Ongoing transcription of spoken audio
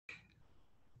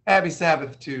Happy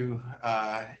Sabbath to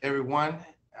everyone.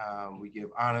 We give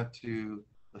honor to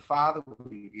the Father.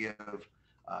 We give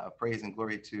praise and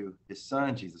glory to His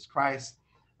Son, Jesus Christ.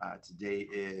 Today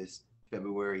is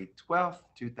February 12th,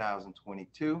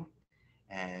 2022.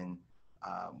 And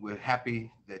we're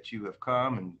happy that you have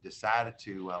come and decided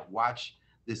to watch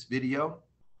this video.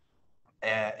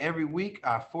 Every week,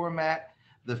 our format,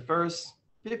 the first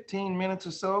 15 minutes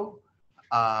or so,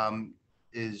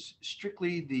 is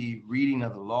strictly the reading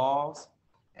of the laws,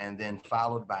 and then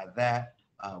followed by that,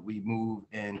 we move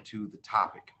into the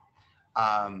topic.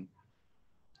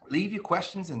 Leave your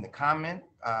questions in the comment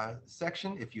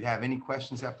section if you have any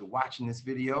questions after watching this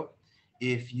video.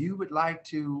 If you would like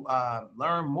to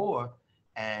learn more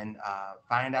and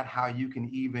find out how you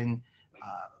can even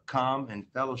come and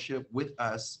fellowship with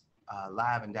us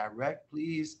live and direct,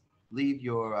 please leave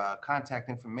your contact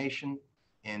information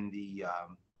in the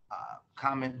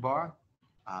comment bar.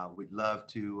 We'd love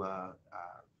to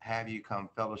have you come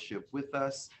fellowship with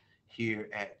us here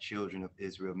at Children of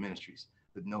Israel Ministries.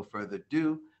 With no further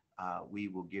ado, we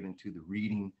will get into the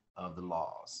reading of the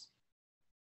laws.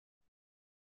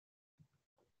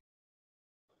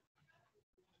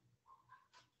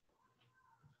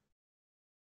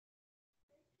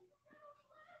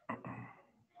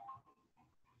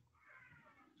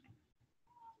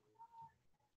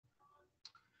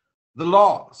 The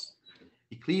laws.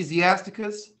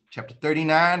 Ecclesiasticus chapter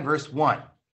 39, verse 1.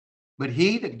 But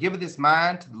he that giveth his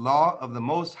mind to the law of the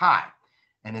Most High,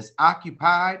 and is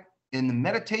occupied in the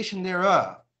meditation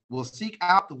thereof, will seek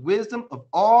out the wisdom of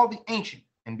all the ancient,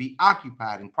 and be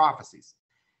occupied in prophecies.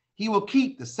 He will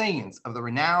keep the sayings of the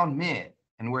renowned men,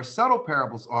 and where subtle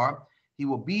parables are, he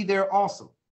will be there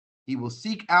also. He will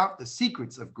seek out the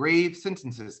secrets of grave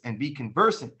sentences, and be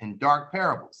conversant in dark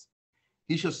parables.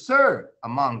 He shall serve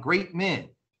among great men,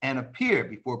 and appear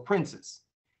before princes.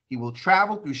 He will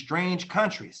travel through strange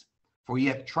countries, for he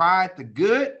hath tried the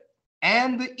good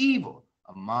and the evil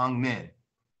among men.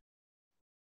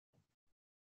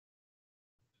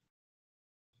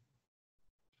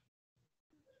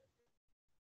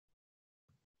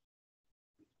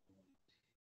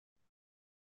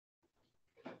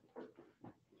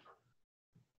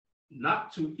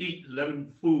 Not to eat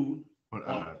leavened food.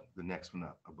 The next one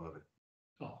up above it.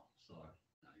 Oh, sorry.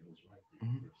 It was right there.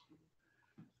 Mm-hmm.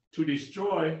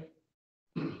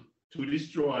 To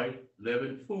destroy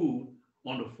leavened food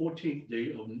on the 14th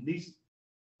day of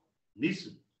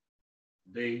Nisan,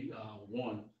 day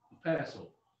 1 of Passover.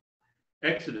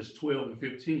 Exodus 12 and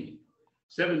 15.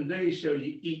 7 days shall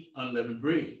ye eat unleavened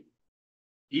bread.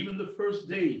 Even the first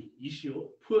day ye shall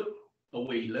put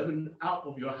away leaven out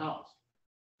of your house.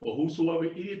 For whosoever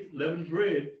eateth leavened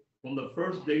bread from the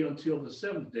first day until the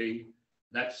 7th day,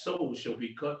 that soul shall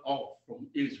be cut off from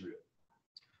Israel.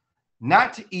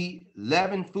 Not to eat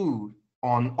leavened food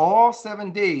on all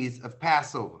 7 days of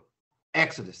Passover.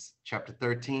 Exodus chapter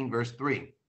 13, verse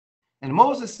 3. And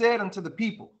Moses said unto the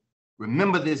people,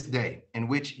 remember this day in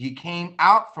which ye came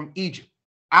out from Egypt,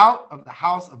 out of the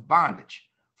house of bondage.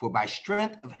 For by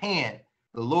strength of hand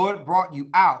the Lord brought you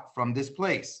out from this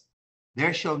place.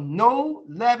 There shall no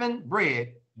leavened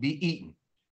bread be eaten.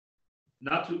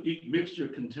 Not to eat mixture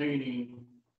containing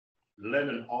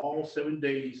leaven all 7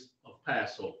 days of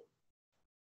Passover.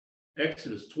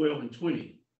 Exodus 12 and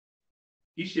 20.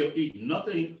 Ye shall eat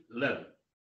nothing leavened.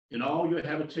 In all your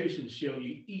habitations shall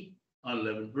ye eat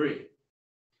unleavened bread.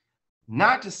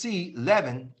 Not to see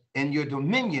leaven in your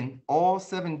dominion all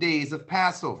 7 days of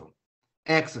Passover.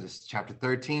 Exodus chapter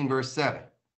 13, verse 7.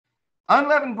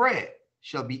 Unleavened bread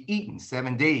shall be eaten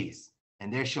 7 days,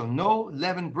 and there shall no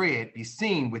leavened bread be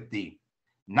seen with thee,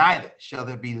 neither shall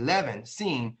there be leaven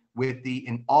seen with thee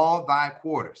in all thy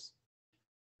quarters.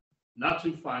 Not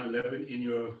to find leaven in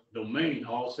your domain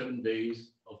all 7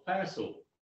 days of Passover.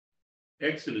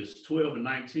 Exodus 12 and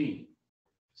 19.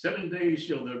 7 days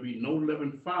shall there be no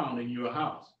leaven found in your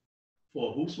house.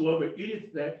 For whosoever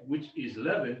eateth that which is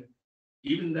leavened,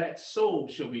 even that soul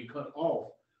shall be cut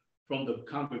off from the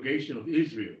congregation of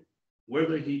Israel,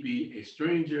 whether he be a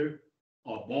stranger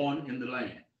or born in the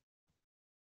land.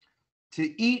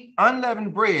 To eat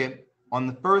unleavened bread on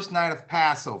the first night of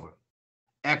Passover.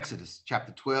 Exodus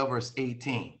chapter 12, verse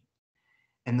 18.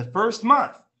 In the first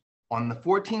month, on the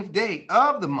 14th day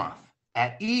of the month,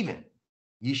 at even,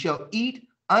 ye shall eat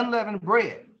unleavened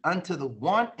bread unto the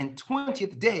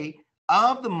 21st day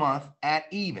of the month at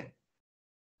even.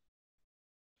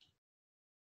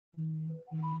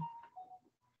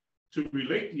 To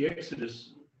relate the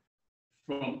Exodus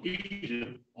from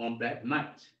Egypt on that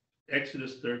night,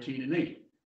 Exodus 13 and 8.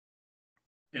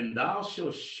 And thou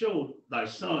shalt show thy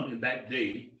son in that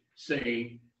day,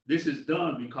 saying, This is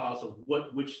done because of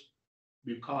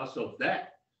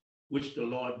that which the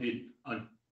Lord did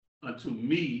unto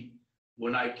me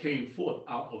when I came forth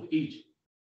out of Egypt.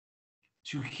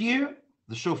 To hear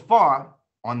the shofar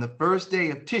on the first day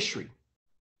of Tishri.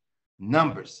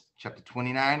 Numbers chapter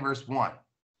 29, verse 1.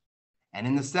 And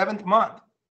in the 7th month,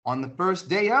 on the first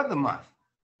day of the month,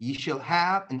 ye shall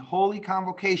have an holy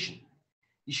convocation.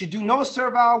 Ye should do no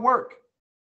servile work.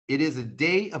 It is a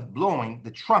day of blowing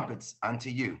the trumpets unto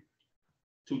you.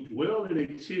 To dwell in a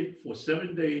tent for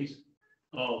 7 days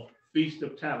of Feast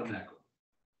of Tabernacle.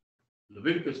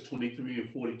 Leviticus 23 and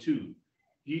 42.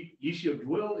 Ye shall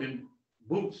dwell in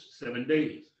booths 7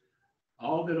 days.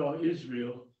 All that are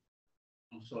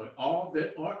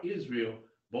Israel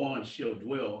born shall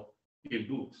dwell in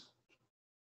booths.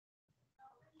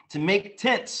 To make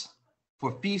tents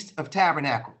for Feast of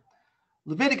Tabernacle.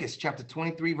 Leviticus chapter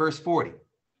 23, verse 40.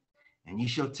 And ye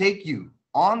shall take you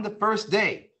on the first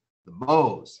day the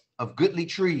boughs of goodly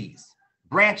trees,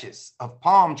 branches of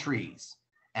palm trees,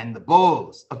 and the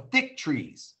boughs of thick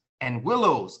trees, and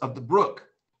willows of the brook,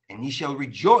 and ye shall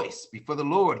rejoice before the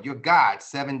Lord your God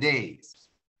 7 days.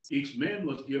 Each man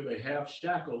must give a half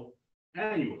shekel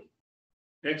annually.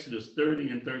 Exodus 30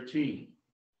 and 13.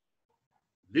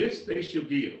 This they shall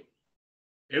give,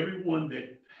 everyone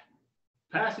that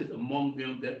passeth among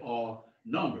them that are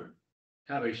numbered,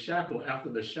 have a shekel after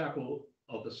the shekel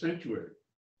of the sanctuary.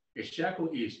 A shekel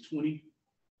is 20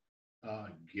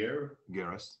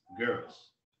 gerahs.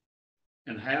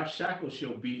 And half shekel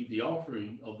shall be the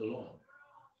offering of the Lord.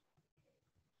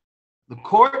 The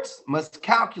courts must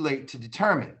calculate to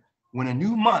determine when a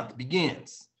new month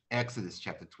begins. Exodus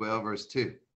chapter 12, verse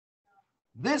 2.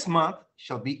 This month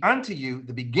shall be unto you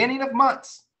the beginning of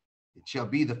months. It shall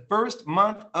be the first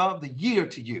month of the year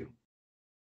to you.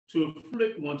 To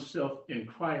afflict oneself and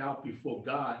cry out before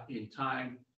God in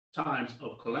times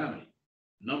of calamity.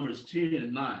 Numbers 10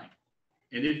 and 9.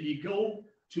 And if you go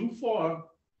too far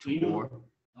to war,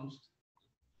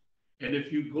 and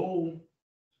if you go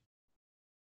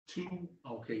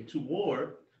to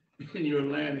war in your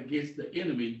land against the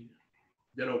enemy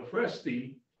that oppresseth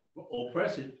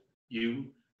you,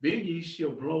 then ye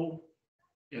shall blow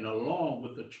an alarm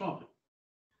with the trumpet,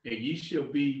 and ye shall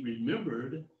be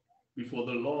remembered before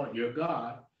the Lord your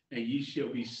God, and ye shall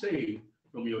be saved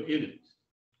from your enemies.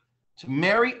 To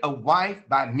marry a wife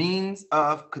by means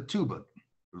of ketubah,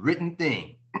 written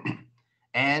thing,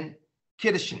 and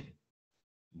kiddushin.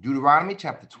 Deuteronomy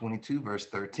chapter 22, verse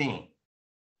 13.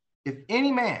 If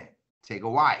any man take a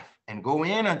wife and go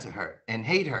in unto her and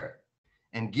hate her,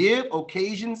 and give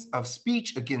occasions of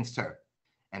speech against her,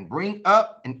 and bring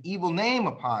up an evil name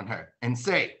upon her, and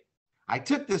say, I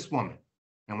took this woman,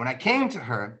 and when I came to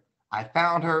her, I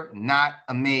found her not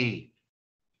a maid.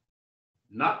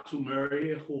 Not to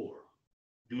marry a whore.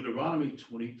 Deuteronomy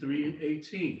 23 and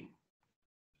 18.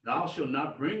 Thou shalt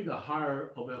not bring the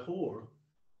hire of a whore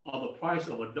or the price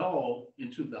of a dog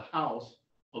into the house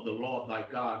of the Lord thy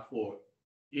God for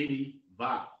any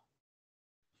vow.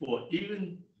 For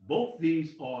even both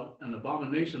these are an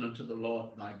abomination unto the Lord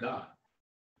thy God.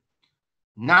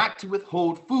 Not to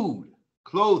withhold food,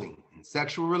 clothing, and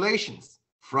sexual relations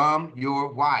from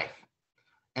your wife.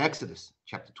 Exodus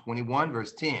chapter 21,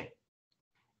 verse 10.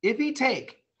 If he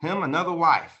take him another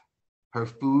wife, her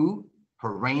food,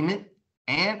 her raiment,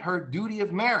 and her duty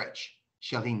of marriage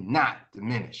shall he not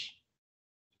diminish.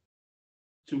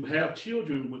 To have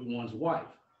children with one's wife.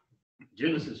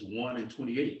 Genesis 1 and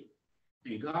 28.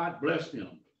 And God blessed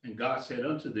them, and God said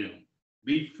unto them,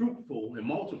 be fruitful and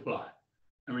multiply,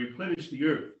 and replenish the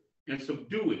earth, and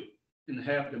subdue it, and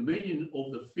have dominion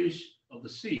over the fish of the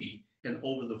sea, and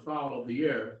over the fowl of the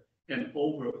air, and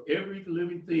over every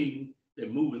living thing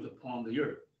that moveth upon the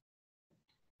earth.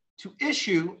 To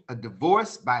issue a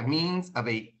divorce by means of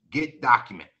a get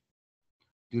document.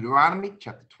 Deuteronomy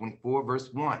chapter 24,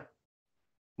 verse 1.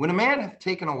 When a man hath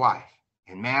taken a wife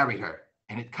and married her,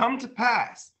 and it come to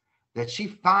pass that she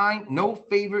find no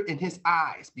favor in his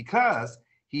eyes, because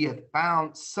he hath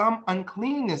found some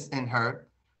uncleanness in her,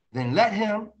 then let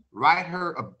him write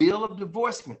her a bill of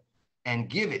divorcement, and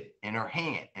give it in her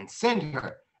hand, and send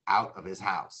her out of his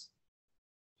house.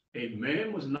 A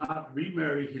man must not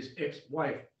remarry his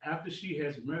ex-wife after she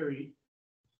has married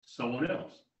someone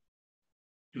else.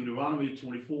 Deuteronomy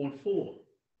 24 and 4.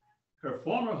 Her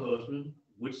former husband,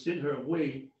 which sent her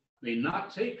away, may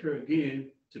not take her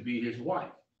again to be his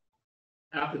wife.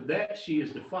 After that she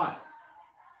is defiled,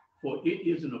 for it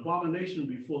is an abomination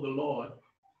before the Lord,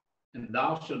 and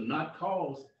thou shalt not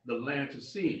cause the land to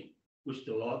sin, which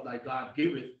the Lord thy God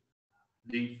giveth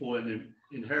thee for an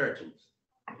inheritance.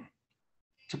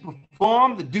 To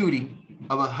perform the duty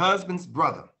of a husband's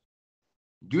brother.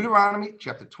 Deuteronomy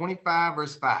chapter 25,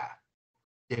 verse 5.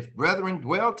 If brethren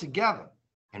dwell together,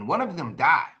 and one of them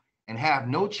die, and have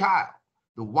no child,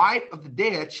 the wife of the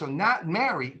dead shall not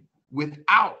marry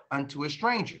without unto a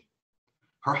stranger.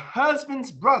 Her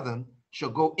husband's brother shall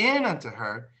go in unto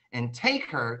her, and take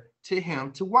her to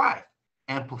him to wife,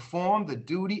 and perform the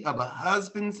duty of a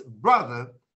husband's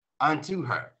brother unto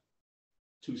her.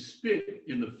 To spit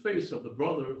in the face of the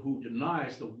brother who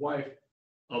denies the wife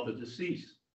of the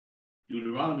deceased.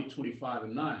 Deuteronomy 25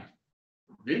 and 9.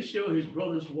 Then shall his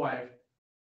brother's wife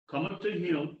come up to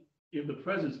him in the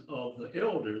presence of the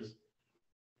elders,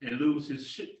 and lose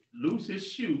his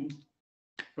shoe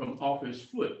from off his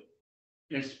foot,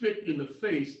 and spit in the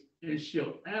face, and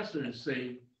shall answer and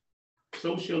say,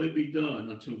 so shall it be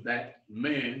done unto that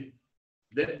man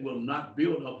that will not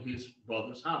build up his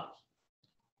brother's house.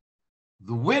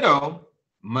 The widow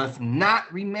must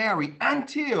not remarry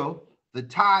until the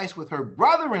ties with her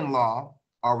brother-in-law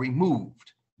are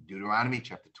removed. Deuteronomy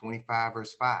chapter 25,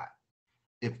 verse 5.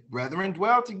 If brethren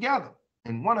dwell together,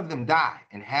 and one of them die,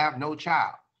 and have no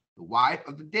child, the wife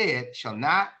of the dead shall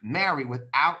not marry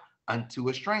without unto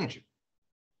a stranger.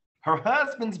 Her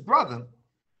husband's brother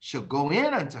shall go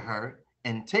in unto her,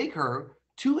 and take her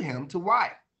to him to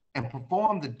wife, and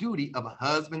perform the duty of a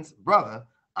husband's brother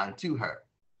unto her.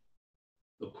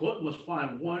 The court must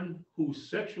find one who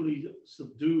sexually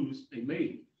subdues a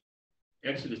maid.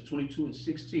 Exodus 22 and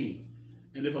 16.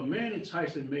 And if a man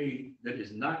entice a maid that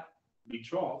is not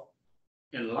betrothed,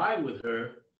 and lie with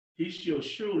her, he shall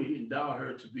surely endow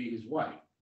her to be his wife.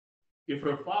 If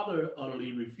her father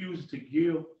utterly refuses to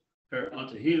give her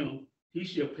unto him, he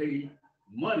shall pay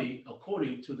money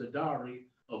according to the dowry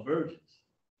of virgins.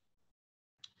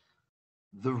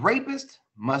 The rapist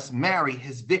must marry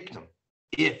his victim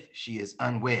if she is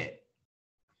unwed.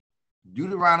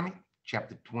 Deuteronomy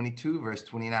chapter 22, verse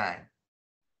 29.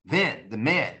 Then the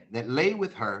man that lay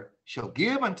with her shall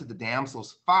give unto the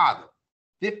damsel's father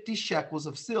 50 shekels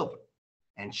of silver,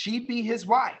 and she be his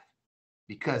wife,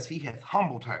 because he hath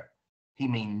humbled her. He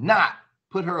may not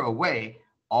put her away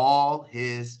all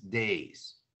his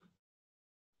days.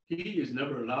 He is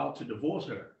never allowed to divorce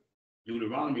her.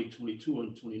 Deuteronomy 22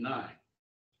 and 29.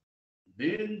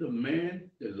 Then the man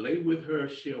that lay with her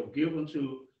shall give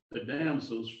unto the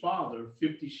damsel's father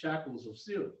 50 shekels of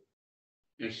silver,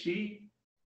 and she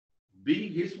be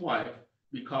his wife,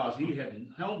 because he had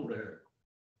humbled her.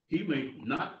 He may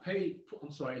not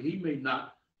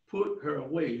put her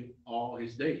away all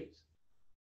his days.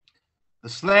 The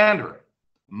slanderer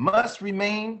must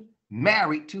remain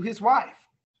married to his wife.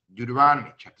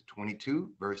 Deuteronomy chapter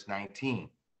 22, verse 19.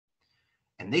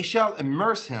 And they shall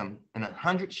immerse him in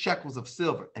 100 shekels of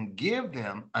silver, and give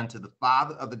them unto the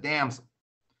father of the damsel,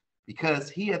 because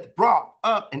he hath brought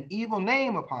up an evil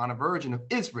name upon a virgin of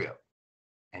Israel,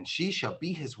 and she shall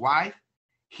be his wife.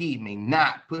 He may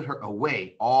not put her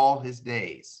away all his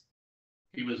days.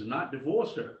 He must not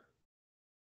divorce her.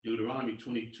 Deuteronomy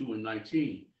 22 and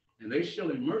 19. And they shall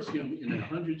immerse him in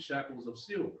 100 shekels of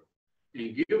silver,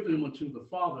 and give them unto the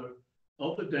father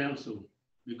of the damsel,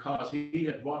 because he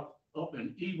had brought up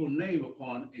an evil name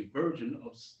upon a virgin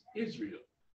of Israel,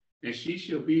 and she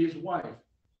shall be his wife.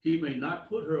 He may not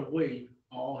put her away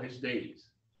all his days.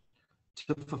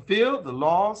 To fulfill the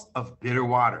laws of bitter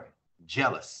water,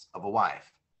 jealous of a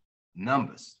wife.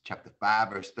 Numbers chapter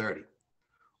 5, verse 30.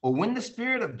 Or when the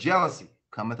spirit of jealousy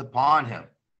cometh upon him,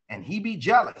 and he be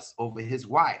jealous over his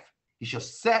wife, he shall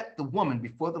set the woman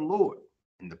before the Lord,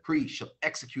 and the priest shall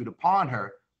execute upon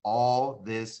her all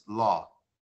this law.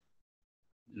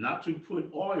 Not to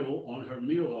put oil on her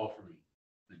meal offering,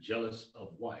 the jealous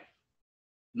of wife.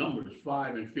 Numbers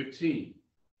 5 and 15.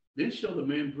 Then shall the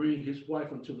man bring his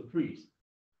wife unto the priest,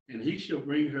 and he shall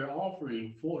bring her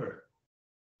offering for her.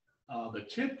 The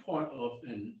 10th part of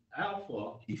an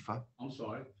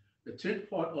the 10th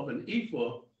part of an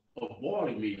ephah of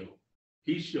barley meal,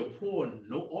 he shall pour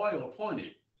no oil upon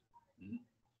it,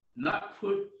 not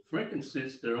put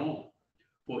frankincense thereon,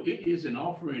 for it is an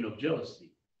offering of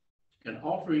jealousy, an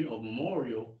offering of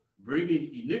memorial,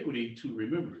 bringing iniquity to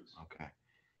remembrance. Okay.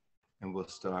 And we'll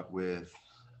start with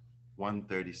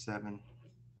 137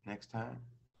 next time.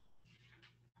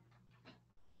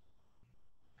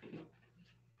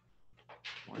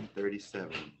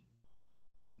 (137)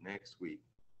 next week.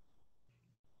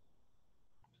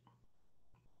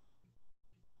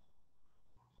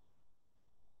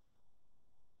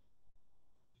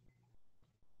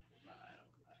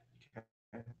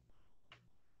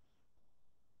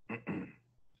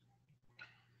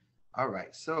 All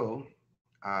right, so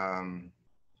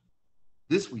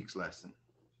this week's lesson,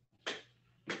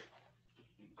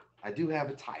 I do have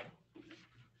a title.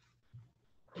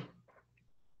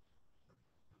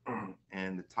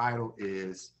 and the title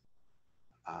is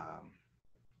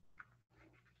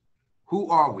Who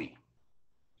Are We?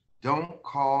 Don't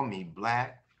Call Me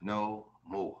Black No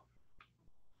More.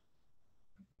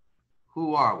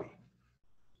 Who are we?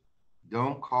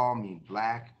 Don't call me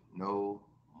black no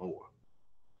more.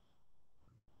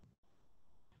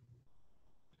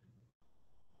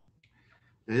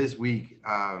 This week,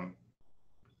 I'm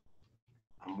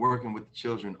working with the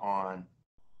children on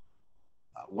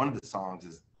one of the songs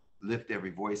is Lift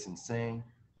Every Voice and Sing.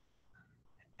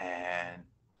 And,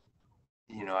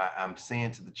 you know, I'm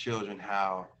saying to the children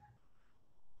how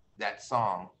that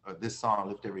song, or this song,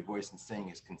 Lift Every Voice and Sing,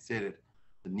 is considered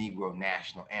the Negro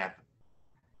national anthem.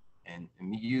 And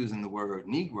me using the word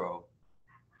Negro,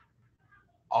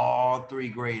 all 3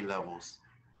 grade levels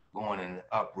going in an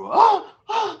uproar,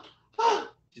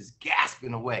 just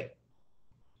gasping away.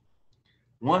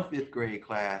 One 5th grade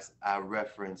class, I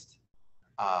referenced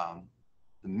the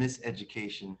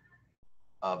Miseducation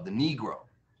of the Negro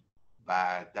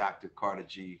by Dr. Carter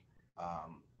G.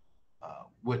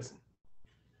 Woodson.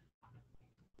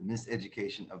 The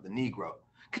Miseducation of the Negro.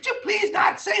 Could you please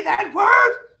not say that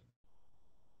word?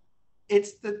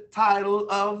 It's the title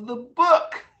of the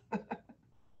book.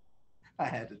 I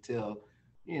had to tell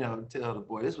the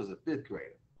boy, this was a 5th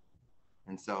grader.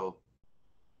 And so,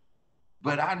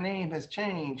 but our name has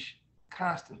changed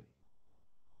constantly.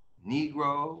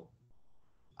 Negro,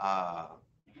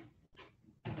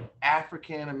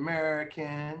 African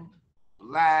American,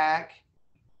 Black,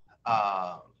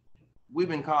 we've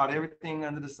been called everything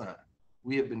under the sun.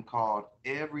 We have been called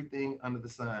everything under the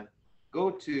sun. Go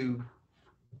to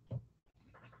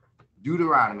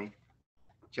Deuteronomy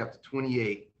chapter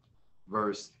 28,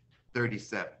 verse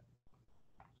 37.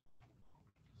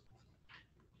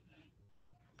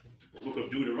 The book of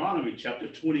Deuteronomy, chapter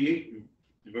 28,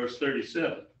 verse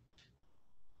 37.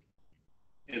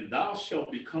 And thou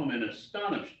shalt become an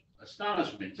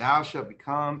astonishment. Thou shalt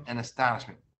become an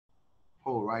astonishment.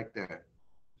 Hold right there.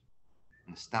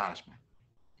 An astonishment.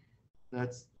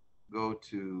 Let's go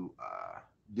to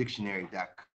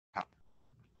dictionary.com.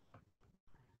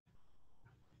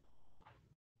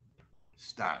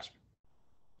 Astonishment.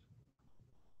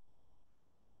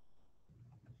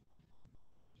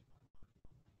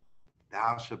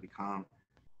 Thou shalt become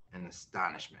an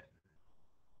astonishment.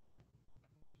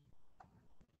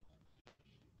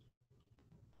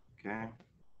 Okay.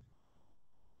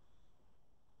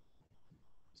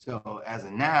 So as a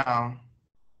noun,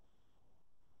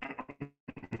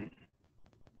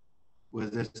 what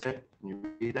does this say? Can you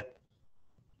read that?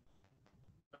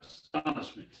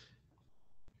 Astonishment.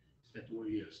 That's the word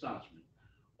here, astonishment.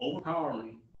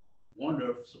 Overpowering,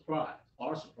 wonder, surprise,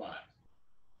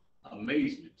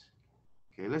 amazement.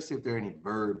 Okay, let's see if there are any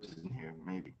verbs in here,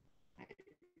 maybe.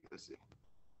 Let's see.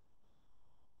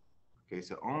 Okay,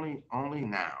 so only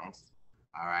nouns.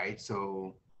 All right,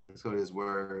 so let's go to this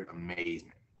word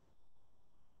amazement.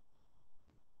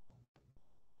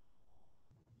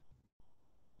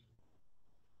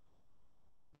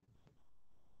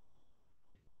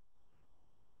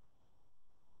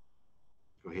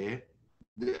 Go ahead.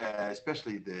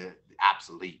 Especially the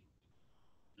obsolete.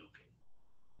 Okay,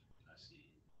 I see.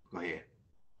 Go ahead.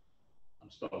 I'm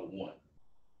starting with 1.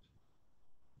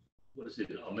 What is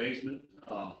it? Amazement?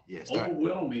 Yes.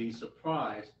 Overwhelming,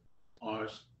 surprise, or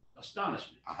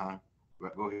astonishment.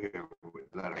 Go ahead.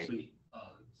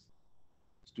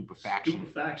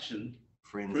 Stupefaction,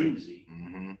 frenzy,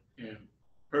 and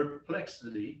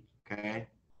perplexity, okay,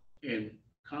 and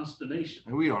consternation.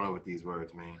 And we don't know what these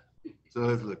words mean, so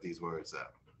let's look these words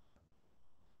up.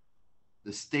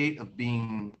 The state of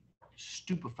being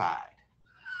stupefied.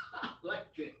 I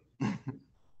like that.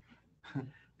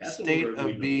 The state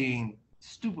of being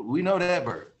stupid. We know that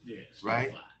verb, yes,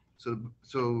 right? So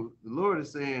the Lord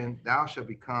is saying, thou shalt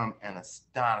become an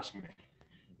astonishment,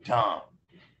 dumb.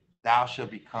 Thou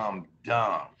shalt become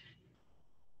dumb.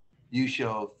 You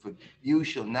shall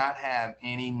not have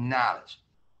any knowledge.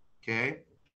 Okay.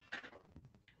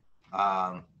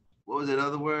 What was that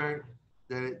other word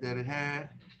that it had?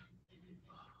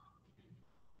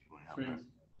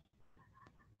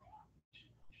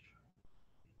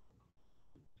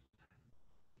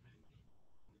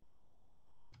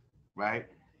 Right.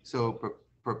 So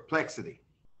perplexity,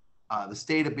 the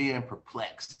state of being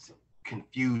perplexed,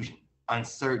 confusion,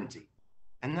 uncertainty.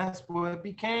 And that's what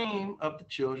became of the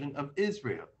children of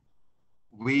Israel.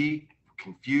 We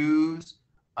confused,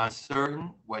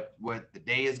 uncertain what the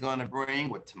day is going to bring,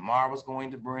 what tomorrow is going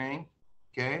to bring.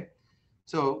 Okay.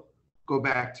 So go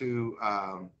back to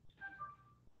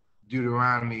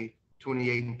Deuteronomy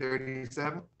 28 and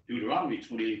 37. Deuteronomy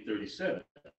 28:37.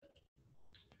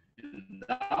 And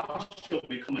thou shall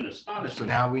become an astonishment. So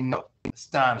now we know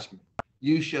astonishment.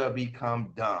 You shall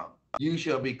become dumb. You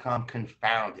shall become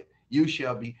confounded. You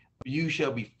shall be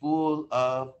full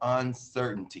of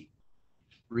uncertainty.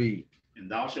 Read. And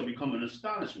thou shalt become an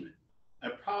astonishment. A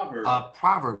proverb. A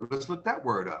proverb. Let's look that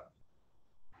word up.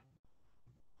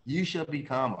 You shall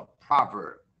become a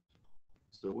proverb.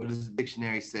 So what does the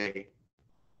dictionary say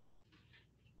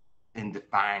in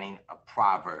defining a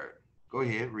proverb? Go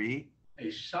ahead, read. A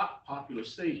short popular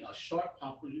saying,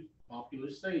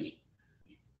 popular saying,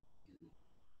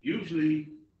 usually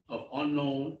of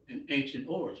unknown and ancient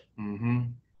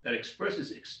origin, that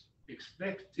expresses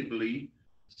expectably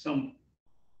some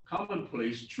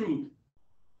commonplace truth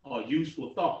or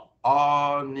useful thought.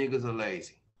 All niggas are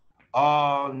lazy.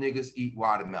 All niggas eat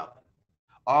watermelon.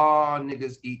 All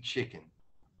niggas eat chicken.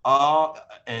 All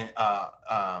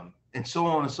and so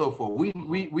on and so forth.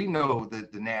 We know the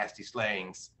nasty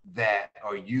slangs that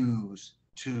are used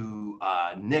to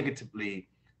negatively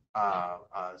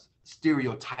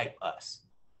stereotype us,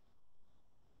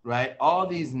 right? All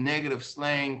these negative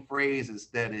slang phrases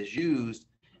that is used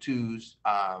to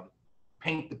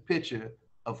paint the picture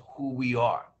of who we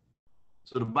are.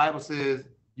 So the Bible says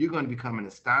you're going to become an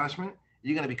astonishment.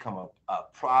 You're going to become a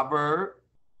proverb.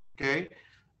 Okay.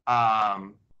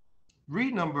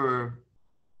 Read number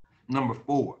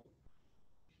 4.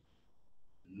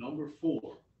 Number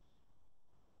 4.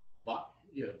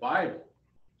 Bible.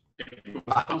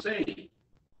 I'm saying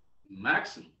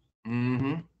maxim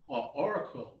or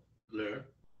oracular. Let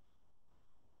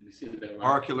me see that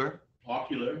right.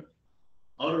 Oracular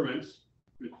utterance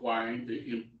requiring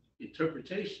the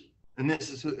interpretation. And this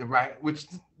is right, which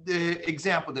the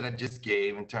example that I just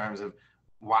gave in terms of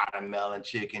watermelon,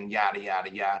 chicken, yada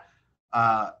yada yada.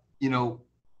 You know,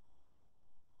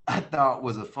 I thought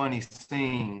was a funny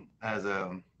scene as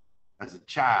a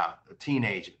child, a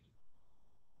teenager.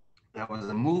 There was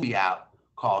a movie out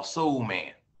called Soul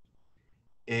Man.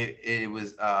 It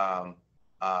was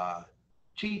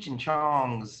Cheech and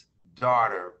Chong's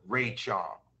daughter, Ray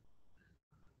Chong.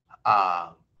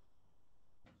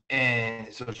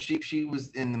 And so she was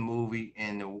in the movie,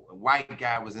 and the white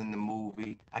guy was in the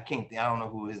movie. I don't know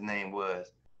who his name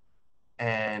was.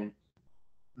 And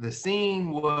the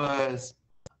scene was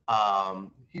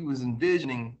he was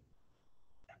envisioning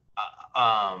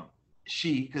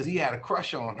because he had a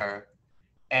crush on her,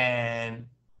 and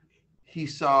he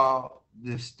saw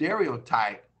the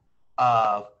stereotype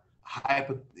of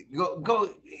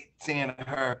go saying to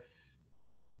her,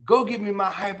 "Go give me my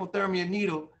hypothermia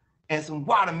needle and some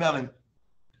watermelon."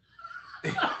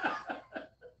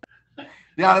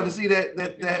 Y'all ever see that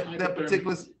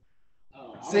particular scene?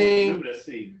 I remember that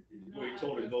scene where he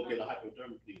told her to go get a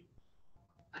hypodermic needle.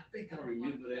 I think I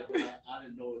remember that, but I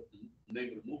didn't know what the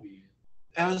name of the movie is.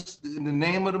 The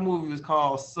name of the movie was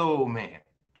called Soul Man.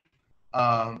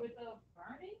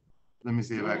 Let me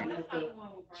see if I can.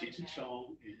 Cheech and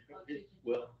Chong.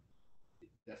 Well,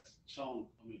 that's Chong.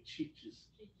 I mean, Cheech is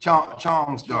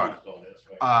Chong's daughter. That's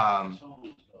right. Chong's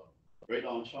daughter. Right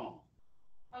on Chong.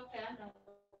 Okay, I know.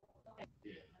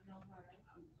 Yeah. I know her.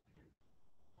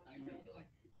 I remember like,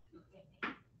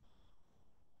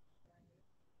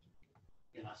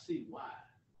 and I see why.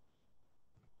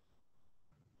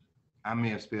 I may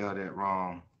have spelled that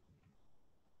wrong.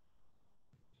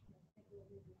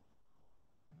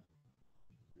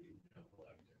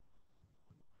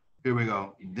 Here we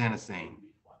go. Dinner scene.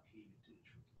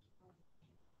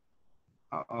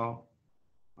 Uh-oh.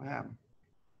 What happened?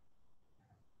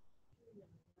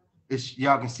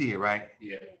 Y'all can see it, right?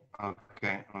 Yeah.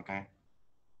 Okay.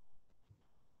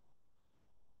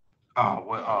 Oh,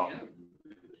 well, oh.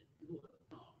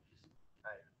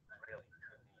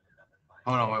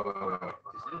 Hold on, wait.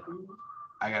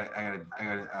 I got it.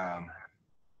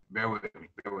 Bear with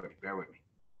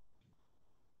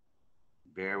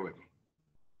me.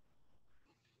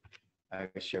 I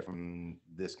can share from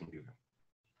this computer.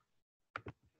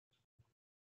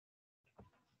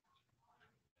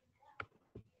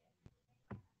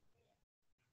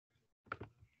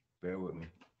 Bear with me.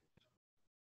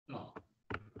 No.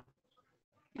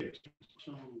 Yeah,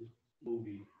 Chong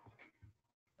movie.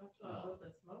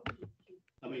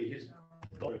 I mean, his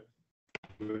daughter.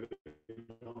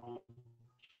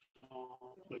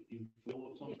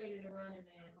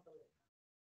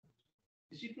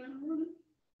 Is she playing on Running?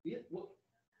 Yeah, what?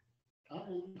 I don't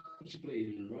know if she played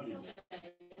in Running Man.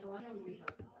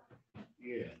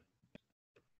 Yeah.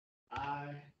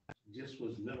 I just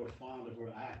was never fond of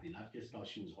her acting. I just thought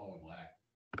she was horrible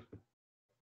acting.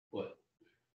 But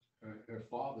her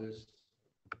father's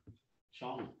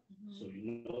Chong, so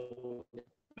you know,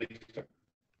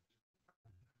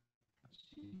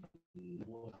 she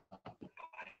knows how to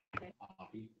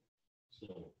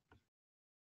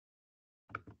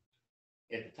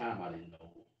time, I didn't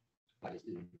know. I just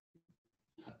didn't.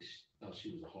 I thought she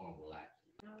was a horrible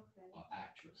actor or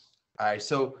actress. All right,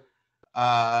 so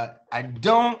I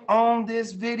don't own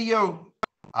this video.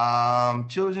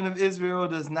 Children of Israel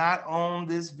does not own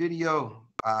this video.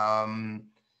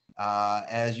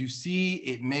 As you see,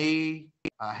 it may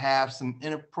have some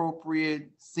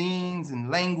inappropriate scenes and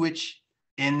language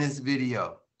in this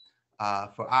video.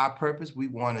 For our purpose, we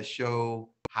want to show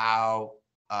how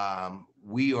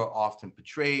we are often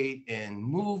portrayed in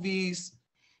movies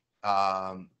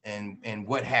and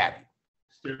what have you.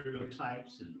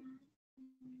 Stereotypes and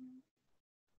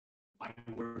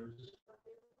words.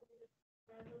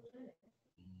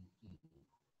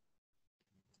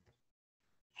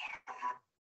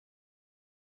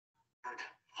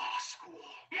 Law school.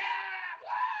 Yeah!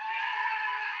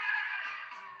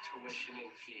 Tuition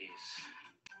and fees.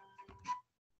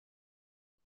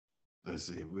 Let's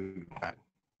see. We got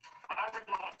Harvard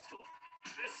Law School.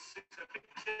 This is a big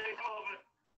day over.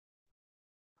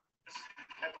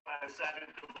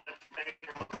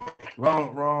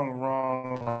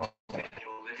 wrong.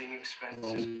 Annual living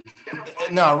expenses.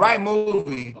 No, right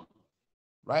movie.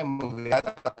 Right movie. I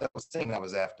thought that was Sing that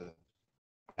was after.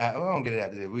 We don't get it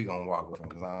after this. We're gonna walk away from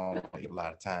because I don't take a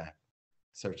lot of time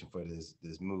searching for this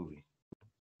movie.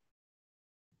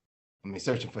 I mean,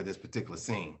 searching for this particular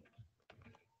scene.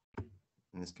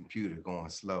 And this computer going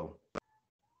slow.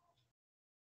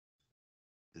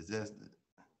 Is this?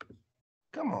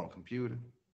 Come on, computer.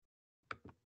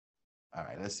 All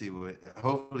right, let's see what.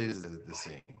 Hopefully, this is the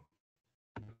scene.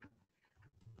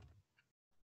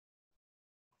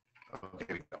 Okay,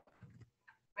 here we go.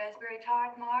 Raspberry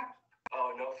tart, Mark?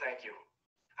 Oh, no, thank you.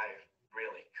 I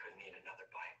really could need another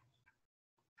bite.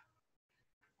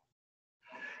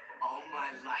 All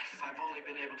my life, I've only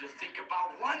been able to think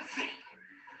about one thing.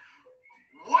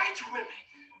 White women.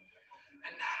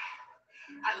 And now,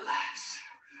 alas,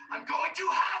 I'm going to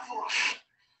have one.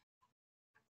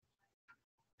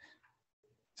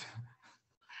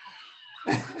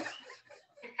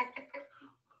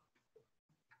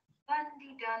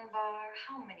 Bundy Dunbar,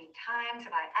 how many times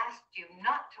have I asked you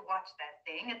not to watch that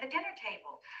thing at the dinner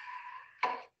table?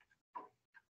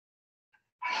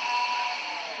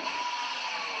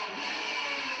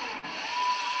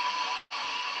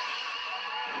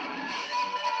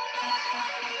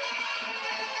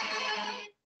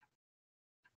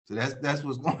 So that's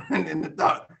what's going on in the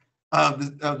thought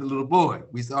of the little boy.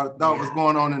 We thought what's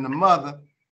going on in the mother.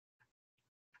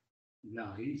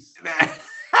 No, he's.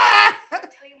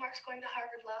 Tell you Mark's going to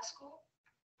Harvard Law School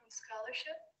on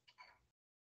scholarship?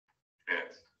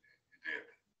 Yes, you did.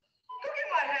 Look at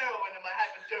my heroin and my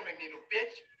hypodermic needle,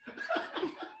 bitch.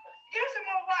 Here's some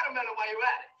more watermelon while you're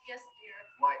at it. Yes, dear.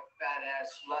 White fat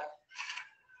ass slut.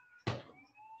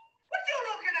 What you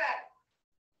looking at?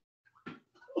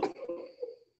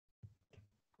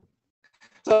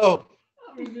 So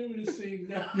I remember the scene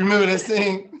now. remember that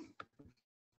scene?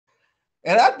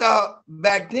 And I thought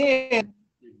back then,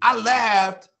 I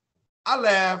laughed,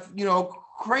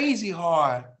 crazy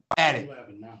hard at it.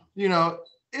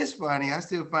 It's funny. I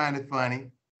still find it funny.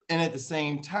 And at the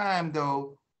same time,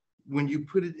 though, when you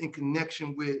put it in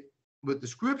connection with the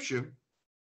scripture,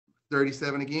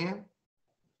 37 again,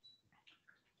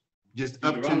 just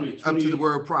up to the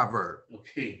word proverb.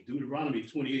 Okay, Deuteronomy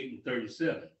 28 and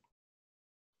 37.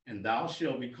 And thou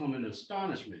shalt become an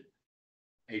astonishment,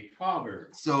 a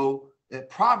proverb. So that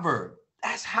proverb,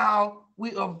 that's how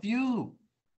we are viewed.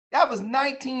 That was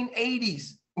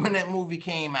 1980s when that movie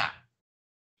came out.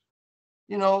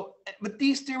 But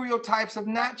these stereotypes have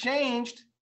not changed.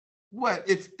 What,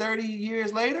 it's 30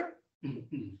 years later?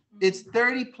 It's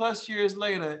 30 plus years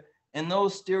later, and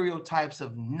those stereotypes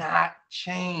have not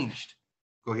changed.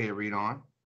 Go ahead, read on.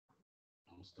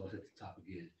 I'm going to start at the top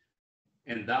again.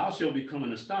 And thou shalt become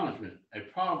an astonishment, a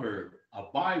proverb, a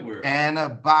byword. And a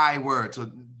byword.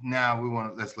 So now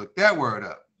let's look that word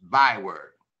up.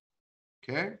 Byword.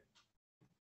 Okay.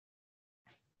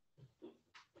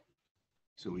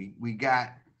 So we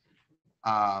got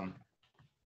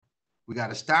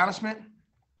astonishment.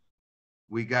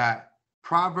 We got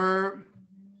proverb.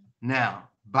 Now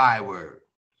byword.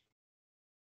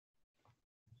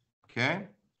 Okay.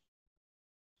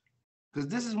 Because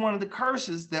this is one of the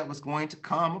curses that was going to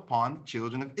come upon the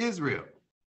children of Israel.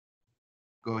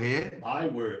 Go ahead.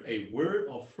 Byword, a word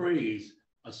or phrase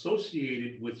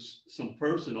associated with some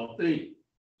person or thing.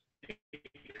 A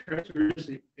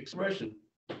characteristic expression,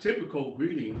 typical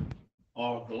greeting,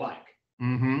 or the like.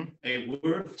 Mm-hmm. A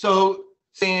word. So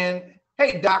saying,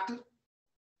 hey, Dr.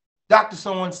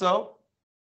 So-and-so.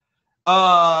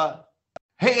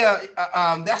 Hey,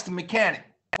 that's the mechanic.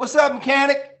 What's up,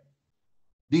 mechanic?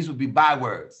 These would be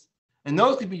bywords. And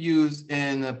those could be used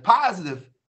in a positive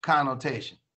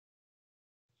connotation.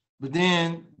 But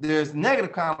then there's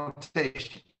negative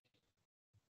connotation.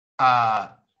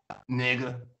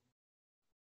 Nigger,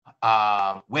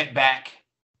 wetback.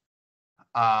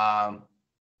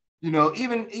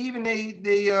 Even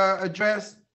they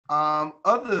address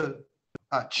other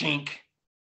chink.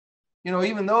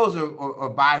 Even those are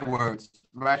bywords,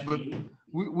 right? But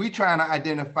we trying to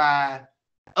identify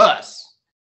us.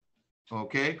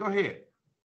 Okay, go ahead.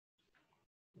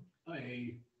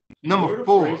 Number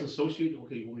 4.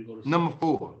 Okay, when we go to Number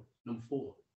 4. Number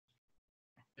 4.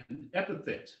 An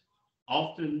epithet,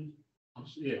 often of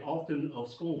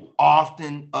scorn.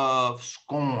 Often of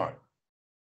scorn.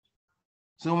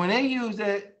 So when they use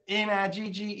that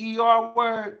Nigger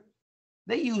word,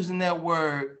 they using that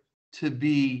word to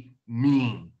be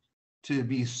mean, to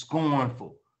be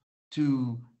scornful,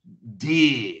 to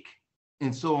dig,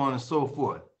 and so on and so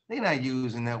forth. They're not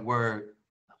using that word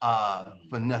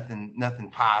for nothing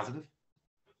positive.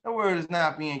 That word is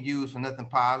not being used for nothing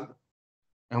positive.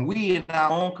 And we in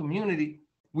our own community,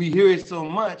 we hear it so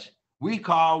much, we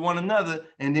call one another,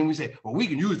 and then we say, well, we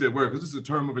can use that word because this is a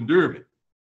term of endearment.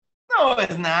 No,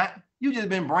 it's not. You just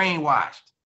been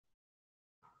brainwashed.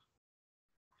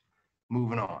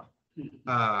 Moving on.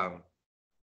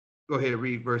 Go ahead,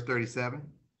 read verse 37.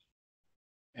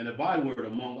 And a byword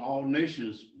among all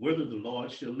nations, whither the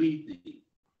Lord shall lead thee.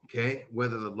 Okay,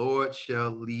 whether the Lord shall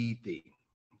lead thee.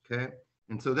 Okay,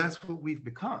 and so that's what we've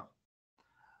become.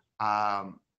 I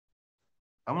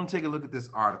want to take a look at this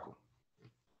article.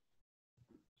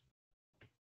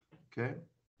 Okay,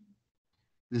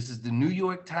 this is the New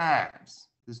York Times.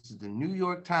 This is the New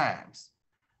York Times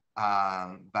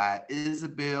by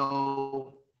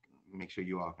Isabel. Make sure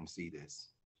you all can see this.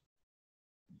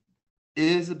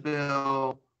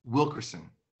 Isabel Wilkerson.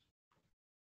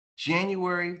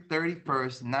 January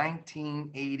 31st,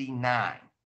 1989.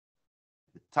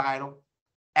 The title,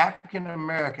 African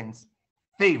American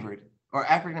favored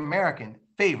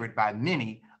by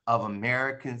many of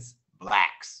America's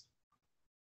blacks.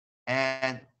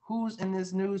 And who's in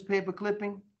this newspaper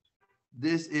clipping?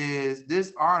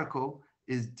 This article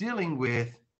is dealing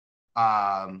with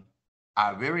our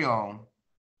very own.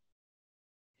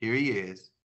 Here he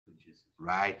is,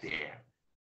 right there.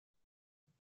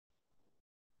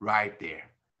 Right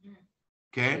there.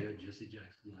 Okay. Yeah, Jesse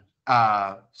Jackson.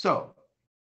 So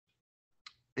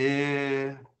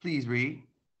please read.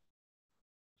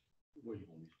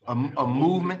 A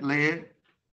movement led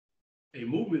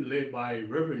by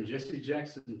Reverend Jesse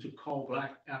Jackson to call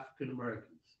Black African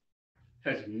Americans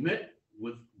has met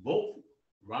with both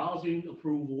rousing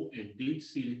approval and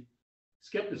deep-seated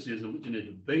skepticism in a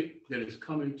debate that is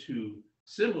coming to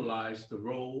symbolize the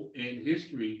role and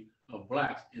history of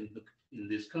Blacks in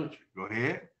this country. Go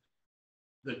ahead.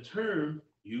 The term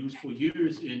used for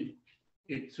years in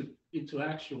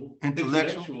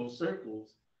intellectual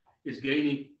circles is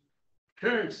gaining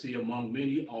currency among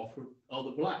many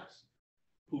other Blacks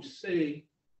who say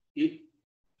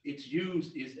its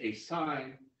use is a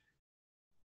sign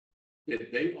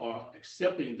that they are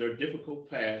accepting their difficult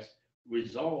past,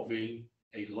 resolving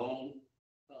a long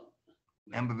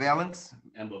ambivalence.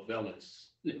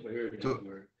 Never heard that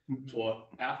word. Toward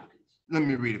Africans. Let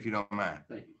me read if you don't mind.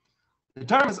 Thank you. The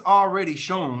term is already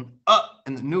shown up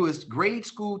in the newest grade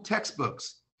school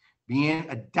textbooks, being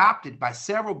adopted by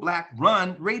several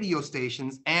Black-run radio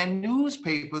stations and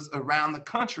newspapers around the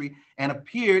country, and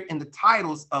appeared in the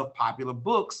titles of popular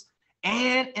books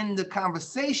and in the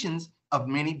conversations of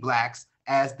many Blacks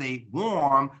as they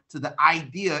warm to the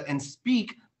idea and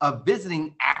speak of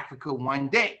visiting Africa one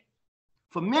day.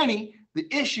 For many, the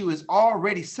issue is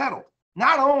already settled,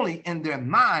 not only in their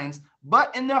minds,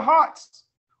 but in their hearts.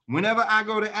 Whenever I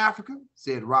go to Africa,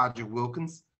 said Roger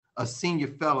Wilkins, a senior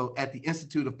fellow at the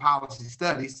Institute of Policy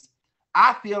Studies,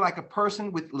 I feel like a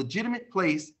person with legitimate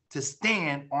place to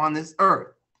stand on this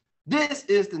earth. This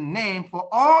is the name for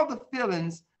all the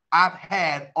feelings I've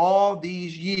had all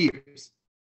these years.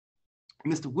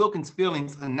 Mr. Wilkins'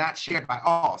 feelings are not shared by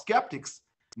all skeptics,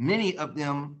 many of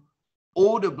them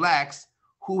older Blacks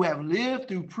who have lived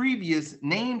through previous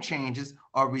name changes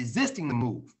are resisting the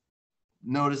move.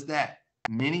 Notice that.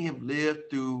 Many have lived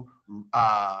through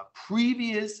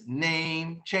previous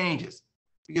name changes,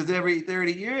 because every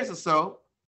 30 years or so,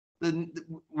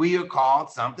 we are called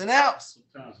something else.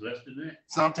 Sometimes less than that.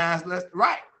 Sometimes less,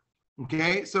 right.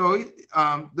 Okay, so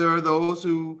there are those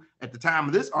who, at the time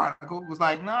of this article, was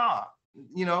like, nah,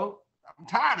 I'm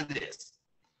tired of this.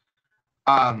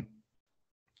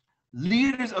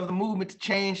 Leaders of the movement to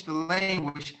change the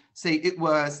language say it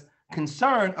was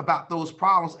concern about those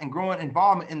problems and growing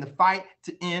involvement in the fight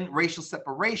to end racial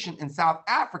separation in South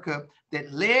Africa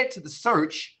that led to the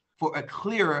search for a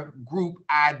clearer group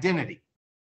identity.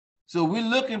 So we're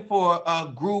looking for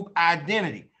a group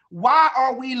identity. Why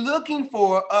are we looking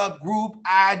for a group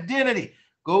identity?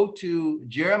 Go to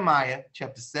Jeremiah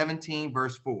chapter 17,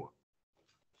 verse 4.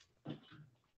 You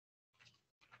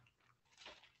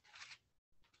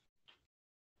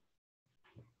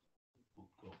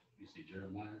see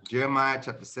Jeremiah? Jeremiah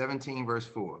chapter 17, verse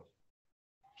 4.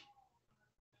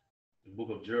 The book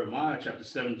of Jeremiah, chapter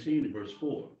 17, verse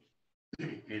 4.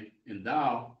 And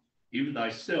thou, even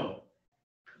thyself,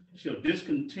 shall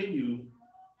discontinue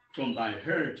from thy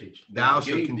heritage. Thou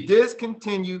shalt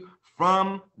discontinue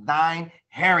from thine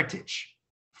heritage.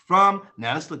 Now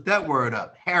let's look that word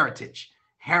up. Heritage.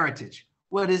 Heritage.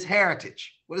 What is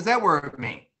heritage? What does that word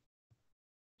mean?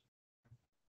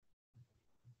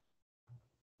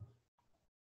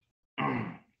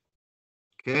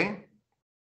 Okay.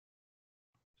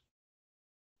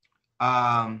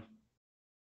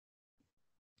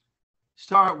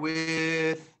 Start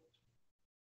with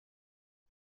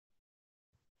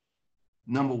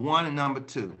number 1 and number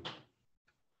 2.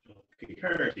 Okay,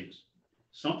 heritage,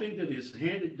 something that is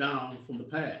handed down from the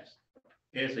past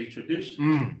as a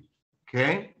tradition.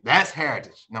 Okay, that's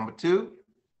heritage. Number 2.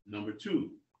 Number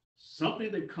 2,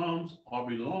 something that comes or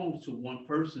belongs to one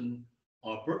person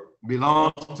or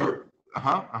belongs or to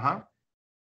an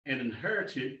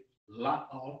inherited lot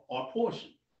or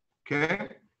portion. Okay,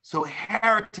 so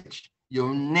heritage,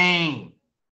 your name,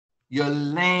 your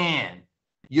land,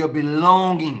 your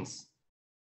belongings.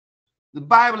 The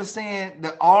Bible is saying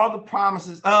that all the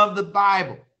promises of the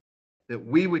Bible that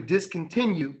we would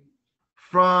discontinue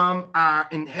from our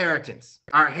inheritance,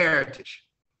 our heritage.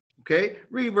 Okay,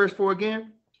 read verse 4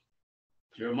 again.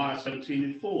 Jeremiah 17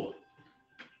 and 4.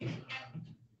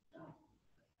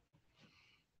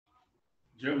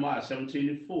 Jeremiah 17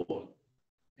 and 4.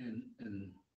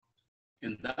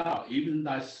 And thou, even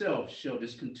thyself, shall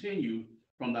discontinue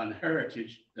from thine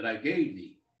heritage that I gave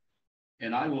thee.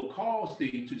 And I will cause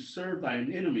thee to serve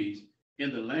thine enemies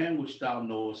in the land which thou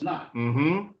knowest not.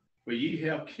 For ye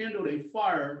have kindled a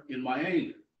fire in my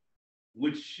anger,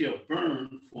 which shall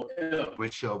burn forever.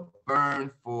 Which shall burn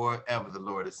forever, the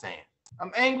Lord is saying.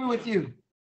 I'm angry with you.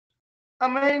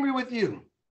 I'm angry with you.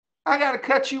 I got to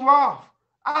cut you off.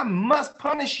 I must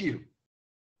punish you.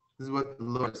 This is what the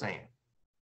Lord is saying.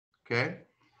 Okay?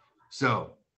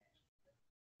 So,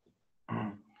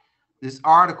 this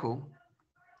article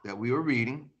that we were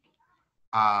reading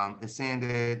is saying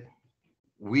that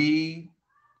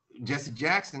Jesse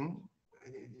Jackson,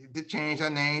 to change our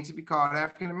name to be called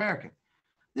African American.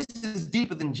 This is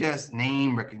deeper than just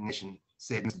name recognition,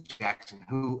 said Mr. Jackson,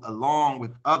 who, along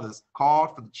with others,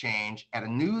 called for the change at a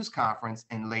news conference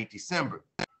in late December.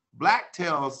 Black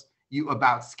tells you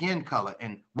about skin color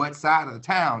and what side of the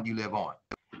town you live on.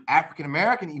 African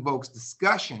American evokes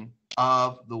discussion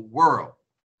of the world.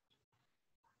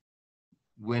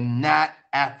 We're not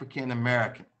African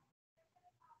American.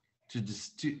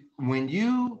 When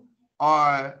you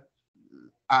are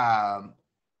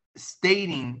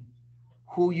stating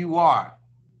who you are,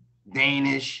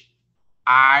 Danish,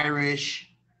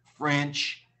 Irish,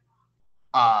 French,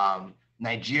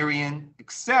 Nigerian,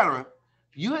 etc.,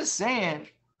 you are saying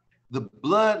the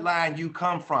bloodline you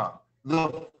come from,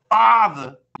 the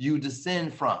father you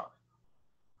descend from.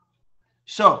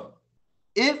 So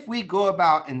if we go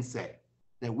about and say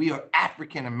that we are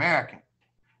African American,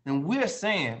 then we're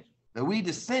saying that we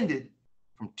descended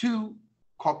from 2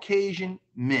 Caucasian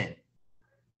men,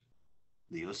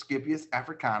 Leo Scipius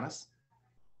Africanus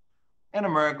and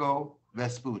Amerigo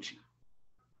Vespucci.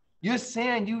 You're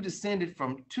saying you descended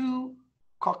from 2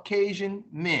 Caucasian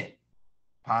men.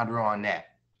 Ponder on that.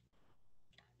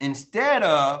 Instead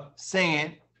of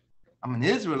saying, I'm an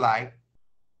Israelite,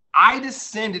 I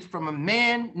descended from a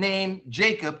man named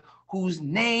Jacob whose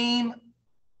name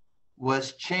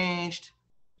was changed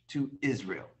to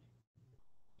Israel.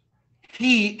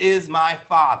 He is my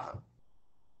father.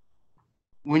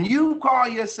 When you call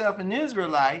yourself an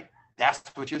Israelite, that's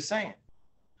what you're saying.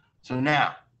 So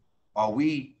now, are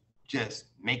we just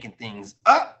making things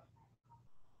up?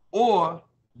 Or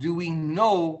do we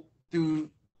know through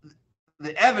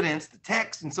the evidence, the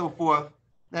text and so forth,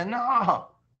 that no,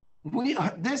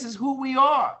 this is who we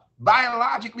are,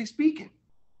 biologically speaking.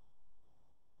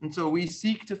 And so we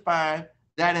seek to find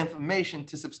that information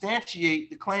to substantiate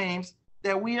the claims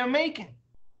that we are making.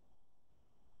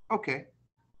 Okay.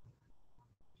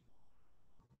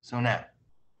 So now,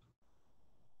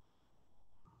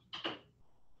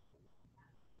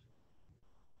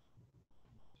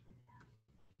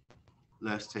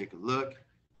 let's take a look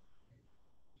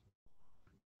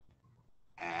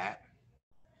at,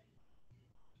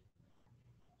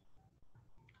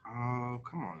 oh,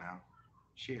 come on now,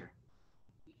 share.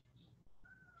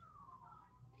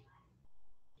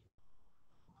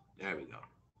 There we go.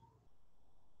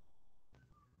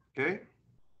 Okay.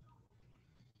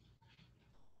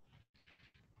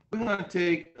 We're going to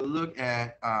take a look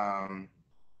at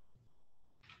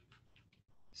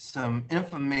some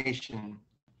information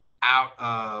out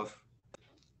of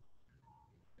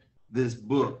this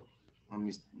book. Let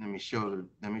me show the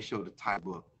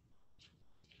title book.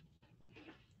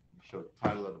 Show the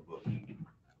title of the book.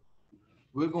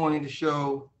 We're going to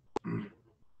show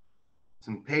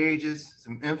some pages,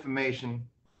 some information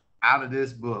out of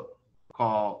this book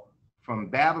called From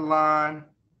Babylon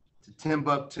to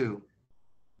Timbuktu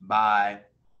by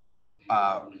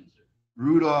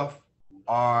Rudolph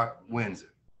R.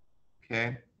 Windsor.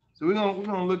 Okay, so we're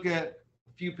gonna look at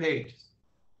a few pages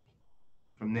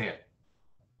from there.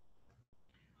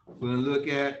 We're gonna look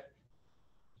at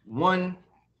one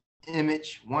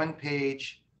image, one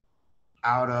page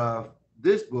out of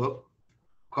this book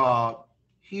called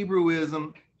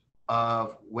Hebrewism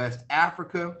of West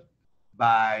Africa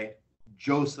by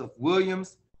Joseph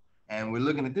Williams. And we're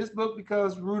looking at this book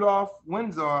because Rudolph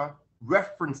Windsor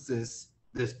references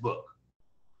this book.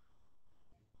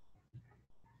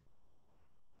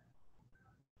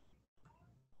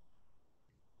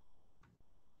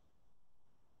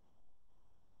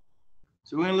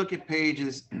 So we're going to look at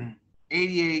pages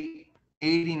 88,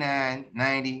 89,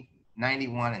 90,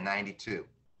 91, and 92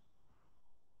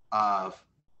 of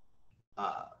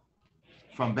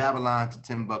From Babylon to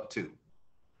Timbuktu.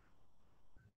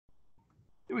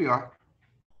 Here we are.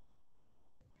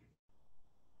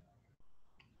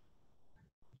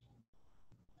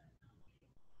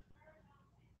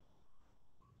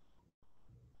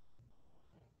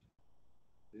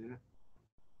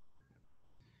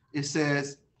 It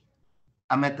says,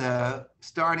 I'm at the,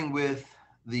 starting with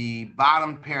the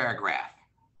bottom paragraph.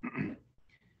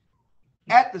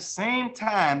 At the same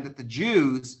time that the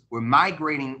Jews were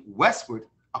migrating westward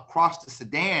across the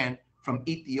Sudan from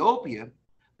Ethiopia,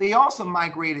 they also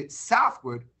migrated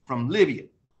southward from Libya,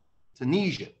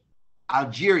 Tunisia,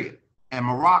 Algeria, and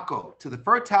Morocco to the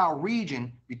fertile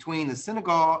region between the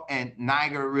Senegal and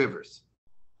Niger rivers.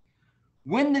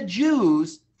 When the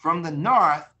Jews from the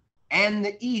north and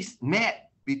the east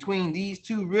met between these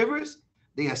two rivers,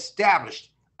 they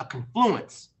established a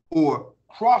confluence or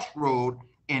crossroad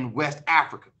in West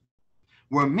Africa,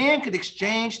 where men could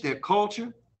exchange their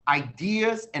culture,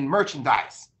 ideas, and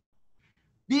merchandise.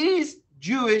 These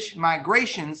Jewish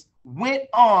migrations went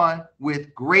on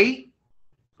with great,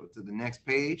 go to the next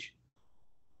page.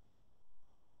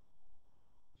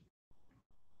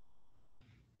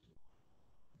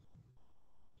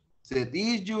 Said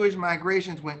these Jewish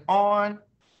migrations went on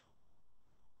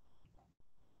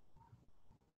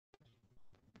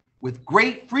with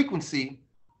great frequency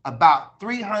about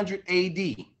 300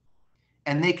 AD,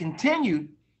 and they continued.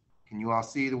 Can you all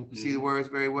see the words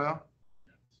very well?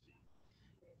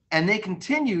 And they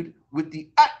continued with the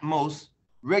utmost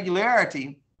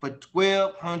regularity for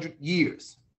 1,200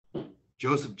 years.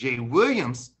 Joseph J.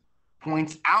 Williams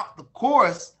points out the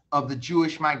course of the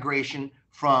Jewish migration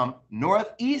from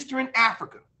northeastern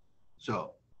Africa.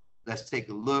 So let's take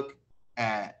a look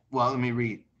at, well, let me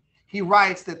read. He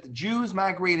writes that the Jews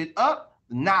migrated up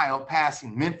the Nile,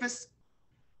 passing Memphis,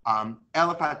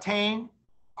 Elaphataim,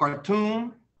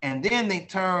 Khartoum, and then they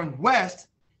turned west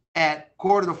at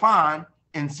Kordofan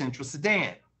in central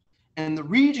Sudan. In the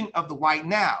region of the White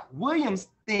Nile, Williams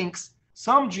thinks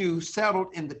some Jews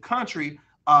settled in the country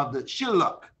of the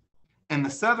Shilluk in the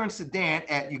southern Sudan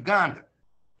at Uganda.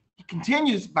 He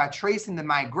continues by tracing the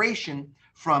migration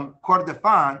from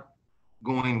Kordofan,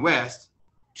 going west,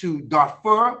 to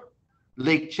Darfur,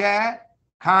 Lake Chad,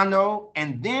 Kano,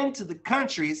 and then to the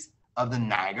countries of the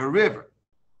Niger River.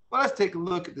 Well, let's take a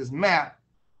look at this map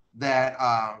that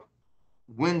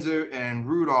Windsor and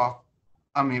Windsor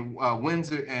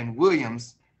and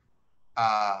Williams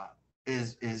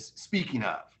is speaking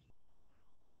of.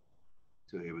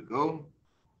 So here we go.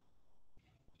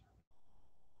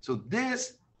 So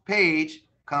this page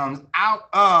comes out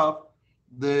of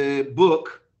the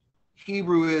book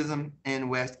Hebrewism in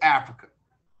West Africa.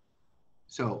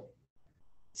 So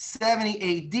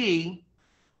 70 AD,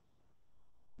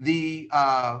 they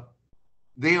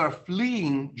are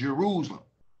fleeing Jerusalem.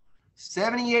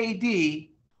 70 AD,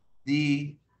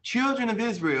 the children of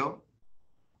Israel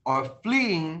are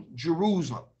fleeing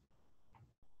Jerusalem.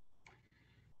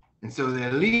 And so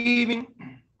they're leaving.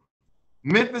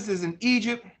 Memphis is in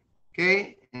Egypt,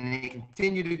 okay? and they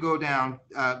continue to go down,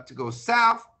 to go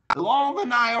south along the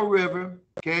Nile River,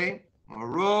 okay,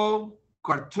 Moro,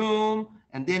 Khartoum,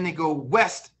 and then they go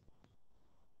west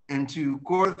into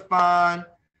Kordofan,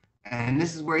 and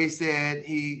this is where he said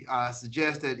he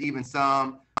suggests that even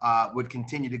some would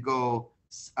continue to go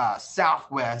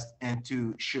southwest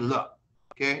into Shilluk,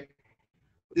 okay?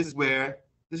 This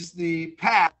is the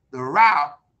path, the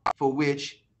route for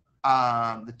which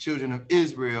the children of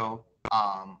Israel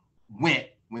went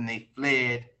when they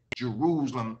fled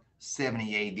Jerusalem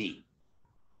 70 AD.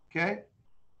 Okay?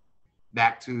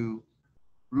 Back to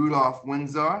Rudolf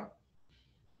Windsor.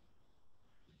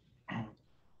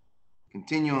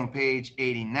 Continue on page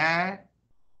 89.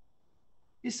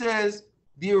 He says,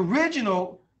 the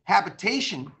original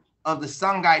habitation of the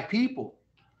Songhai people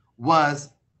was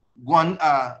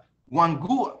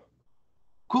Gwangua,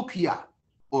 Kukia,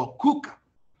 or Kuka.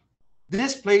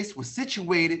 This place was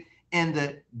situated in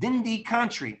the Dindi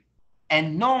country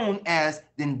and known as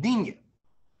Dindinya,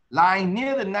 lying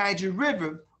near the Niger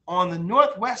River on the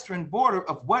northwestern border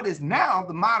of what is now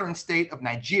the modern state of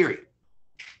Nigeria.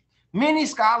 Many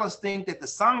scholars think that the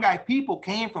Songhai people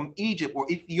came from Egypt or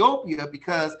Ethiopia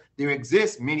because there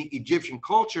exists many Egyptian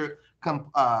culture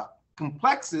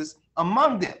complexes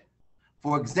among them.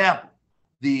 For example,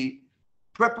 the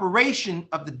preparation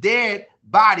of the dead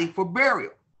body for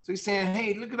burial. So he's saying,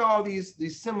 hey, look at all these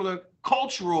similar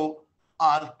cultural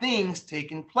things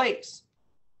taking place.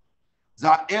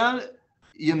 Za'el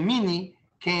Yamini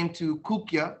came to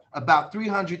Kukia about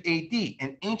 300 AD,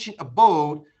 an ancient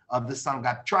abode of the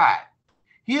Songhai tribe.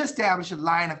 He established a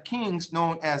line of kings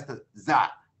known as the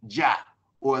Jah,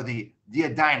 or the Dia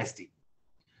dynasty.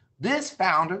 This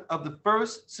founder of the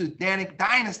first Sudanic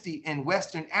dynasty in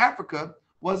Western Africa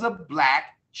was a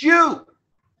Black Jew.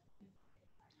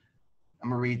 I'm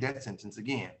going to read that sentence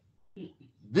again.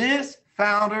 This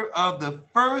founder of the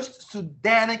first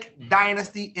Sudanic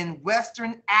dynasty in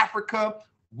Western Africa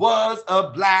was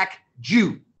a Black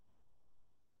Jew.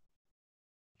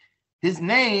 His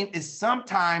name is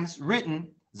sometimes written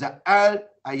Za'al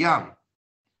Ayam.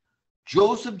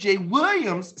 Joseph J.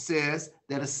 Williams says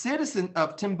that a citizen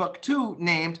of Timbuktu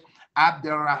named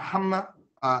Abderrahman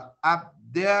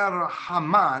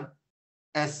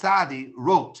Esadi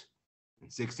wrote in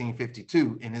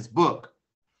 1652 in his book,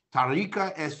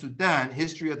 Tariqa es-Sudan,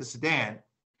 History of the Sudan,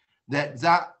 that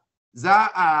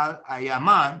Za'al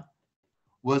Ayaman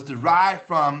was derived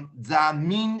from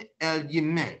Zamin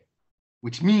el-Yemen,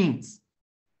 which means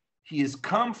he has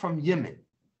come from Yemen.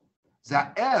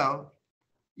 Za'el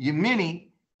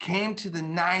Yemeni came to the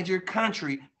Niger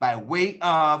country by way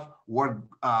of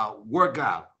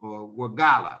Ouargla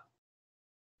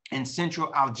in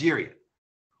central Algeria.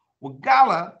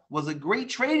 Ouargla was a great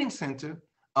trading center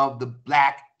of the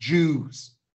Black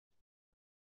Jews.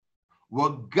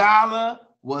 Ouargla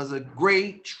was a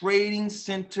great trading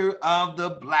center of the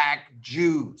Black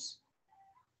Jews.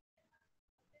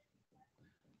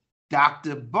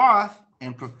 Dr. Barth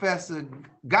and Professor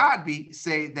Godby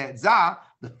say that Za,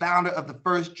 the founder of the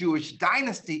first Jewish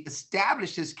dynasty,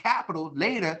 established his capital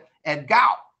later at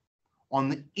Gao on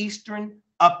the eastern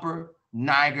upper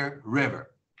Niger River.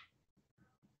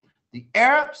 The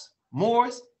Arabs,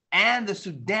 Moors, and the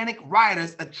Sudanic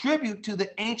writers attribute to the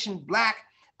ancient Black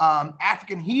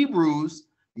African Hebrews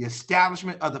the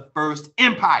establishment of the first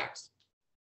empires,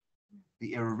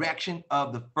 the erection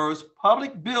of the first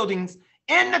public buildings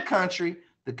in the country,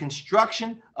 the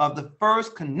construction of the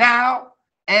first canal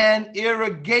and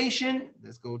irrigation.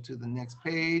 Let's go to the next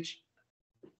page.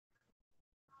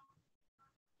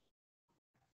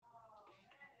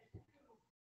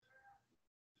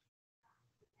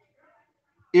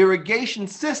 Irrigation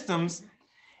systems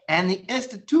and the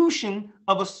institution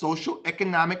of a social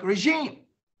economic regime,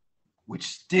 which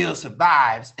still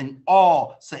survives in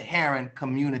all Saharan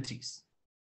communities.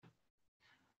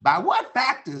 By what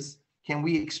factors can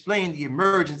we explain the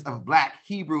emergence of Black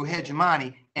Hebrew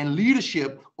hegemony and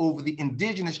leadership over the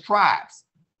indigenous tribes?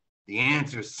 The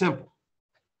answer is simple.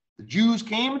 The Jews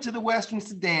came into the Western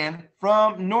Sudan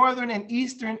from Northern and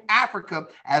Eastern Africa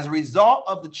as a result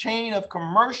of the chain of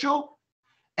commercial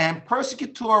and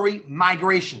persecutory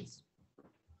migrations.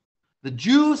 The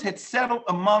Jews had settled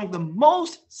among the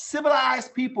most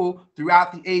civilized people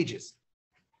throughout the ages.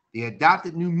 They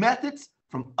adopted new methods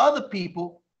from other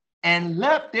people and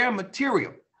left their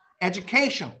material,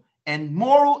 educational, and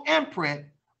moral imprint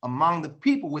among the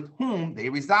people with whom they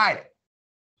resided.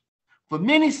 For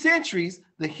many centuries,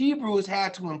 the Hebrews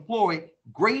had to employ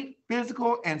great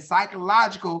physical and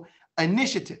psychological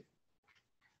initiative.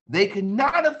 They could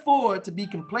not afford to be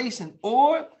complacent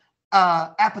or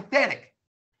apathetic.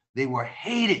 They were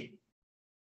hated.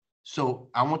 So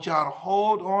I want y'all to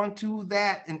hold on to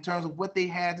that in terms of what they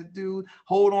had to do.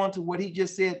 Hold on to what he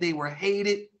just said. They were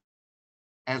hated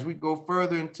as we go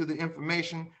further into the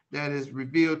information that is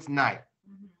revealed tonight.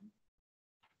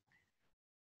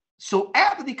 So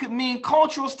apathy could mean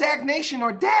cultural stagnation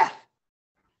or death.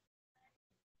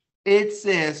 It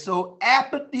says, so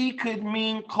apathy could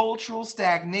mean cultural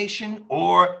stagnation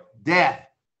or death.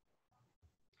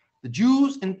 The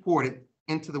Jews imported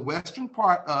into the western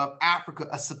part of Africa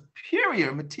a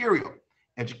superior material,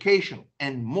 educational,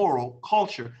 and moral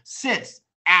culture since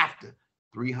after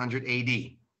 300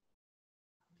 AD.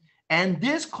 And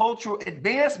this cultural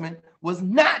advancement was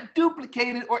not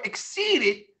duplicated or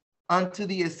exceeded until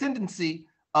the ascendancy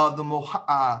of the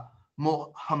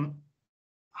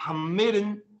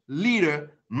Mohammedan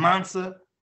leader Mansa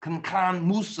Kankan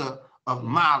Musa of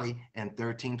Mali in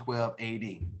 1312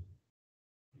 AD,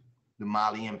 the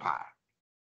Mali Empire.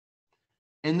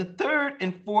 In the 3rd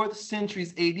and 4th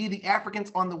centuries AD, the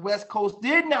Africans on the West Coast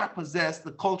did not possess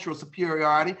the cultural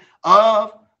superiority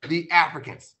of the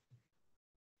Africans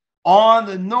on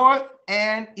the North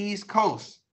and East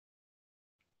Coast.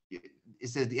 It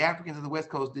says the Africans of the West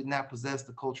Coast did not possess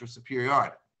the cultural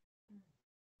superiority.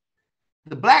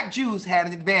 The Black Jews had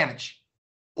an advantage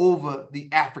over the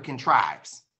African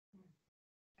tribes.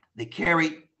 They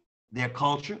carried their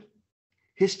culture,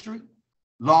 history,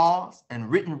 laws, and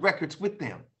written records with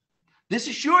them. This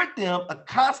assured them a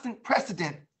constant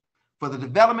precedent for the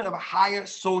development of a higher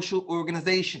social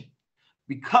organization.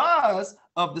 Because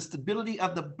of the stability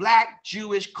of the Black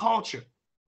Jewish culture,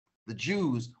 the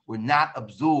Jews were not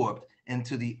absorbed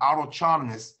into the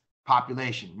autochthonous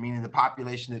population, meaning the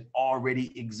population that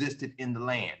already existed in the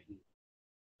land.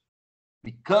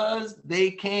 Because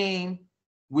they came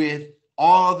with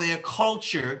all their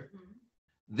culture,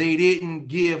 they didn't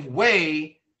give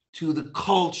way to the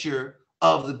culture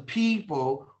of the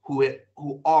people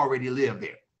who already lived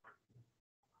there.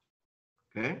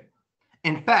 Okay?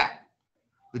 In fact,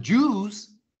 the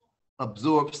Jews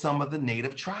absorbed some of the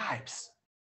native tribes.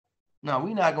 No,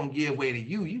 we're not going to give way to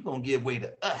you. You're going to give way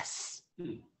to us.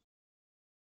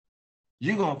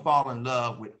 You're going to fall in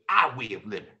love with our way of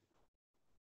living.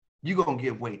 You're going to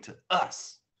give way to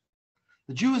us.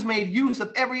 The Jews made use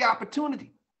of every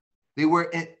opportunity. They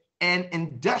were an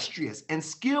industrious and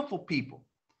skillful people.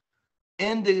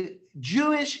 In the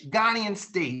Jewish Ghanaian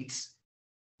states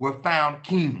were found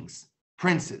kings,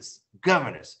 princes,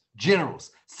 governors,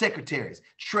 generals, secretaries,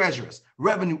 treasurers,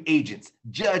 revenue agents,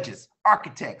 judges,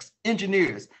 architects,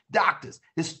 engineers, doctors,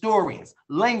 historians,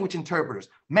 language interpreters,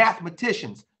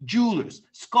 mathematicians, jewelers,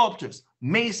 sculptors,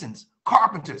 masons,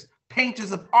 carpenters,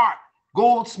 painters of art,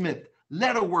 goldsmiths,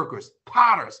 leather workers,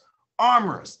 potters,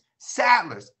 armorers,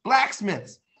 saddlers,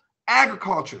 blacksmiths,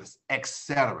 agriculturists,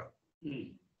 etc.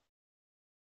 The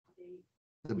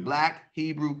Black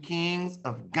Hebrew kings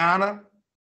of Ghana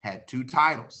had 2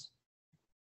 titles.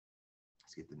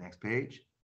 Let's get the next page.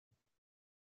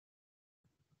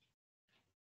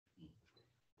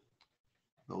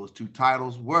 Those 2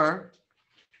 titles were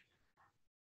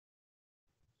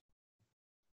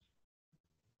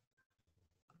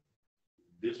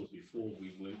This was before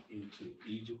we went into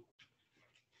Egypt.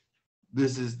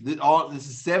 This is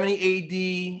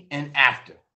 70 AD and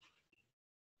after.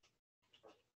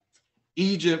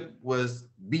 Egypt was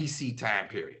BC time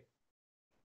period.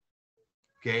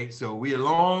 Okay, so we're a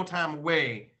long time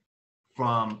away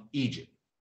from Egypt.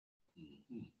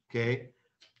 Okay,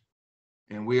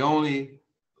 and we're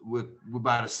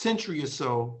about a century or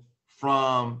so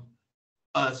from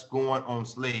us going on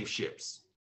slave ships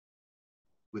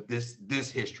with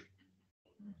this history.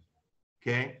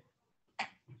 Okay,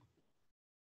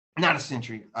 not a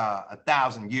century,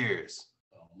 1,000 years.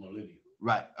 Millennium.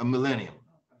 Right, a millennium.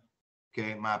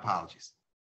 Okay, my apologies,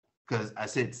 because I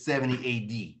said 70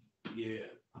 AD. Yeah.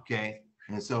 Okay,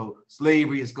 and so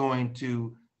slavery is going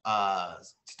to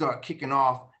start kicking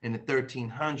off in the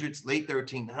 1300s, late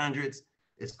 1300s.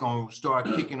 It's going to start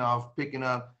kicking off, picking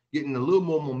up, getting a little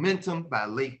more momentum by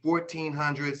late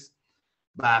 1400s.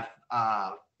 By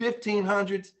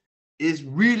 1500s, it's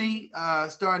really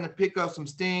starting to pick up some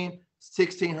steam.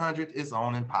 1600s, it's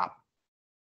on and popping.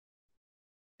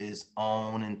 It's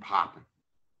on and popping.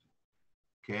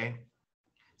 Okay,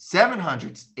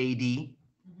 700s AD,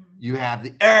 you have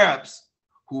the Arabs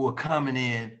who are coming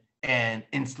in and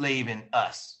enslaving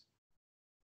us.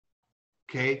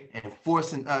 Okay, and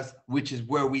forcing us, which is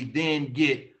where we then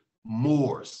get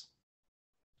Moors.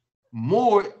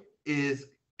 Moor is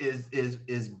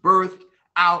birthed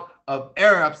out of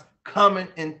Arabs coming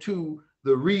into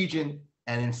the region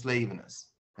and enslaving us.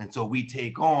 And so we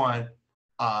take on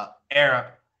Arab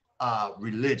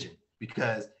religion.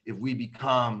 because if we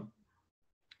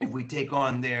take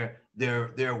on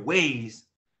their ways,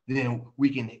 then we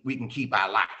can keep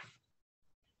our life.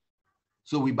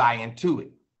 So we buy into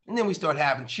it. And then we start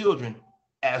having children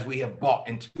as we have bought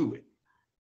into it.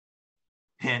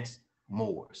 Hence,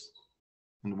 Moors.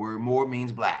 And the word Moor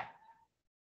means black.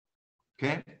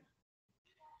 Okay?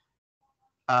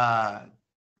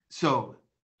 So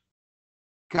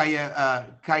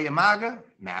Kayamaga,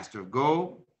 master of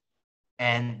gold,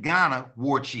 and Ghana,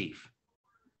 war chief.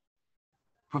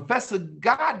 Professor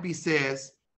Godby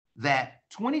says that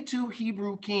 22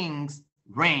 Hebrew kings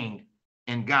reigned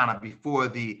in Ghana before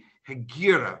the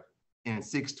Hegira in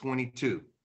 622.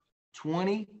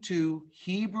 22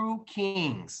 Hebrew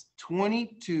kings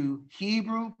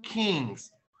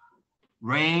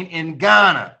reigned in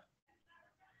Ghana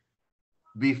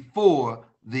before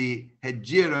the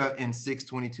Hegira in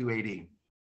 622 AD.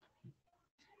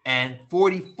 And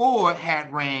 44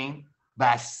 had reigned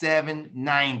by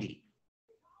 790.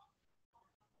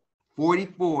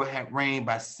 44 had reigned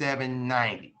by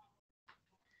 790.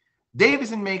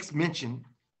 Davison makes mention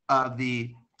of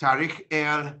the Tarikh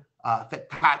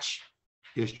el-Fetach,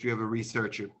 history of a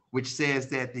researcher, which says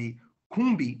that the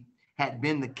Kumbi had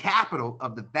been the capital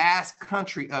of the vast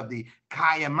country of the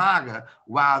Kayamaga,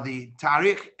 while the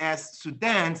Tarikh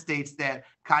es-Sudan states that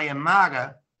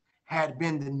Kayamaga had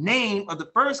been the name of the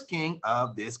first king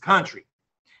of this country.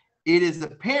 It is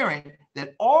apparent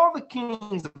that all the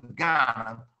kings of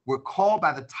Ghana were called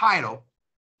by the title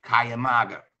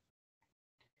Kayamaga.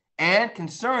 And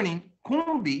concerning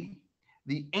Kumbi,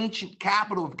 the ancient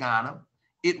capital of Ghana,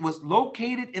 it was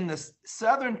located in the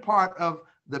southern part of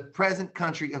the present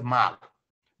country of Mali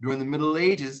during the Middle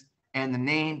Ages, and the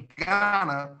name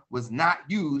Ghana was not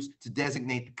used to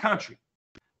designate the country.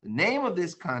 The name of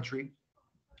this country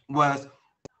was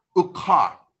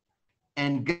Ukar,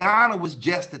 and Ghana was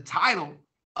just the title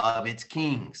of its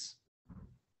kings.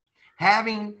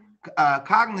 Having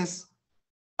cognizance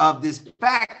of this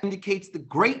fact indicates the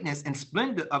greatness and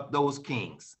splendor of those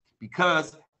kings,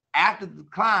 because after the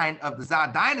decline of the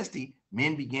Zhou dynasty,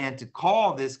 men began to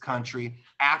call this country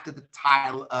after the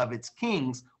title of its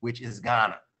kings, which is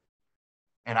Ghana.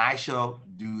 And I shall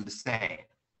do the same.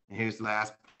 And here's the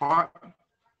last part.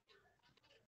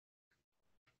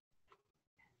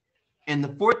 In the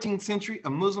 14th century, a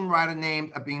Muslim writer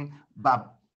named Ibn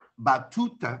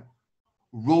Battuta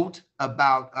wrote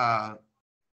about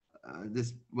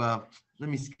this. Well, let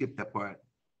me skip that part.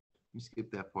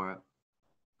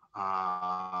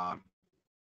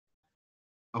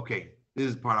 Okay, this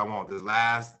is the part I want. This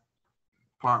last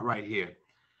part right here.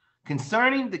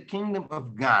 Concerning the kingdom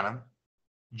of Ghana,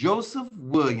 Joseph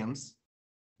William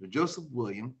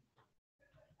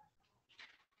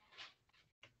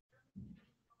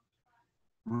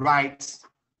writes,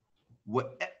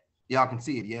 what y'all can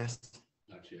see it, yes?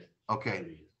 Not yet.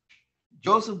 Okay.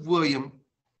 Joseph William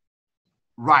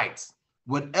writes,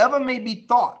 whatever may be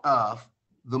thought of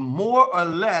the more or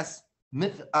less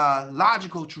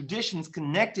mythological traditions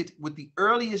connected with the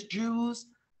earliest Jews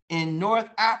in North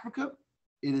Africa,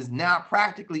 it is now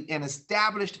practically an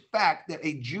established fact that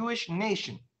a Jewish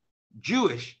nation,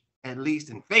 Jewish at least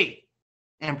in faith,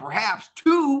 and perhaps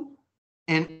two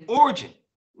in origin,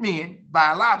 meaning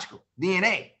biological,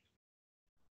 DNA,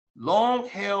 long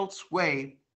held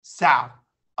sway south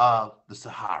of the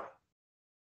Sahara.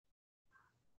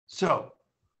 So,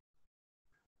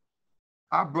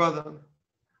 our brother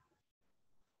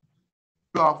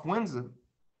Rudolph Windsor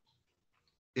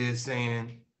is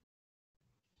saying,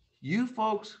 you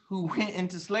folks who went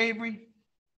into slavery,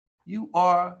 you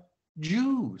are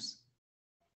Jews.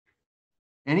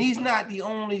 And he's not the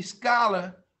only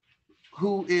scholar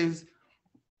who is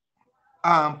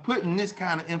putting this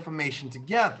kind of information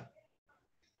together.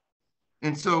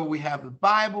 And so we have the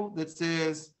Bible that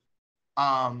says,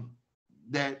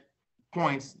 that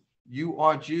points, you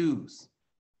are Jews.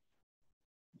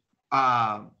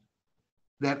 That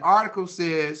article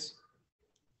says,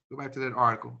 go back to that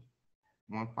article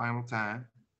one final time.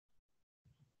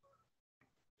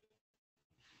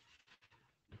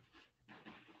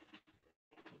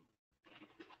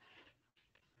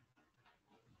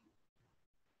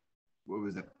 Where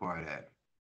was that part at?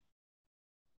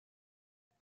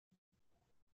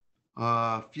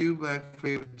 Few black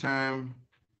favorite term.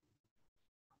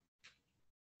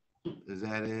 Is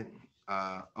that it?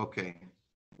 Okay.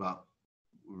 Well,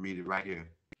 we'll read it right here.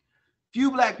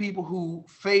 Few black people who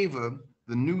favor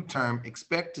the new term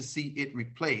expect to see it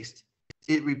replace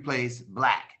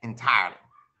black entirely.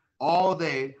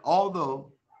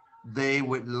 Although they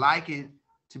would like it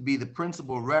to be the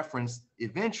principal reference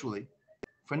eventually,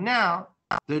 for now,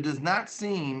 there does not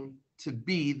seem to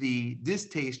be the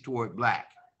distaste toward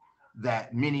black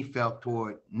that many felt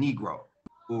toward Negro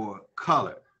or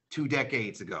color 2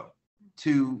 decades ago.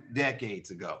 2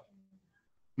 decades ago.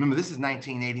 Remember, this is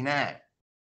 1989.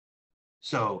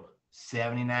 So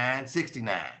 79,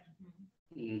 69.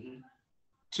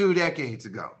 2 decades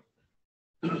ago.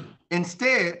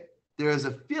 Instead, there is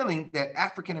a feeling that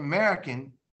African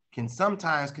American can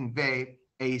sometimes convey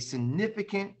a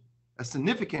significance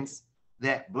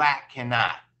that black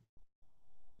cannot.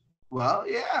 Well,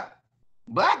 yeah,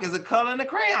 black is a color in a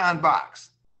crayon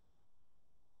box.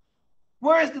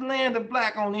 Where is the land of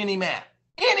black on any map?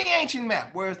 Any ancient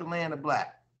map, where's the land of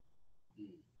black?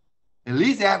 At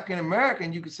least African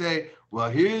American, you could say, well,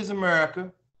 here's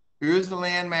America, here's the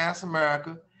landmass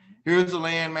America, here's the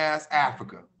landmass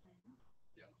Africa.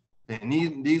 And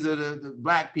these are the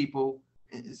black people,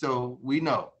 so we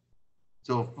know.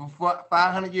 So for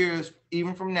 500 years,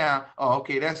 even from now, oh,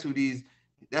 okay, that's who these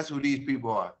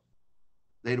people are.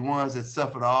 They're the ones that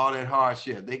suffered all that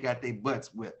hardship. They got their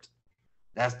butts whipped.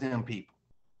 That's them people,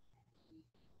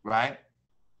 right?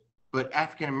 But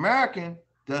African American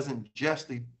doesn't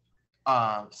justly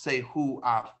say who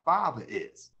our father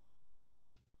is.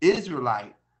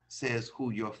 Israelite says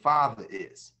who your father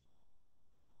is.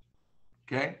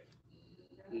 Okay?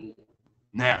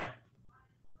 Now,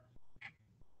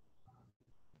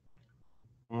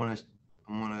 I want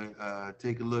to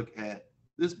take a look at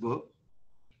this book.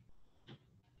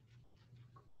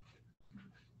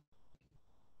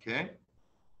 Okay?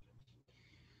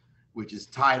 Which is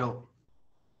titled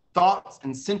Thoughts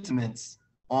and Sentiments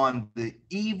on the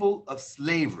Evil of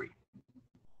Slavery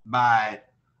by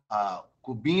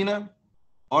Kubina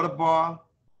Odabar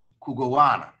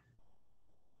Kugowana.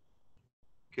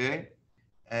 Okay,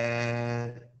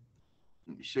 and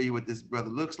let me show you what this brother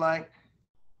looks like.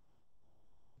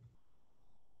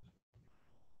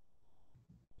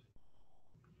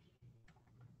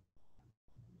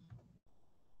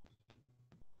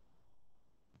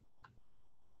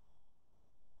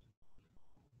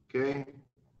 Okay,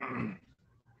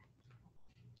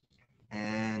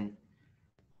 and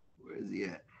where is he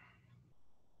at?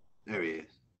 There he is.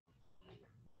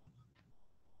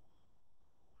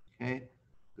 Okay,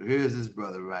 so here's this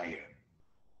brother right here.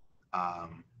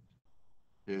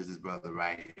 Here's this brother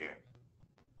right here.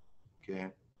 Okay,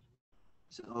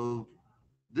 so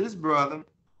this brother,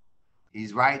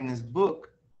 he's writing his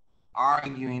book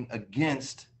arguing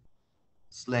against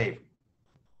slavery.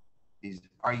 He's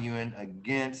arguing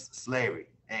against slavery.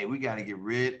 Hey, we got to get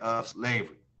rid of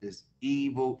slavery. This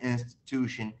evil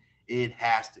institution, it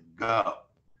has to go,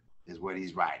 is what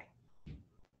he's writing.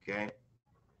 Okay.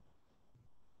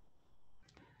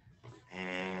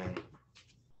 And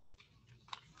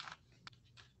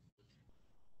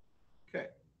okay.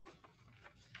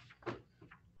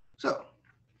 So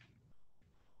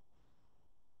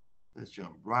let's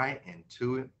jump right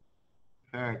into it.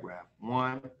 Paragraph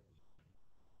 1.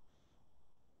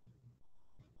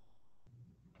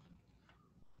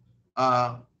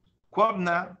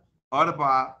 Kwabna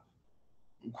Odabar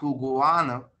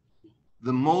Kugowana,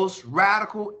 the most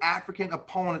radical African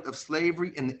opponent of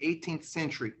slavery in the 18th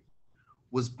century,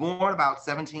 was born about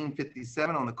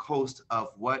 1757 on the coast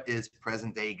of what is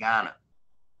present-day Ghana,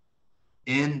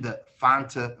 in the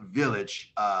Fanta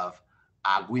village of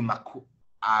Aguimaku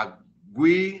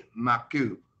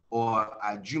or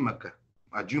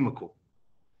Ajumako.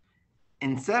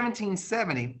 In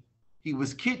 1770, he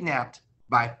was kidnapped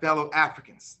by fellow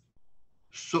Africans.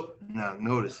 So now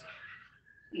notice,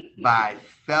 by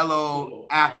fellow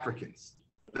Africans,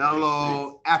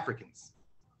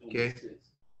 okay?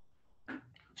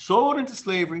 Sold into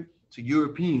slavery to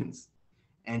Europeans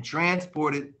and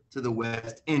transported to the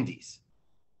West Indies.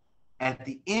 At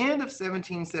the end of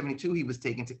 1772, he was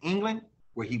taken to England,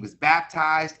 where he was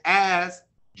baptized as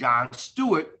John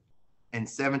Stuart in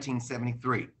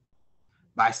 1773.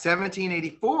 By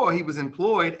 1784, he was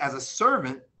employed as a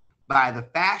servant by the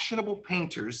fashionable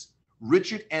painters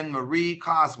Richard and Marie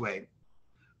Cosway,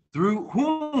 through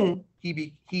whom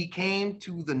he came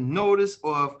to the notice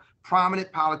of prominent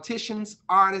politicians,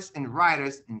 artists, and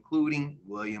writers, including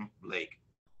William Blake.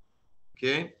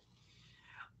 Okay.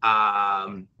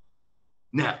 Now,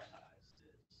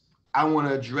 I want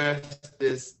to address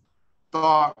this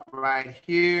thought right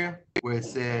here where it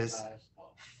says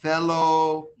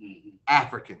fellow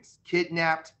Africans,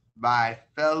 kidnapped by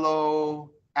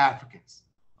fellow Africans.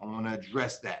 I want to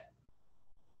address that.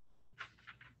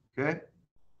 Okay.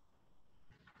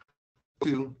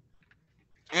 To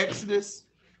Exodus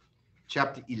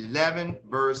chapter 11,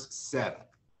 verse 7.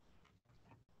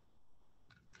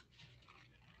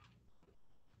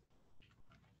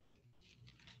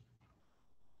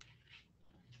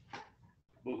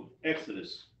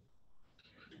 Exodus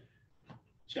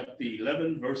chapter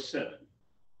 11, verse 7.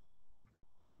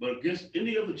 But against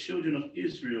any of the children of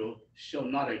Israel shall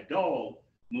not a dog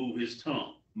move his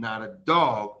tongue. Not a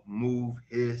dog move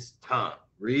his tongue.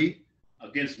 Read.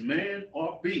 Against man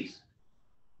or beast,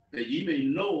 that ye may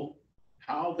know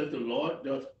how that the Lord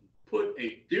doth put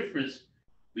a difference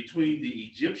between the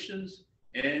Egyptians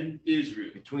and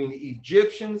Israel. Between the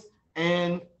Egyptians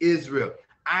and Israel.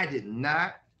 I did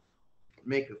not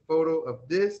make a photo of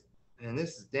this, and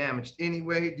this is damaged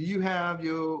anyway. Do you have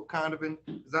your Zondervan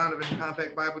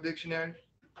Compact Bible Dictionary?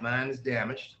 Mine is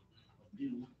damaged.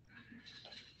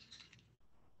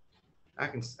 I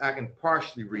can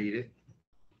partially read it.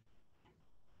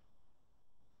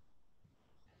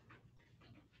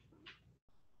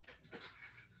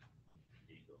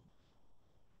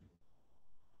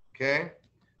 Okay,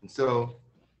 and so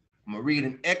I'm gonna read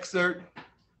an excerpt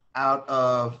out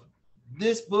of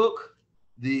this book.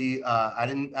 I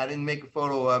didn't make a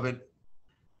photo of it.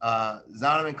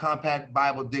 Zondervan Compact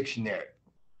Bible Dictionary,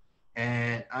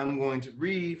 and I'm going to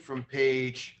read from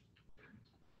page.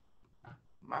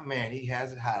 My man, he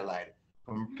has it highlighted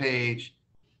from page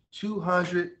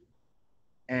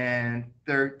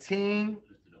 213.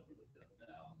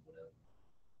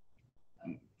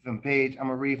 I'm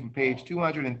gonna read from page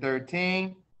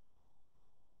 213,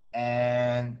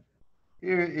 and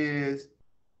here is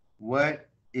what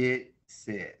it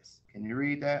says. Can you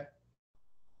read that?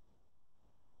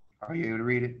 Are you able to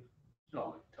read it?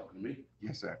 No, talking to me.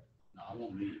 Yes, sir. No, I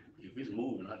won't read it. If it's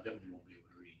moving, I definitely won't be able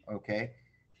to read it. Okay.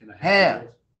 Can I Ham,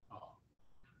 yours?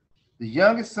 the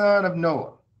youngest son of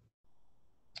Noah,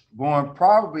 born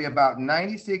probably about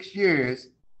 96 years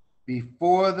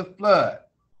before the flood,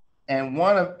 and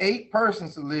one of 8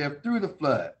 persons to live through the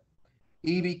flood.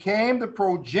 He became the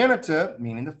progenitor,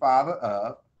 meaning the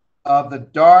father of the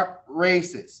dark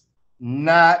races,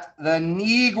 not the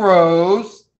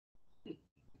Negroes,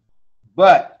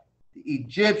 but the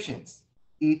Egyptians,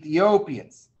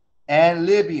 Ethiopians, and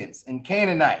Libyans, and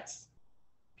Canaanites.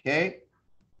 Okay?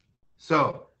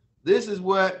 So this is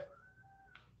what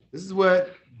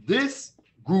this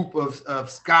group of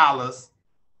scholars,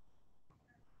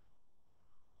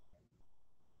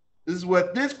 this is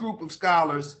what this group of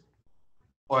scholars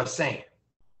are saying.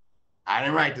 I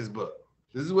didn't write this book.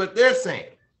 This is what they're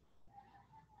saying.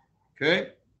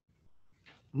 Okay?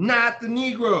 Not the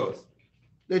Negroes.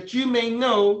 That you may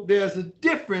know there's a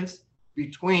difference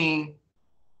between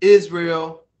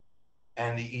Israel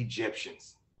and the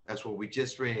Egyptians. That's what we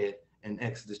just read in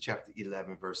Exodus chapter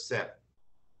 11, verse 7.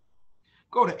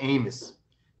 Go to Amos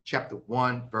chapter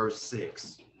 1, verse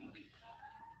 6.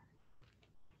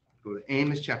 Go to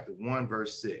Amos chapter 1,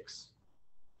 verse 6.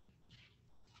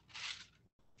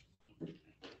 The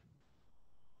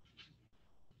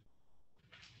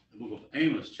book of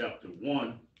Amos, chapter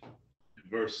 1,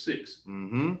 verse 6.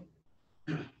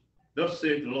 Thus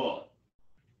saith the Lord,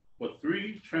 for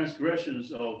 3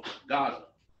 transgressions of Gaza.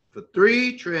 For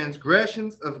 3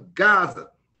 transgressions of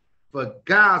Gaza. For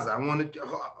Gaza, I want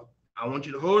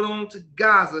you to hold on to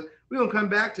Gaza. We're going to come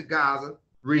back to Gaza.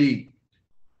 Read.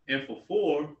 And for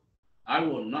 4, I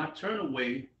will not turn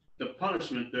away the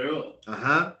punishment thereof.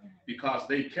 Because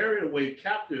they carried away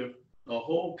captive the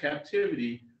whole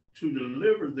captivity to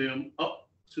deliver them up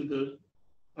to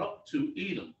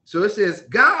Edom. So it says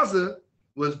Gaza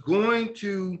was going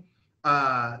to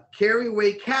carry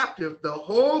away captive the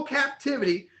whole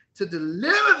captivity to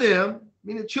deliver them,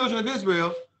 meaning the children of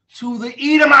Israel, to the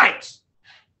Edomites.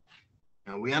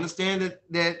 And we understand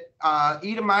that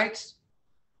Edomites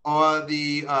are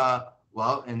the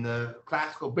in the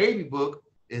classical baby book,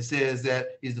 it says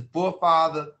that he's the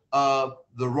forefather of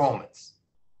the Romans.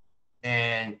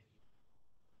 And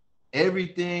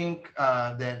everything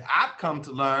that I've come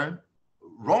to learn,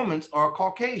 Romans are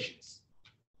Caucasians.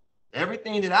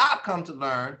 Everything that I've come to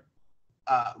learn,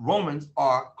 Romans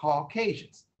are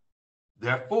Caucasians.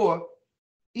 Therefore,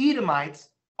 Edomites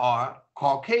are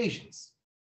Caucasians.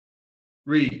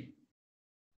 Read.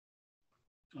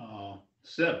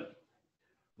 7.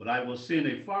 But I will send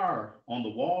a fire on the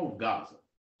wall of Gaza,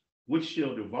 which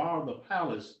shall devour the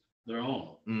palace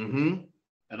thereon.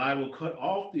 And I will cut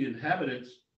off the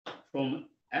inhabitants from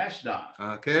Ashdod.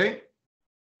 Okay.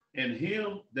 And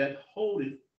him that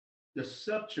holdeth the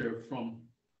scepter from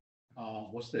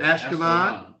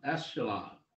Ashkelon.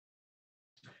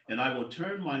 And I will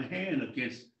turn my hand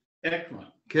against Ekron.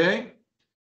 Okay.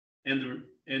 And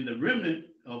the remnant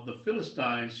of the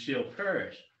Philistines shall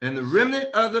perish. And the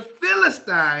remnant of the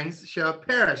Philistines shall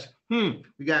perish. We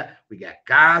got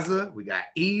Gaza, we got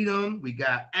Edom, we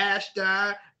got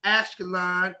Ashdod,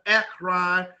 Ashkelon,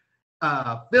 Ekron,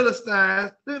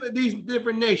 Philistines. Look at these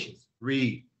different nations.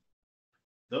 Read.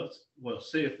 Thus,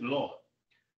 saith the Lord.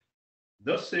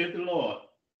 Thus saith the Lord,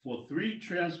 for 3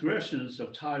 transgressions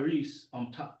of Tyrus,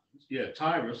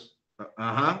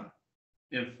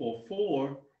 and for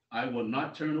 4 I will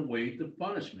not turn away the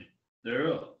punishment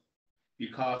thereof,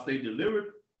 because they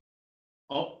delivered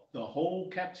up the whole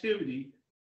captivity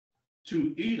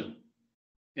to Edom,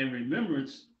 and remembered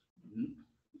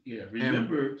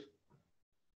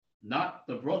not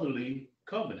the brotherly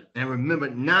covenant. And remember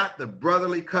not the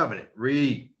brotherly covenant.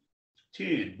 Read.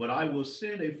 10, but I will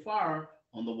send a fire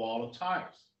on the wall of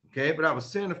Tyrus. Okay, but I will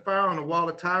send a fire on the wall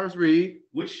of Tyrus. Read.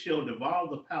 Which shall devour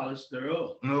the palace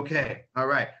thereof. Okay, all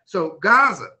right. So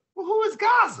Gaza. Well, who is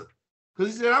Gaza?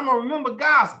 Because he said, I'm going to remember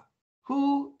Gaza.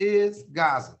 Who is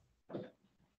Gaza?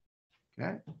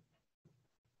 Okay.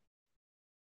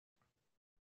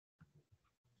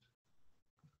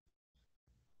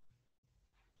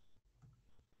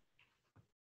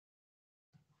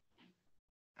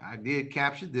 I did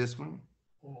capture this one.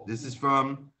 This is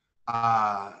from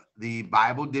the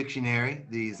Bible Dictionary,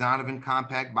 the Zondervan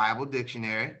Compact Bible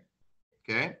Dictionary.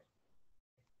 Okay.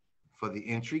 For the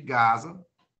entry, Gaza.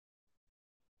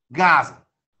 Gaza,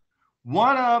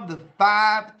 one of the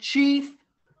 5 chief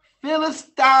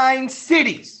Philistine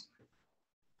cities.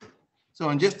 So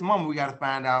in just a moment, we got to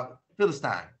find out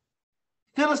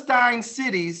Philistine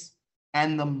cities,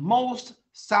 and the most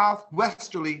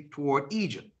southwesterly toward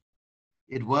Egypt.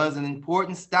 It was an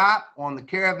important stop on the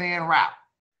caravan route.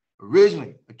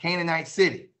 Originally a Canaanite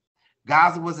city,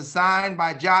 Gaza was assigned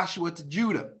by Joshua to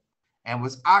Judah and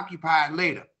was occupied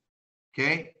later.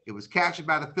 Okay, it was captured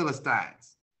by the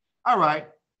Philistines. All right,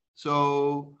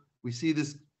 so we see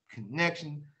this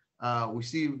connection. We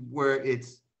see where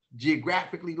it's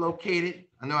geographically located.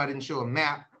 I know I didn't show a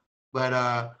map,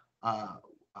 but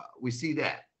we see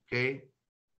that. Okay,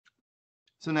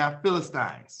 so now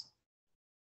Philistines.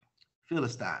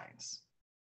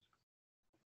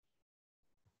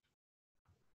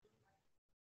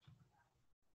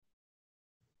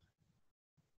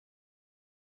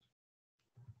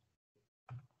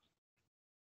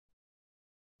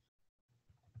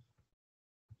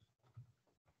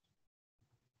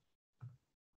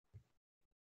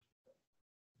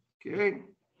 Okay,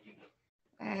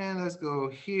 and let's go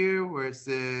here where it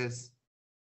says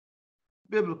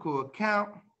biblical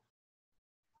account.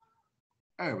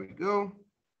 There we go.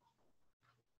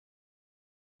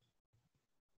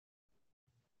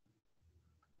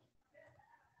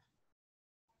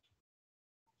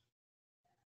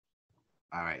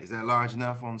 All right, is that large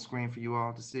enough on the screen for you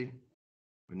all to see?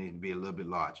 We need to be a little bit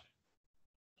larger.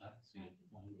 I see it.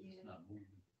 It's not moving.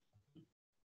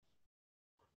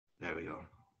 There we go.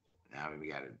 Now we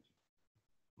got it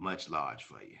much large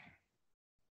for you.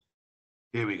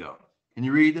 Here we go. Can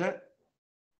you read that?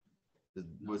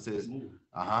 What it says?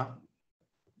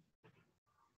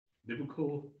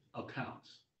 Biblical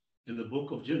accounts. In the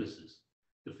book of Genesis,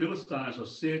 the Philistines are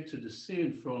said to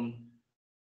descend from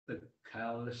the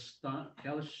Calishites.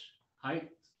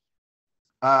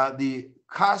 The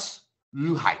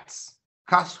Kasluhites,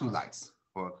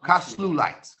 or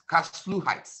Kasluhites.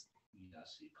 Yeah, I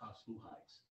see,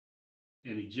 Kasluhites,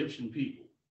 an Egyptian people.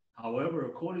 However,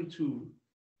 according to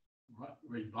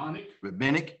rabbinic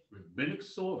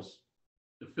source,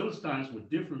 the Philistines were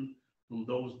different from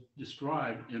those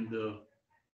described in the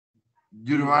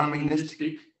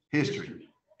Deuteronomistic history.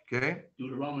 Okay.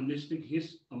 Deuteronomistic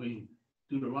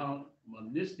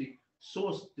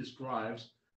source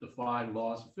describes the 5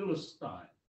 laws of Philistine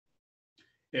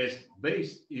as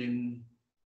based in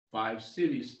 5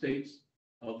 city-states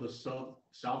of the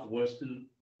southwestern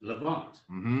Levant: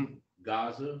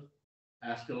 Gaza,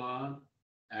 Ascalon,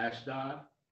 Ashdod,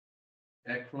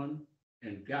 Ekron,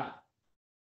 and Gath.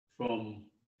 From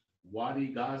Wadi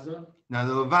Gaza. Now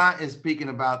the Levant is speaking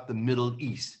about the Middle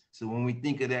East. So when we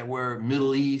think of that word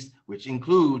Middle East, which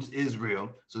includes Israel,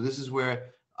 so this is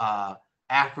where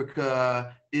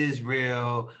Africa,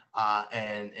 Israel,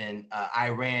 and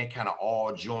Iran kind of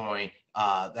all join.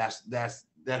 That's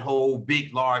that whole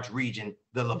big, large region,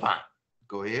 the Levant.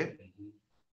 Go ahead.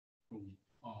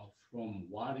 From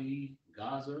Wadi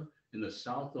Gaza in the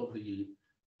south of the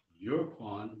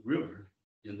Yukon River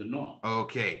in the north.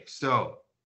 Okay, so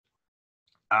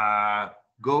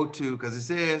go to, because it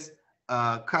says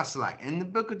Kaslak in the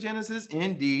book of Genesis,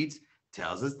 indeed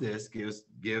tells us this, gives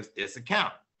this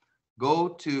account. Go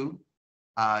to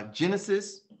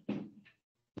Genesis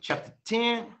chapter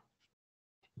 10,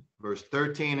 verse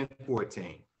 13 and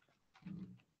 14.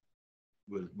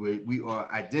 We are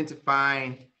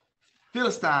identifying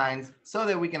Philistines so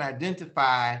that we can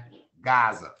identify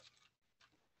Gaza.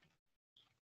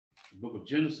 book of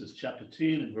Genesis, chapter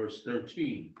 10 and verse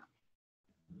 13.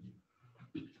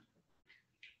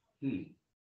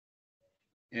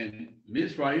 And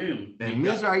Mizraim. And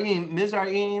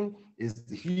Mizraim is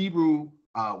the Hebrew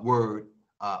word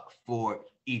for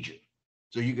Egypt.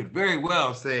 So you could very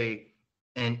well say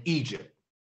an Egypt.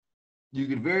 You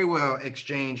could very well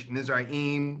exchange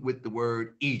Mizraim with the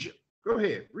word Egypt. Go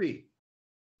ahead, read.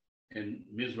 And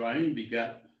Mizraim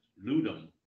begot Ludum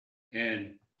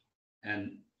and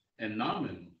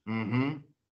Naaman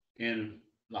and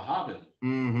Lahabim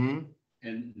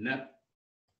and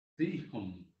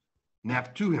Naphtuhim.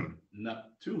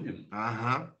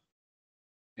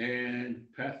 And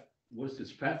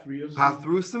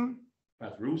Pathrusim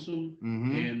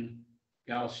and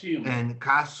Galshim and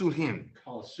Kasuhim,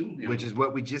 which is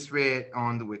what we just read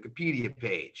on the Wikipedia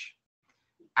page.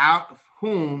 Out of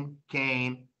whom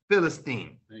came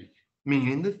Philistine,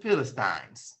 meaning the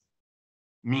Philistines.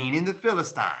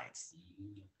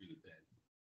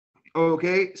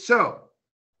 Okay, so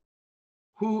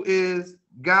who is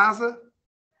Gaza?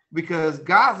 Because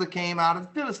Gaza came out of the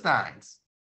Philistines.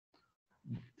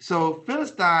 So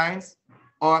Philistines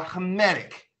are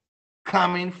Hamitic,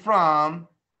 coming from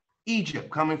Egypt,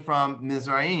 coming from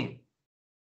Mizraim.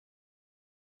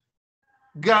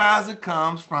 Gaza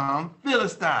comes from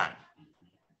Philistine,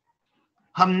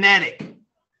 Hamitic.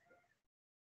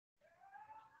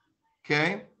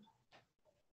 Okay,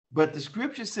 but the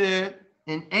scripture said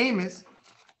in Amos,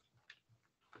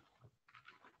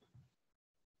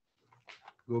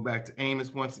 go back to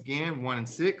Amos once again, 1 and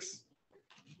 6.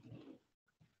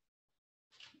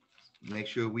 Make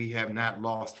sure we have not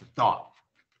lost the thought.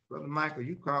 Brother Michael,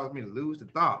 you caused me to lose the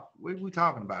thought. What are we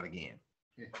talking about again?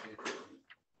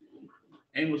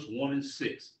 Amos 1 and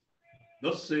 6.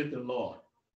 Thus saith the Lord,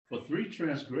 for 3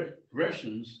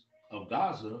 transgressions of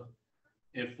Gaza,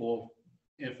 and for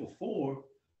 4,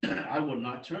 I will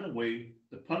not turn away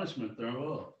the punishment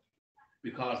thereof,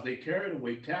 because they carried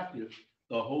away captive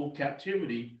the whole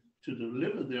captivity to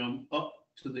deliver them up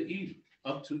to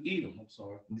Edom. I'm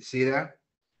sorry. You see that?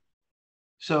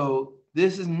 So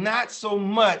this is not so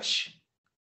much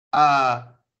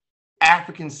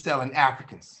Africans selling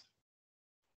Africans.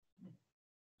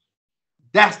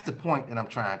 That's the point that I'm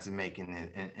trying to make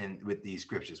in with these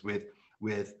scriptures,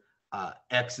 with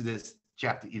Exodus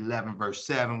chapter 11 verse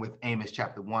 7, with Amos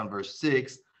chapter 1 verse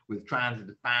 6, with trying to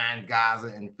define Gaza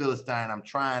and Philistine. I'm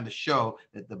trying to show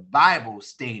that the Bible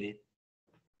stated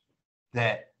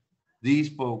that these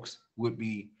folks would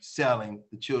be selling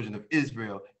the children of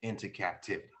Israel into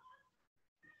captivity.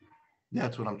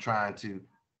 That's what I'm trying to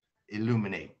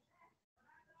illuminate.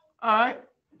 All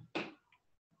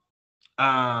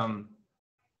right.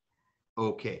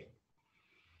 Okay.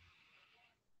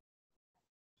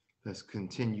 Let's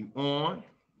continue on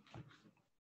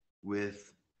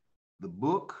with the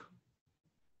book.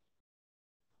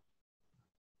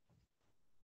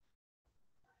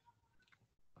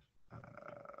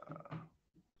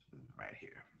 Right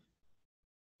here.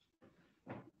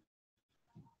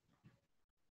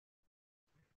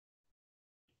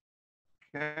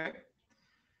 Okay.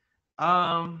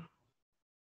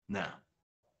 Now,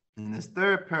 in this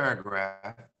third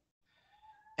paragraph,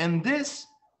 and this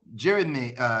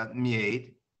Jeremiah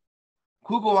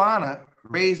Kugoana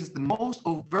raises the most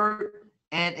overt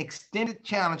and extended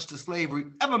challenge to slavery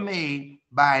ever made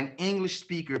by an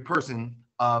English-speaker person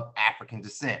of African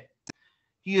descent.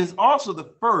 He is also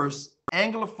the first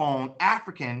Anglophone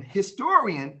African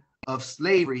historian of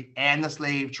slavery and the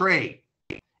slave trade,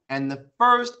 and the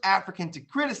first African to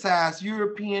criticize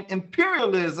European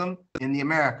imperialism in the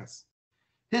Americas.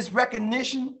 His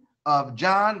recognition of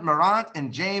John Morant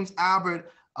and James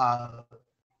Albert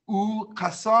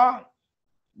Ukasa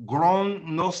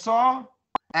Gronossaw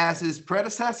as his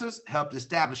predecessors helped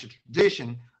establish a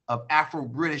tradition of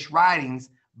Afro-British writings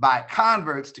by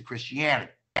converts to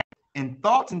Christianity. In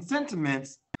Thoughts and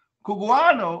Sentiments,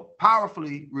 Kuguano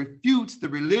powerfully refutes the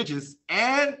religious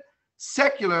and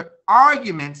secular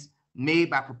arguments made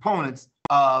by proponents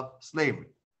of slavery.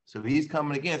 So he's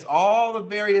coming against all the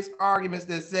various arguments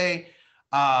that say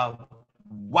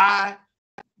why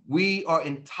we are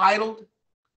entitled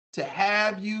to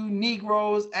have you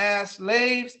Negroes as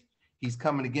slaves. He's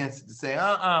coming against it to say,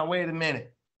 wait a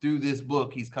minute. Through this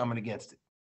book, he's coming against it.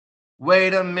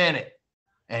 Wait a minute.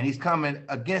 And he's coming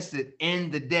against it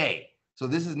in the day. So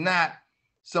this is not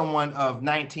someone of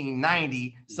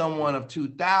 1990, someone of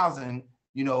 2000,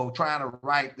 trying to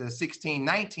write the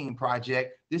 1619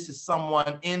 project. This is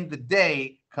someone in the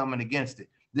day coming against it.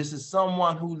 This is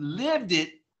someone who lived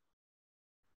it,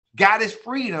 got his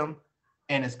freedom,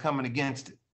 and is coming against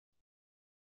it.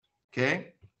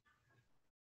 Okay.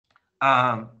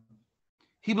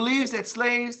 He believes that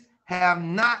slaves have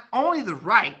not only the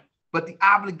right, but the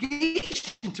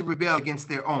obligation to rebel against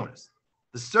their owners,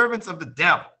 the servants of the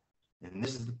devil. And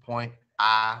this is the point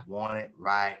I wanted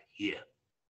right here.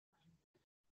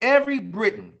 Every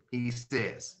Briton, he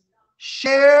says,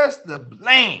 shares the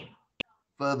blame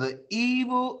for the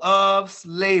evil of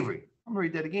slavery. I'm going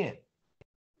to read that again.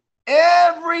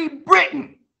 Every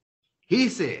Briton, he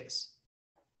says,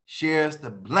 shares the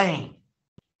blame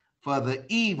for the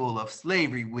evil of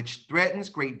slavery, which threatens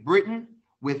Great Britain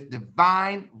with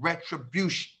divine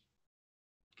retribution.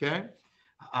 Okay?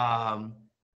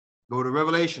 Go to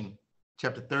Revelation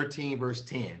chapter 13, verse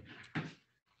 10. He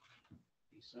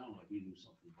sounded like he knew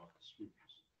something about the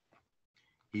scriptures.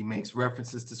 He makes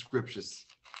references to scriptures.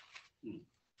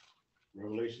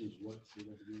 Revelations, what? Say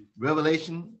that again.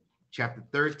 Revelation chapter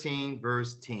 13,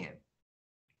 verse 10.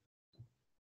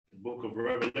 The book of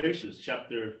Revelations,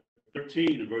 chapter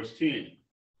 13 and verse 10.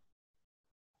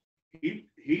 He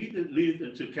that leadeth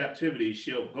into captivity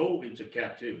shall go into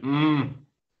captivity.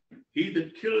 He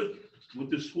that killeth with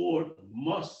the sword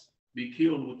must be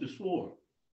killed with the sword.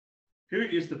 Here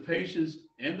is the patience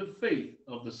and the faith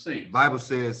of the saints. The Bible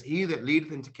says, he that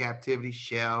leadeth into captivity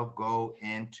shall go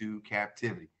into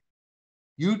captivity.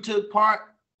 You took part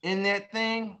in that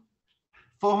thing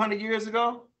 400 years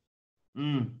ago?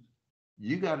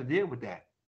 You got to deal with that.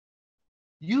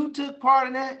 You took part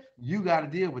in that, you got to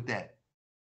deal with that.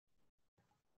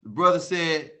 The brother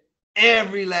said,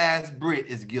 every last Brit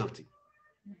is guilty.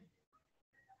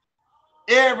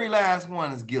 Every last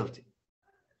one is guilty.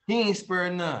 He ain't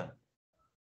spared none.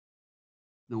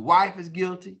 The wife is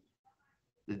guilty.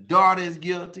 The daughter is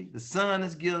guilty. The son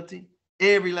is guilty.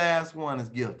 Every last one is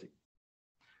guilty.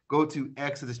 Go to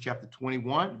Exodus chapter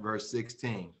 21, verse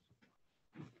 16.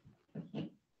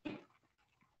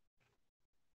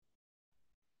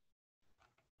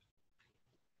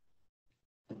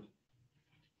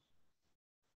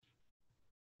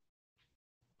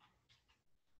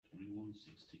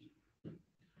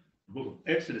 Book of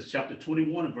Exodus, chapter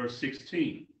 21 and verse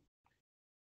 16.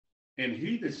 And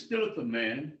he that stealeth a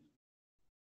man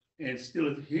and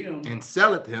stealeth him. And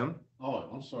selleth him. Oh,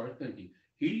 I'm sorry, thank you.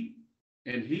 He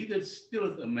that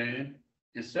stealeth a man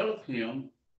and selleth him,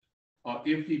 or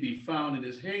if he be found in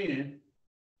his hand,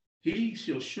 he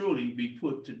shall surely be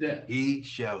put to death. He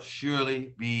shall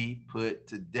surely be put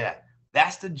to death.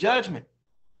 That's the judgment.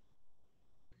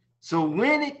 So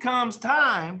when it comes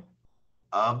time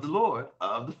of the Lord,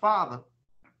 of the Father,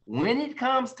 when it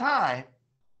comes time,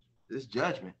 this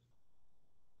judgment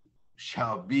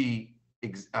shall be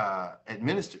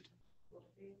administered,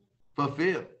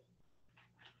 fulfilled.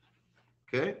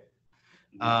 Okay?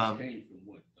 Came from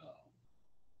what?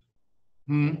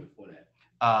 Before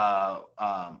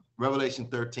that. Revelation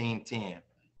 13:10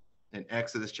 and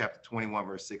Exodus chapter 21,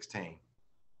 verse 16.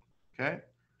 Okay?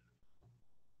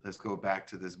 Let's go back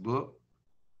to this book.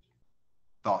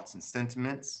 Thoughts and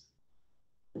sentiments.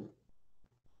 All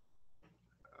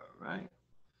right.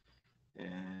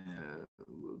 And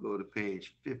we'll go to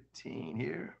page 15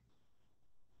 here.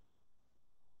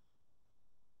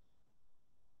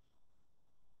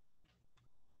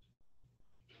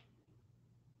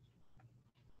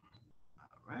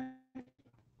 All right.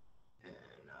 And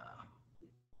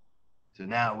so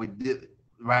now we did,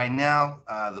 right now,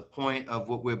 the point of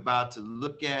what we're about to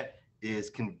look at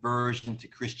is conversion to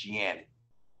Christianity.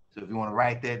 So if you want to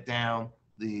write that down,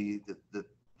 the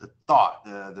thought,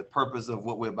 the purpose of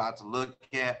what we're about to look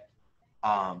at,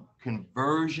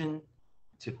 conversion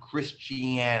to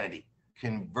Christianity.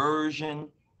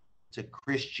 Conversion to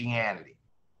Christianity.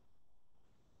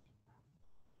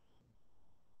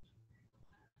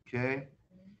 Okay.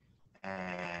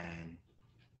 And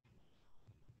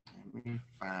let me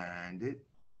find it.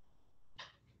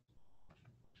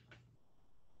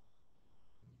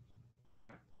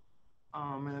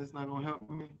 Oh man, it's not gonna help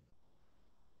me.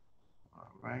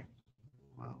 All right.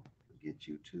 Well, forget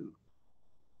you too.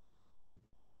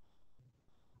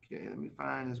 Okay, let me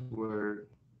find this word.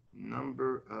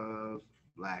 Number of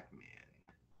black men.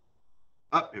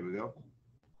 Oh, here we go.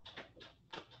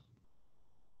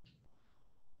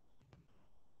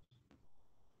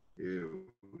 Here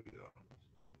we go.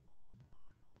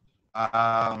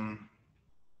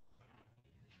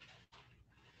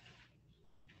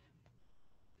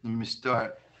 Let me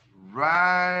start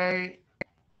right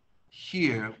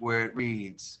here where it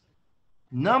reads,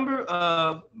 number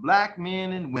of black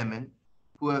men and women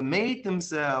who have made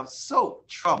themselves so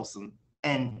troublesome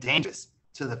and dangerous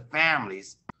to the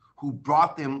families who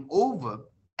brought them over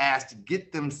as to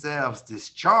get themselves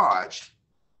discharged.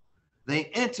 They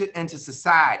enter into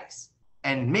societies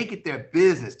and make it their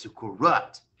business to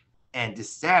corrupt and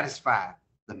dissatisfy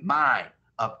the mind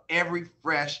of every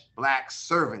fresh black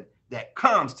servant that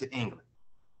comes to England.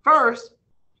 First,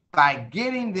 by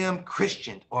getting them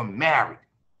Christianed or married,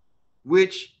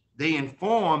 which they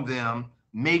inform them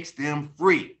makes them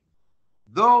free.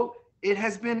 Though it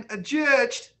has been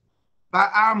adjudged by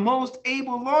our most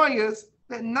able lawyers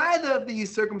that neither of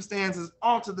these circumstances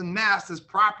alter the master's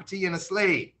property in a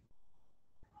slave.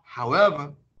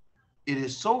 However, it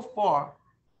is so far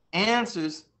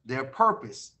answers their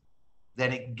purpose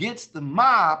that it gets the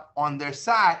mob on their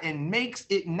side and makes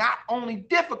it not only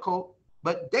difficult,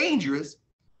 but dangerous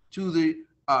to the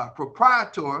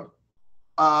proprietor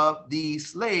of these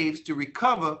slaves to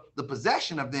recover the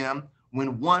possession of them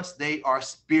when once they are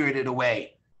spirited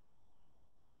away.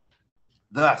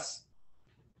 Thus,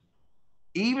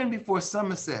 even before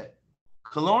Somerset,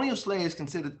 colonial slaves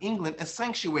considered England a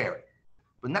sanctuary.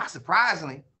 But not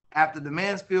surprisingly, after the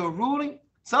Mansfield ruling,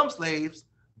 some slaves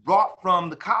brought from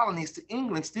the colonies to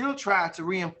England still tried to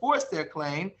reinforce their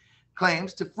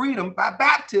claims to freedom by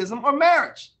baptism or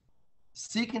marriage,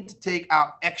 seeking to take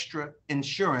out extra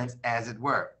insurance, as it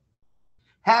were.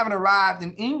 Having arrived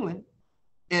in England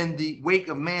in the wake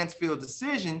of Mansfield's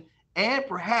decision, and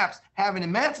perhaps having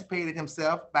emancipated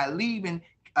himself by leaving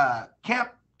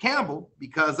Campbell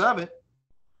because of it,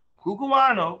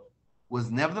 Cugoano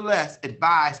was nevertheless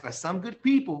advised by some good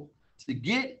people to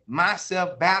get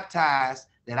myself baptized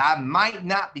that I might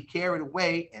not be carried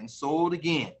away and sold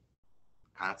again.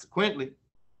 Consequently,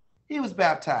 he was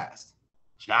baptized,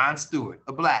 John Stewart,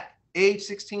 a black, age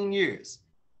 16 years,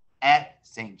 at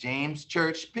St. James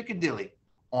Church, Piccadilly,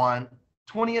 on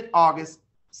 20th August,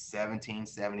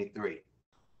 1773.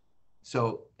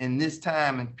 So in this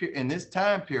time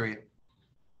period,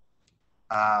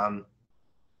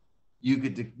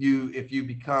 if you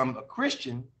become a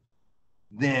Christian,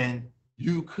 then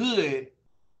you could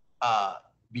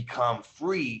become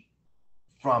free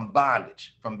from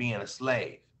bondage, from being a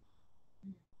slave.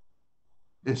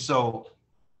 And so,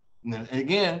 and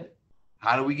again,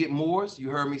 how do we get Moors? You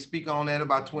heard me speak on that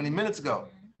about 20 minutes ago.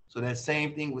 So that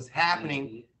same thing was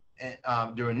happening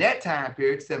during that time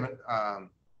period,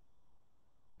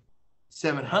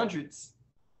 700s,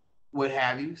 what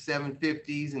have you,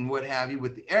 750s and what have you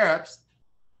with the Arabs.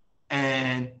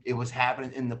 And it was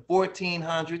happening in the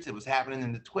 1400s. It was happening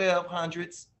in the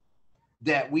 1200s,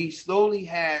 that we slowly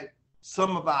had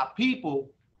some of our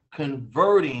people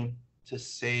converting to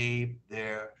save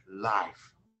their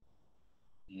life.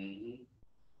 Mm-hmm.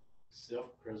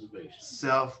 Self-preservation.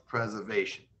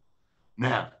 Self-preservation.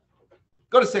 Now,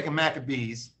 go to 2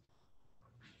 Maccabees,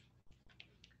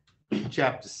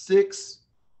 chapter 6.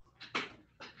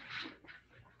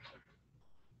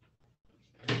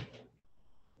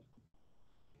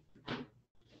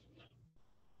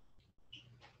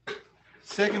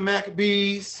 Second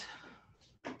Maccabees,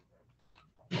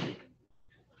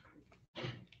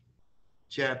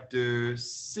 chapter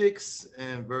 6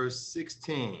 and verse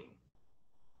 16.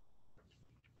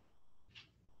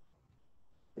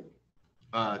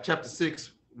 Chapter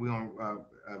 6, we're on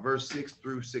verse 6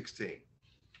 through 16.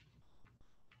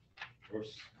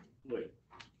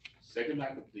 Second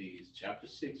Maccabees, chapter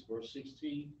 6, verse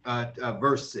 16.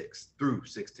 Verse 6 through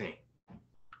 16.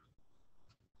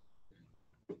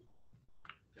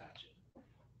 Gotcha.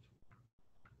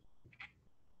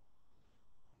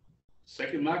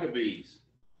 Second Maccabees,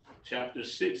 chapter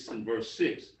 6 and verse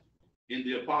 6, in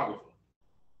the Apocrypha.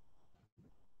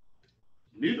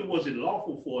 Neither was it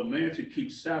lawful for a man to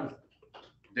keep Sabbath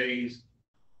days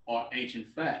or ancient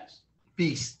fasts.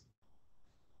 Feast.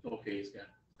 Okay, it's got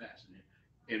fast in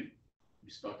there. And we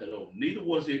start that over. Neither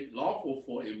was it lawful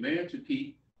for a man to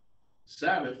keep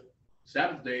Sabbath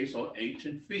days or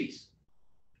ancient feasts,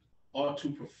 or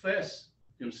to profess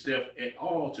himself at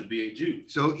all to be a Jew.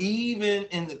 So even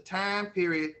in the time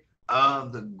period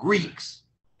of the Greeks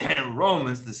and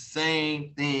Romans, the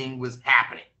same thing was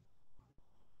happening.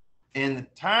 In the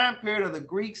time period of the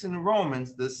Greeks and the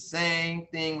Romans, the same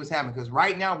thing was happening, because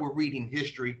right now we're reading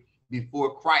history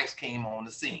before Christ came on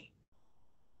the scene.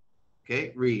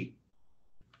 Okay, read.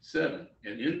 7,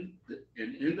 and in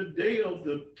the day of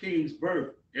the king's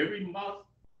birth, every month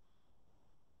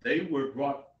they were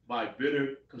brought by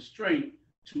bitter constraint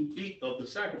to eat of the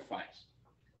sacrifice.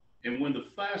 And when the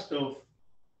fast of,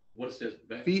 what says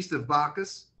back? Feast of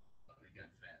Bacchus. Oh, they got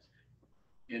fast.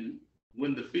 And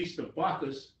when the feast of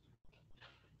Bacchus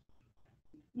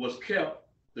was kept,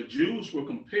 the Jews were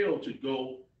compelled to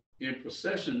go in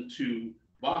procession to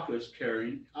Bacchus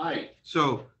carrying idols.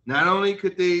 So not only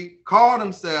could they call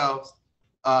themselves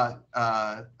a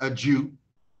Jew,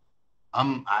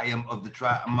 I am of the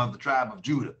tribe. I'm of the tribe of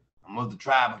Judah. I'm of the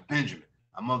tribe of Benjamin.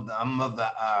 I'm of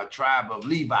the tribe of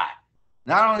Levi.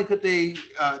 Not only could they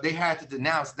had to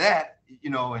denounce that,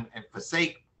 and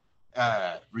forsake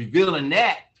revealing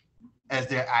that as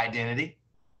their identity.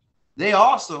 They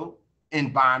also,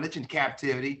 in bondage and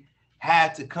captivity,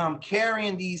 had to come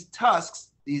carrying these tusks,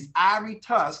 these ivory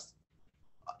tusks,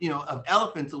 of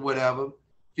elephants or whatever,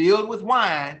 filled with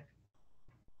wine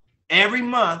every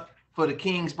month for the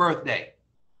king's birthday.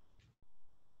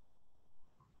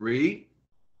 Read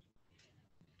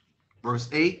verse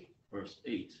 8. Verse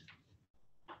 8.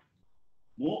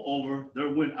 Moreover, there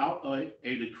went out a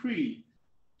decree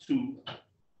to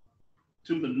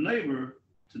the neighbor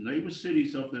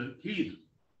cities of the heathen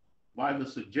by the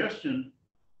suggestion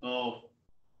of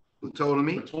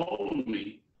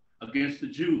Ptolemy against the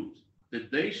Jews,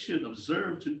 that they should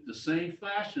observe to the same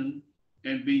fashion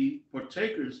and be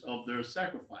partakers of their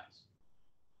sacrifice.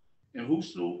 And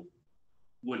whoso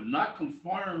would not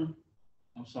conform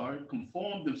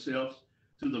themselves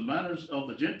to the manners of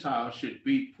the Gentiles should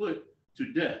be put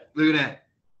to death. Look at that.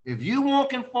 If you won't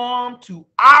conform to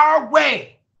our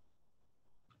way,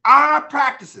 our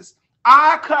practices,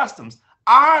 our customs,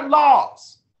 our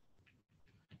laws,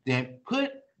 then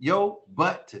put your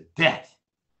butt to death.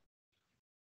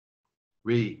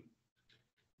 Read.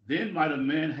 Then might a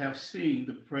man have seen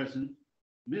the present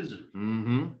misery.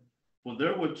 For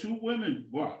there were 2 women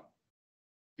brought,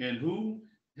 and who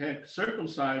had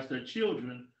circumcised their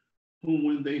children, whom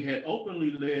when they had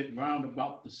openly led round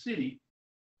about the city,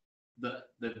 the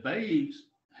babes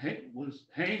was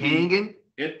hanging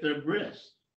at their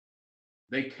breasts.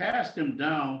 They cast them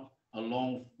down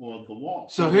along for the wall.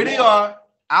 So here they are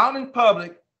out in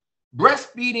public,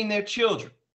 breastfeeding their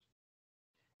children.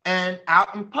 And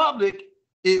out in public,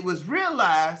 it was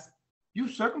realized, you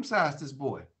circumcised this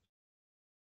boy.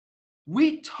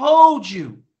 We told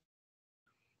you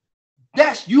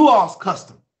that's you all's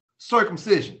custom,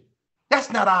 circumcision.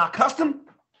 That's not our custom.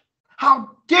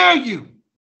 How dare you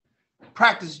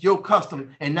practice your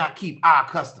custom and not keep our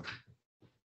custom?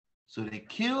 So they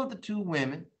killed the 2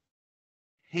 women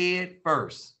head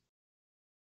first,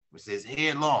 which says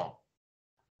headlong.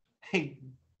 They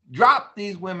dropped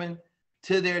these women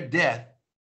to their death,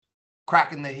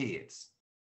 cracking their heads,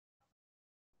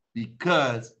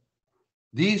 because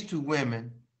these 2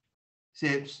 women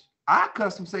said, our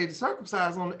custom say to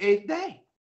circumcise on the 8th day.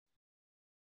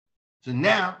 So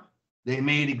now they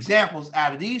made examples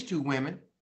out of these 2 women.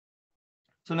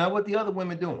 So now what the other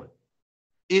women doing?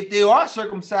 If they are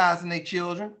circumcising their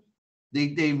children, they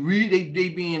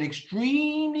being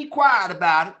extremely quiet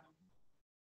about it.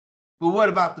 But what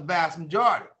about the vast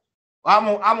majority?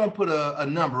 Well, I won't put a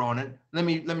number on it. Let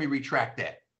me retract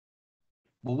that.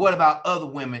 But what about other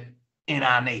women in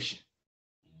our nation?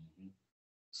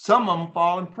 Some of them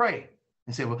fall and pray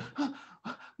and say, well,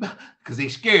 because they're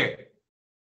scared.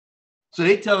 So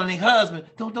they telling their husband,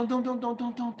 don't,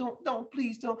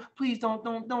 please don't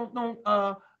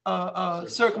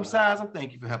circumcise them.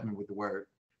 Thank you for helping me with the word.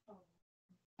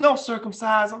 Don't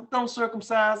circumcise them. Don't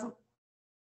circumcise them.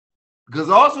 Because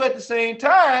also at the same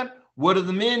time, what are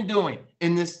the men doing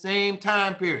in this same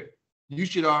time period? You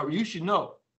should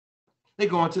know. They're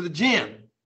going to the gym.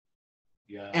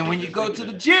 Yeah. And when you go to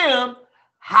the gym,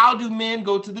 how do men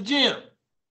go to the gym?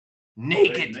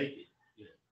 Naked.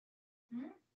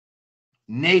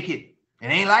 Naked. It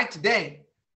ain't like today.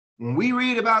 When we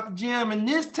read about the gym in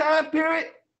this time period,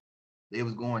 they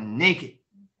was going naked.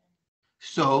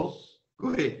 So go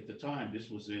ahead. At the time, this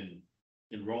was in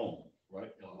Rome,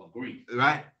 right? Greek.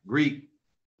 Right, Greek.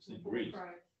 It's in Greece.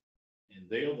 And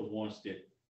they are the ones that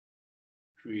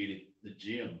created the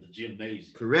gym, the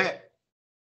gymnasium. Correct.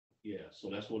 Yeah, so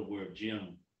that's where the word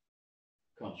gym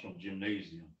comes from,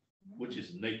 gymnasium, which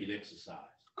is naked exercise.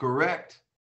 Correct.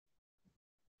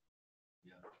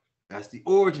 Yeah. That's the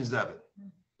origins of it.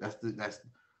 That's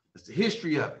the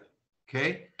history of it.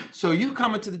 Okay. So you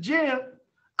coming to the gym,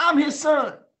 I'm his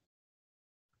son.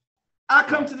 I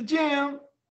come to the gym,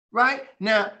 right?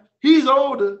 Now he's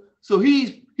older, so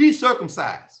he's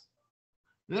circumcised.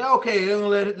 Okay, they're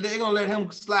gonna let him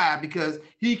slide because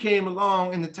he came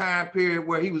along in the time period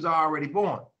where he was already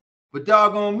born. But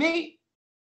doggone me,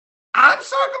 I'm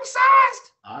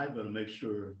circumcised. I better make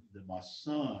sure that my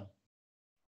son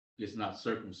is not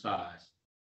circumcised,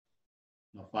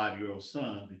 my 5-year-old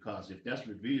son, because if that's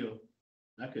revealed,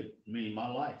 that could mean my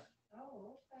life.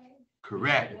 Oh, okay.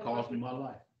 Correct. It cost me my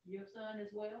life. Your son as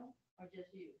well, or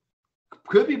just you?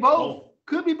 Could be both.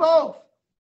 Could be both.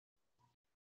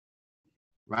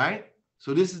 Right?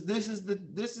 So this is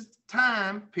the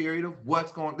time period of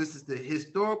what's going on. This is the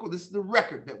historical, this is the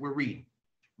record that we're reading.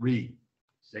 Read.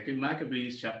 2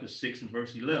 Maccabees chapter 6 and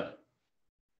verse 11.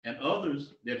 And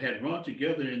others that had run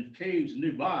together in caves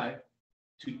nearby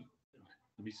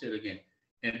let me say it again,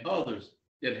 and others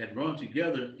that had run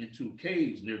together into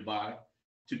caves nearby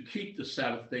to keep the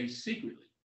Sabbath day secretly,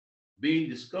 being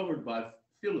discovered to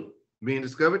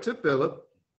Philip,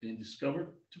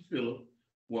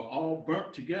 were all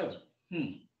burnt together,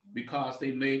 because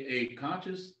they made a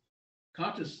conscience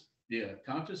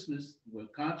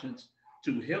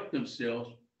to help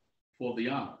themselves for the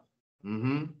honor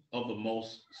of the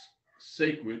most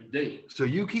sacred day. So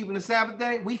you keeping the Sabbath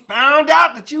day? We found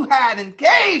out that you hide in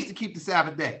caves to keep the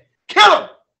Sabbath day. Kill them!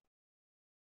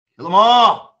 Kill them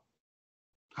all!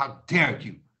 How dare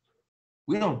you?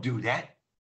 We don't do that.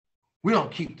 We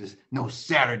don't keep this no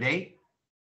Saturday.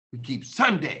 We keep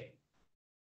Sunday.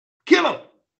 Kill them!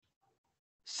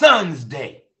 Sun's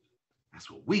day. That's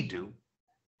what we do.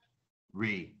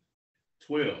 Read.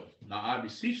 12. Now I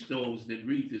beseech those that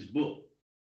read this book,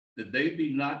 that they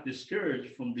be not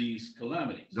discouraged from these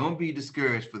calamities. Don't be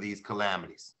discouraged for these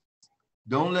calamities.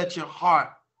 Don't let your heart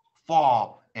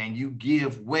fall and you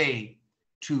give way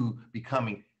to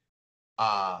becoming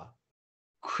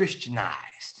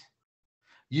Christianized.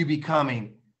 You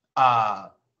becoming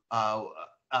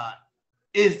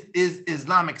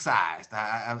Islamicized.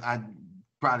 I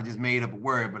probably just made up a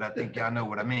word, but I think y'all know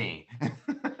what I mean. I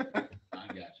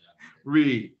got you.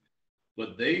 Read.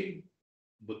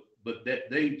 But that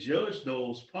they judge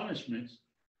those punishments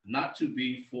not to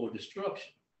be for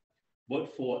destruction,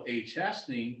 but for a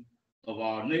chastening of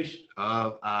our nation.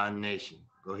 Of our nation.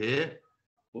 Go ahead.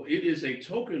 For it is a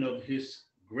token of his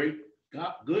great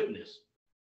goodness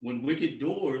when wicked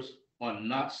doers are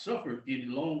not suffered any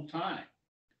long time,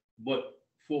 but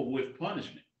for with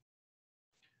punishment.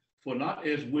 For not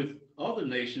as with other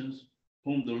nations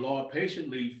whom the Lord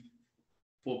patiently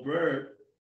forbear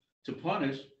to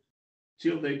punish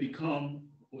till they become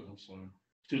to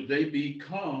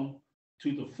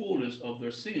the fullness of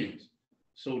their sins.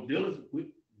 So dealeth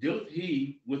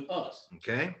he with us.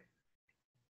 Okay.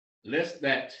 Lest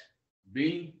that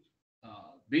being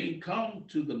come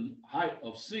to the height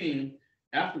of sin,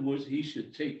 afterwards he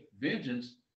should take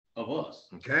vengeance of us.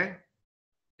 Okay.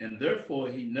 And therefore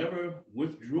he never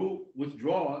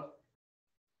withdraw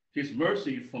his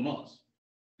mercy from us.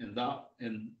 And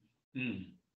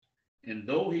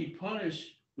though he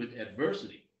punish with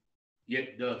adversity,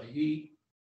 yet doth he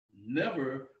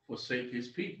never forsake his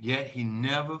people. Yet he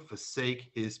never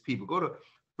forsake his people. Go to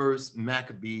 1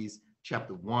 Maccabees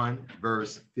chapter 1,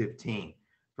 verse 15.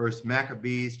 1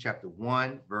 Maccabees chapter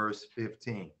 1, verse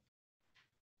 15.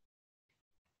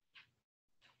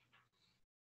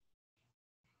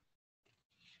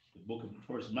 The book of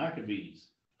 1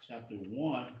 Maccabees, chapter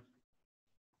 1,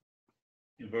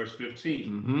 in verse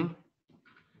 15.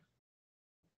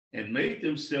 And made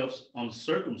themselves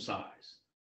uncircumcised,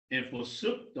 and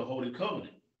forsook the holy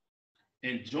covenant,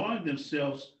 and joined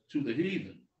themselves to the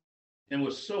heathen, and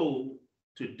were sold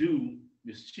to do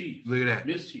mischief. Look at that.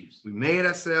 Mischiefs. We made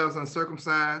ourselves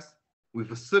uncircumcised. We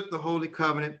forsook the holy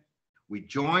covenant. We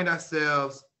joined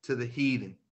ourselves to the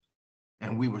heathen,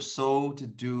 and we were sold to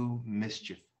do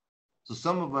mischief. So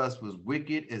some of us was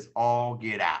wicked as all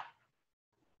get out.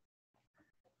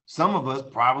 Some of us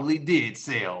probably did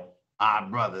sell our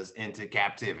brothers into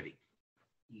captivity.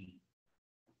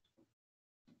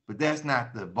 But that's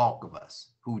not the bulk of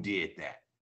us who did that.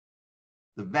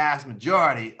 The vast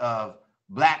majority of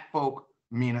black folk,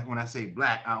 when I say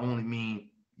black, I only mean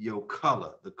your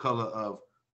color, the color of,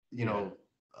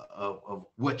 of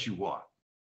what you are.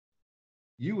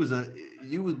 You was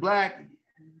black,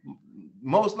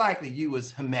 most likely you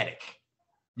was Hamitic.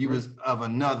 You was of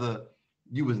another,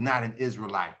 you was not an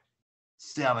Israelite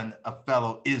selling a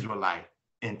fellow Israelite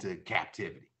into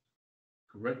captivity.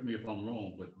 Correct me if I'm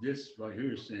wrong, but this right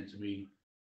here is saying to me,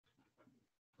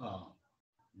 1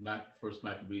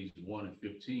 Maccabees 1 and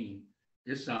 15,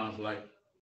 it sounds like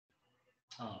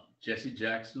Jesse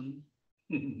Jackson,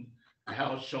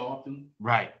 Hal Sharpton,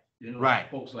 right? Right,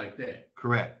 folks like that.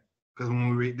 Correct. Because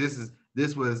when we read this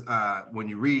was when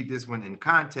you read this one in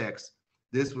context,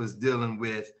 this was dealing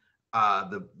with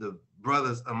the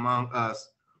brothers among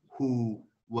us who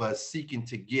was seeking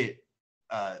to get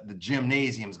the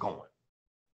gymnasiums going.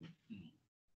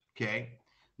 Okay,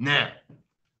 now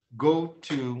go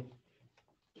to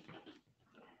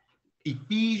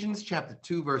Ephesians chapter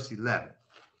 2, verse 11.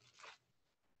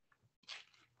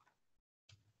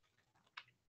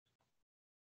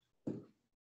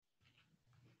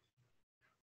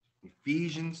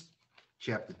 Ephesians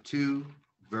chapter 2,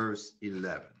 verse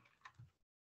 11.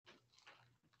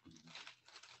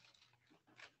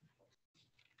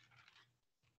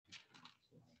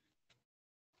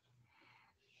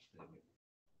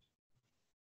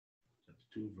 Chapter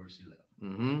 2, verse 11.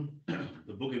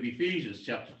 The book of Ephesians,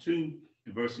 chapter 2,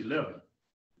 in verse 11.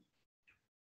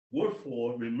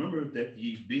 Wherefore, remember that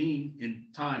ye being in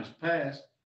times past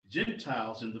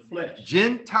Gentiles in the flesh.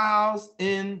 Gentiles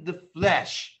in the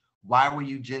flesh. Why were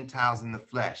you Gentiles in the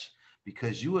flesh?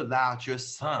 Because you allowed your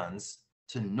sons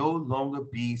to no longer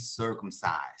be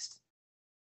circumcised.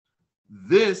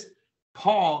 This,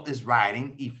 Paul is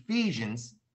writing,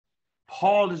 Ephesians,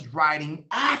 Paul is writing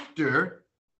after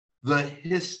the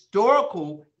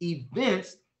historical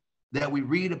events that we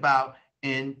read about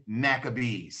in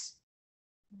Maccabees.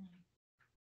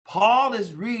 Paul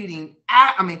is writing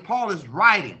after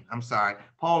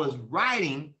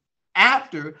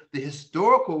the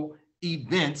historical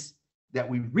events that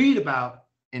we read about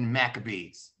in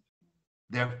Maccabees.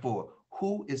 Therefore,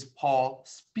 who is Paul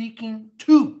speaking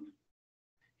to?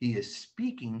 He is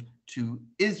speaking to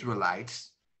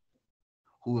Israelites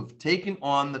who have taken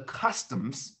on the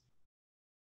customs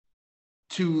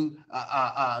to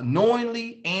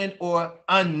knowingly and or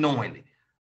unknowingly.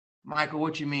 Michael,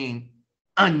 what you mean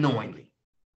unknowingly?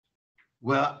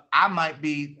 Well, I might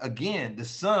be, again, the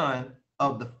son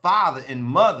of the father and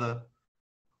mother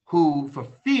who, for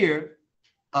fear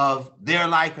of their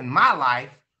life and my life,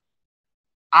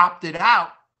 opted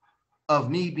out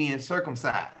of me being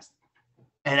circumcised.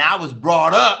 And I was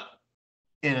brought up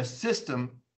in a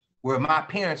system where my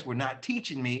parents were not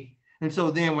teaching me. And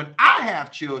so then when I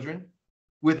have children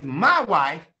with my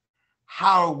wife,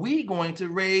 how are we going to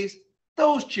raise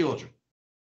those children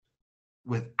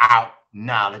without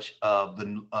knowledge of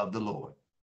the Lord?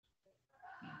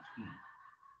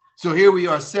 So here we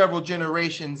are several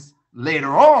generations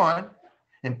later on,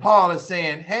 and Paul is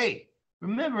saying, hey,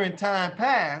 remember in time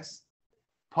past,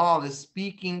 Paul is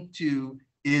speaking to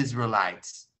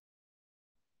Israelites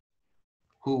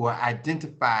who were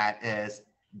identified as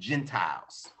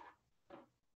Gentiles.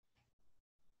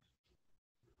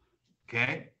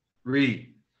 Okay,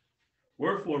 read.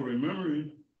 Wherefore,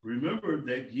 remember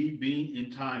that ye being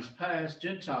in times past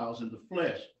Gentiles in the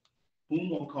flesh,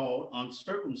 whom are called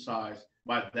uncircumcised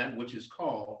by that which is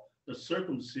called the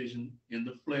circumcision in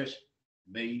the flesh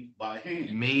made by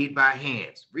hands. Made by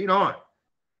hands. Read on.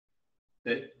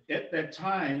 That at that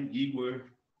time ye were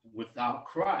without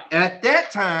Christ. At that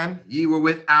time ye were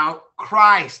without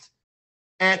Christ.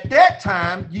 At that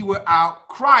time you were out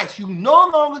Christ. You no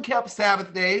longer kept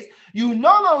Sabbath days. You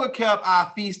no longer kept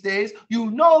our feast days. You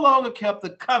no longer kept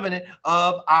the covenant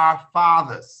of our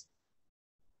fathers.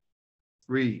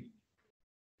 Read.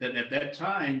 That at that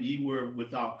time ye were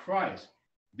without Christ,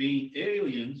 being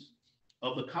aliens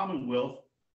of the commonwealth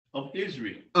of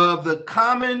Israel. Of the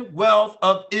commonwealth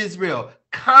of Israel.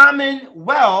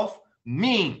 Commonwealth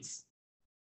means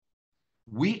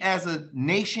we as a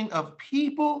nation of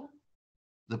people,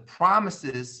 the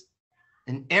promises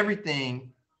and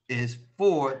everything is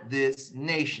for this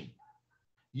nation.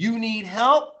 You need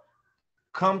help?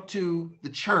 Come to the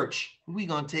church. We're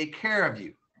going to take care of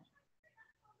you.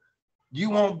 You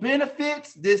want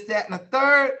benefits, this, that, and the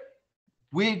third?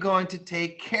 We're going to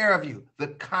take care of you. The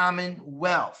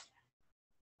Commonwealth.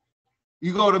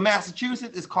 You go to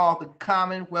Massachusetts, it's called the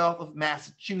Commonwealth of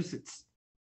Massachusetts,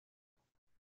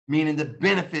 meaning the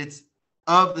benefits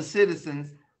of the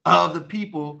citizens of the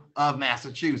people of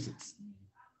Massachusetts.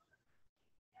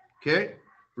 Okay,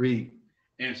 read.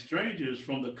 And strangers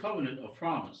from the covenant of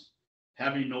promise,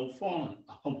 having no form,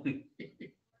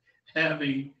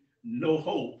 having no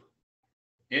hope,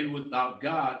 and without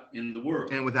God in the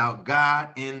world. And without God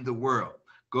in the world.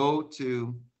 Go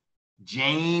to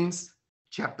James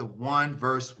chapter 1,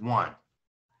 verse 1.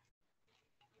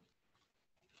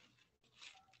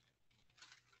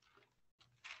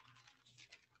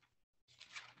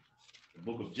 The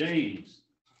book of James,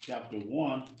 chapter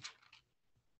 1,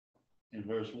 and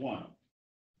verse 1.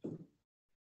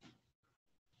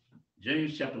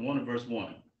 James chapter 1 and verse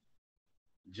 1.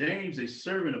 James, a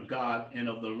servant of God and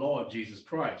of the Lord Jesus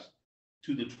Christ,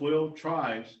 to the 12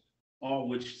 tribes, all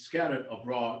which scattered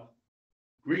abroad,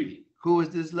 greeting. Who is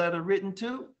this letter written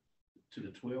to? To the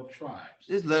 12 tribes.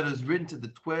 This letter is written to the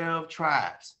 12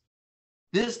 tribes.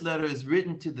 This letter is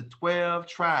written to the 12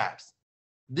 tribes.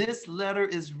 This letter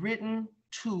is written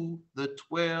to the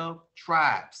 12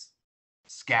 tribes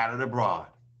scattered abroad.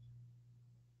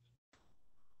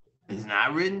 It's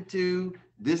not written to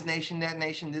this nation, that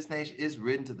nation, this nation. It's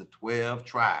written to the 12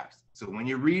 tribes. So when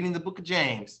you're reading the book of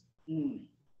James, when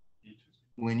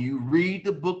you read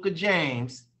the book of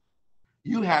James,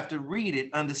 you have to read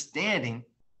it understanding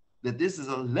that this is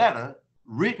a letter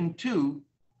written to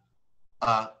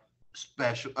a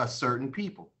certain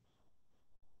people.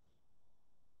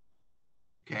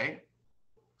 Okay?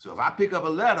 So if I pick up a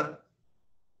letter,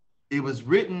 it was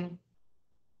written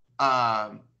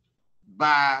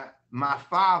by my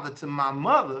father to my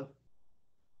mother,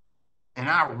 and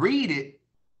I read it,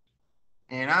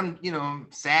 and I'm,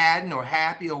 saddened or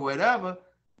happy or whatever,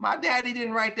 my daddy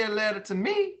didn't write that letter to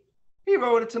me. He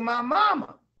wrote it to my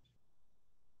mama.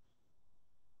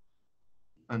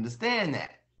 Understand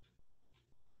that.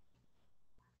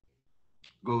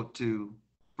 Go to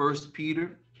 1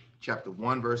 Peter chapter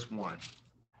 1, verse 1.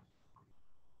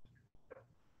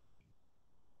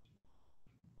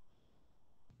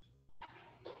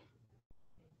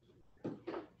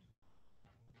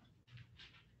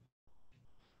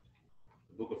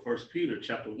 The book of 1 Peter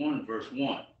chapter 1, verse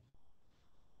 1.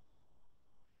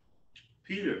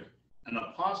 Peter, an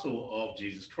apostle of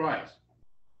Jesus Christ,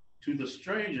 to the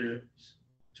strangers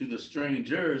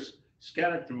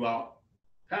scattered throughout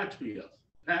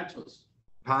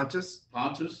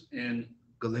Pontus and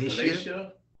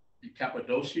Galatia and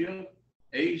Cappadocia,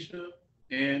 Asia,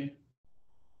 and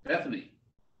Bethany.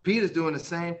 Peter's doing the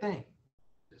same thing.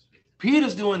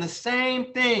 Peter's doing the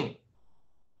same thing.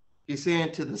 He's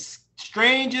saying to the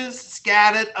strangers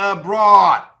scattered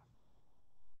abroad.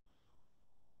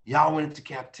 Y'all went into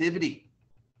captivity.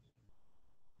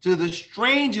 To the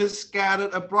strangers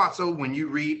scattered abroad. So when you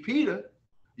read Peter,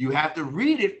 you have to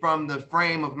read it from the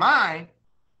frame of mind.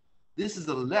 This is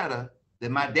a letter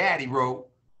that my daddy wrote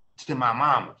to my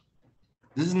mama.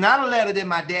 This is not a letter that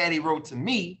my daddy wrote to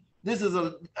me. This is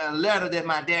a letter that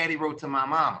my daddy wrote to my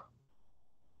mama.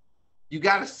 You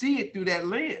got to see it through that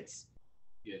lens.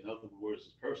 Yeah, in other words,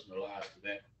 it's personalized to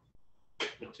that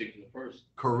particular person.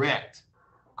 Correct.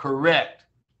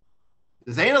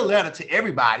 This ain't a letter to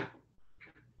everybody.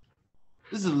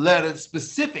 This is a letter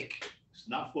specific. It's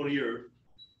not for the earth.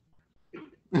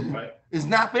 Right? It's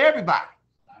not for everybody.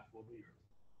 Not for the earth.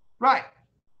 Right.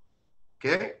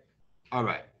 Okay. All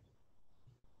right.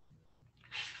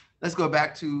 Let's go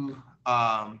back to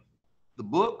the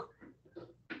book.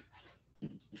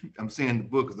 I'm saying the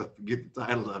book because I forget the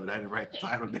title of it. I didn't write the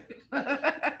title down.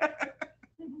 I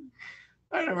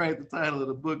didn't write the title of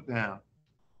the book down.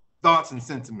 Thoughts and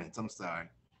Sentiments. I'm sorry.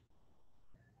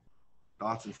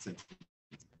 Thoughts and Sentiments.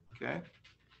 Okay.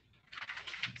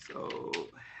 So,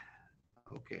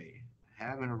 okay.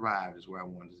 Having arrived is where I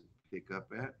wanted to pick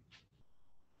up at.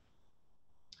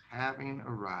 Having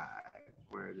arrived.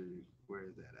 Where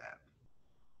is that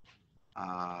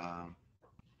at?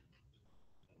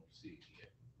 See it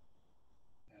yet.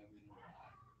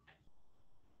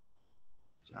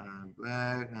 John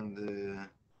Black and the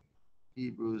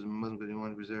Hebrews and Muslims didn't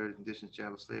want to preserve the conditions,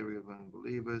 chattel slavery of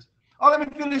unbelievers. Oh, let me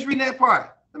finish reading that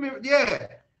part. Let me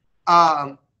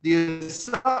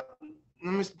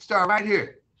start right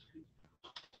here.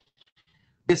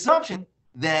 The assumption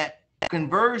that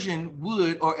conversion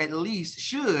would, or at least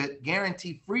should,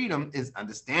 guarantee freedom is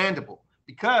understandable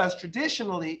because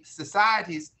traditionally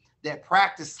societies that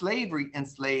practiced slavery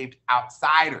enslaved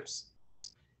outsiders.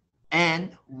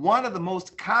 And one of the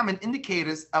most common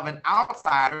indicators of an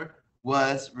outsider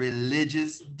was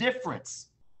religious difference.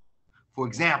 For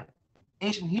example,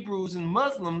 ancient Hebrews and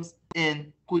Muslims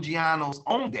in Quijano's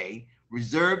own day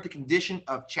reserved the condition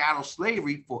of chattel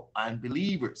slavery for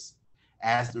unbelievers.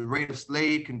 As the rate of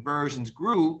slave conversions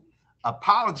grew,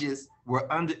 apologists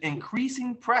were under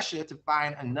increasing pressure to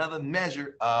find another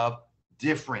measure of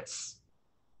difference.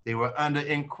 They were under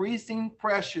increasing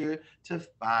pressure to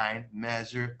find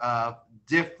measure of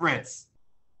difference.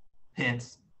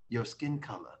 Hence, your skin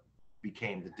color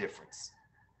became the difference.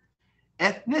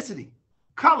 Ethnicity,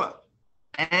 color,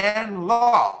 and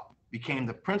law became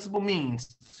the principal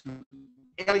means to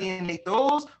alienate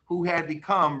those who had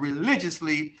become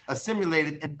religiously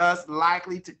assimilated and thus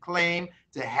likely to claim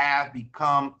to have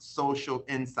become social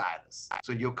insiders.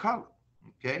 So your color,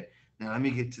 okay? Now let me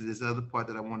get to this other part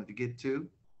that I wanted to get to.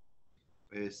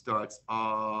 It starts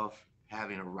off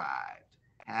having arrived.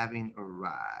 Having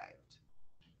arrived.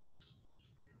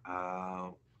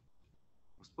 I'm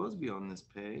supposed to be on this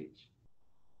page.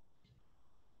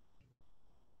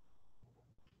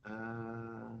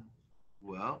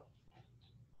 Well,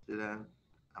 did I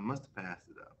must have passed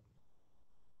it up.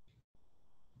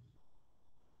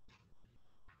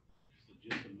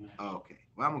 Oh, okay.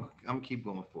 Well, I'm gonna keep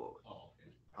going forward. Oh,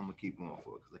 okay. I'm gonna keep going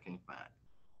forward because I can't find it.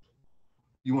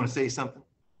 You want to say something?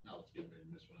 I was getting ready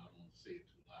to miss one. I don't want to say it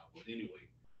too loud. But anyway,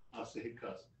 I'll say it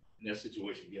because in that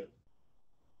situation, yeah.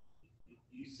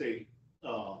 You say,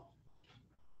 oh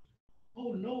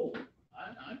no,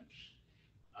 I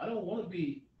don't want to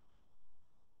be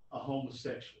a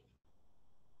homosexual.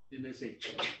 Then they say,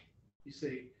 you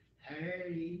say,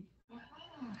 hey.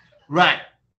 Right.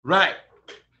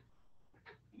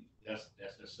 That's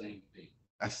the same thing.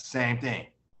 That's the same thing.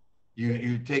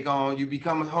 You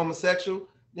become a homosexual,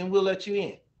 then we'll let you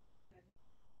in.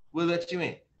 We'll let you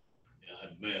in. Yeah,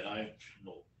 man, I ain't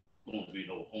going to be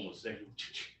no homosexual.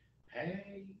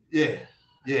 Hey. Yeah.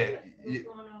 What's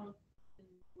going on in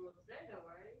the world today, though,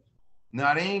 right?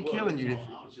 No, they ain't Well, killing you.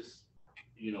 I was just,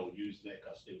 using that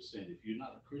because they were saying if you're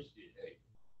not a Christian, hey,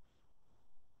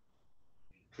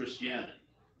 Christianity,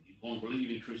 you're going to believe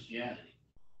in Christianity,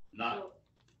 not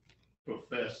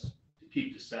profess to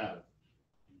keep the Sabbath,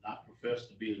 not profess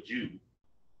to be a Jew,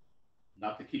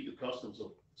 not to keep the customs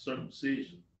of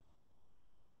circumcision.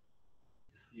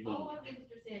 You know, Oh, I think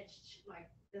you're saying like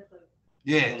that's a.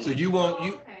 Yeah. So you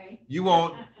want you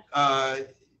want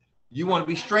to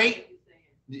be straight.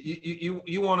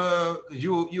 You want to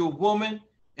you a woman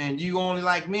and you only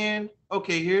like men.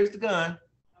 Okay, here's the gun.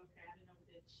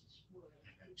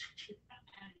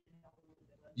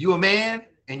 You a man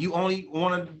and you only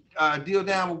want to deal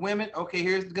down with women. Okay,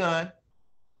 here's the gun.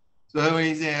 So when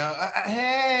he said,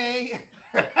 "Hey,"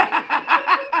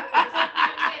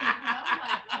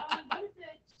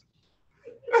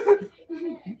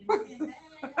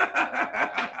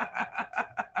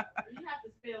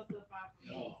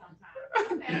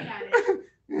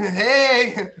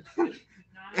 hey,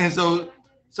 and so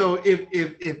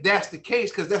if that's the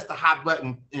case, because that's the hot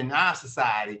button in our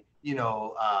society,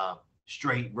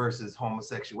 straight versus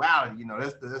homosexuality,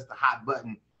 that's the hot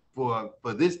button for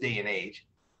this day and age.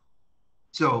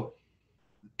 So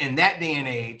in that day and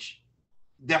age,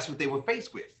 that's what they were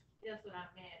faced with. That's what I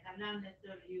meant. I'm not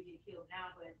necessarily you get killed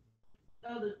now, but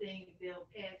other things they'll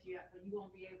pass you out, but you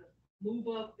won't be able to move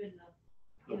up in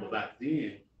the. But back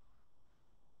then,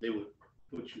 they would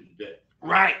put you to death.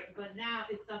 Right. But now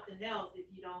it's something else if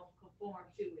you don't conform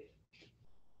to it.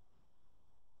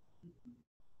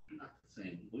 Not the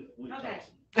same. We're Okay.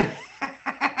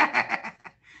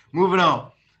 Moving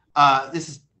on.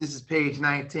 This is page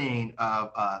 19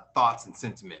 of Thoughts and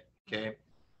Sentiment. Okay.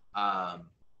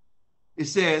 It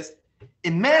says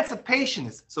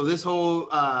emancipationists. So this whole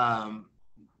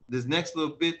this next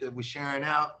little bit that we're sharing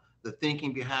out, the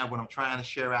thinking behind what I'm trying to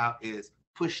share out is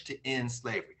push to end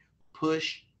slavery.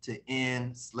 Push to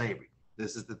end slavery.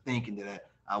 This is the thinking that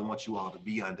I want you all to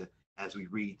be under as we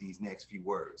read these next few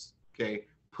words. Okay.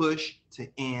 Push to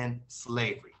end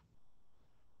slavery.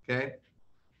 Okay.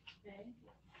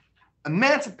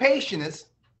 Emancipationists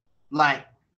like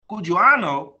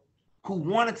Cujuano, who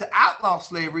wanted to outlaw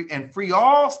slavery and free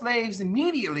all slaves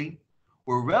immediately,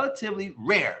 were relatively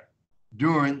rare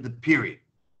during the period.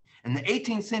 In the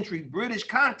 18th century British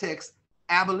context,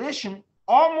 abolition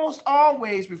almost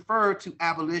always referred to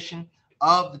abolition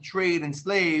of the trade in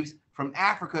slaves from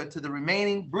Africa to the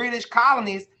remaining British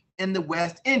colonies in the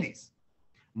West Indies,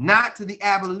 not to the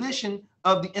abolition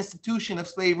of the institution of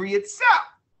slavery itself.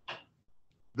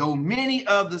 Though many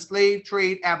of the slave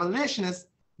trade abolitionists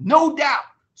no doubt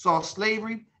saw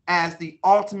slavery as the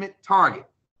ultimate target.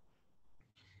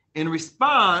 In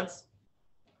response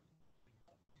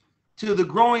to the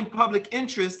growing public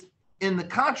interest in the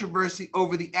controversy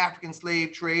over the African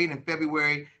slave trade in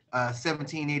February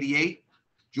 1788,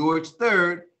 George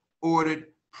III ordered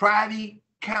Privy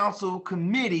Council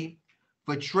Committee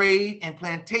for Trade and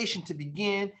Plantation to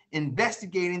begin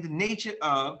investigating the nature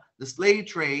of the slave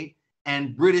trade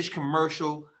and British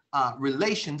commercial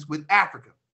relations with Africa.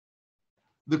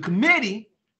 The committee,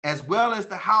 as well as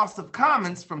the House of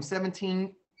Commons from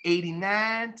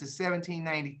 1789 to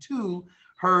 1792,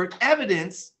 heard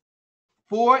evidence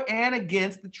for and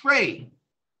against the trade.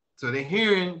 So they're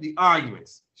hearing the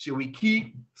arguments. Should we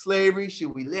keep slavery?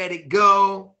 Should we let it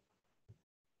go?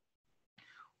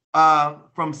 From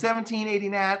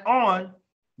 1789 on,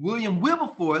 William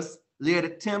Wilberforce led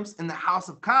attempts in the House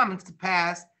of Commons to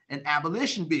pass an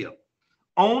abolition bill,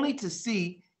 only to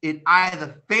see it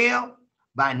either fail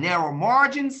by narrow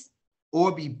margins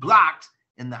or be blocked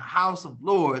in the House of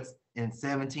Lords in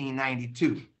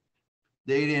 1792.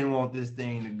 They didn't want this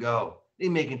thing to go.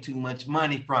 They're making too much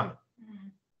money from it.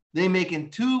 They're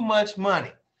making too much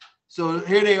money. So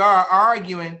here they are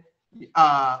arguing,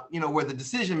 where the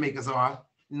decision makers are.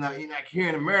 Like here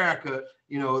in America,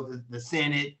 the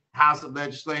Senate, House of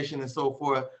Legislation, and so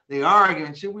forth, they're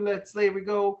arguing, should we let slavery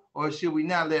go or should we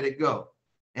not let it go?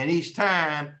 And each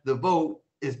time the vote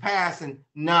is passing,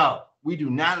 no, we do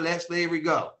not let slavery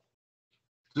go.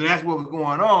 So that's what was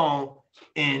going on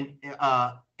in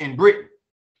Britain,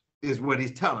 is what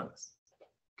he's telling us.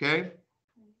 Okay?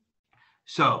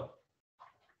 So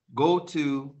go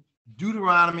to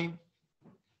Deuteronomy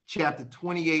chapter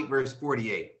 28, verse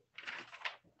 48.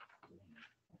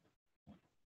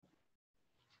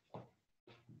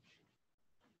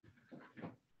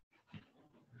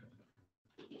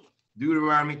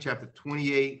 Deuteronomy chapter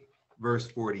 28, verse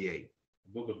 48.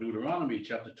 Book of Deuteronomy,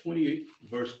 chapter 28,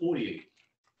 verse 48.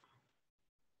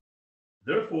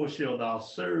 Therefore shalt thou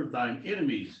serve thine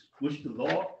enemies, which the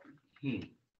Lord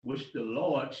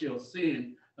shall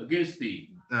send against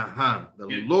thee.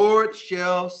 The Lord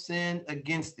shall send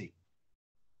against thee.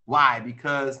 Why?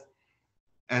 Because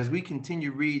as we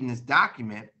continue reading this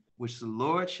document, which the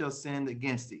Lord shall send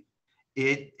against thee,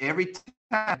 it every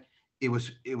time it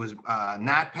was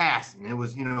not passing. It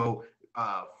was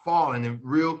falling and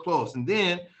real close. And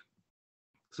then,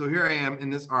 so here I am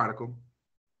in this article.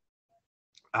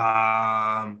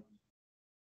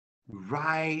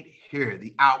 Right here,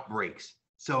 the outbreaks.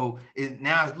 So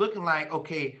now it's looking like,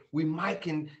 okay, we might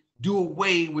can do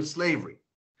away with slavery.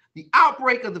 The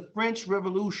outbreak of the French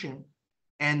Revolution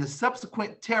and the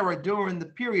subsequent terror during the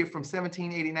period from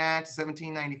 1789 to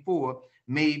 1794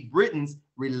 made Britons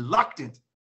reluctant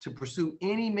to pursue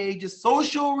any major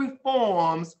social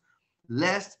reforms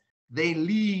lest they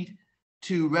lead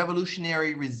to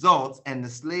revolutionary results, and the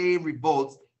slave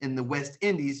revolts in the West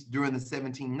Indies during the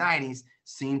 1790s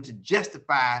seemed to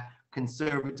justify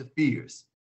conservative fears.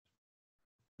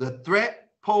 The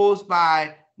threat posed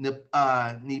by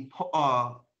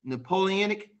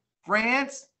Napoleonic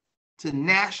France to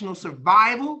national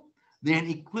survival then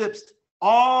eclipsed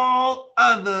all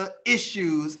other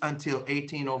issues until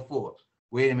 1804.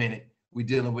 Wait a minute, we're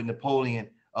dealing with Napoleon.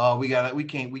 We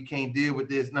can't deal with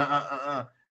this.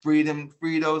 Free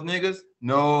those niggas?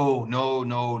 No,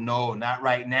 not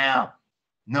right now.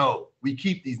 No, we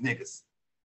keep these niggas.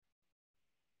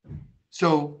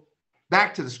 So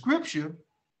back to the scripture,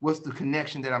 what's the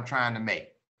connection that I'm trying to make?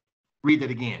 Read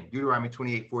that again, Deuteronomy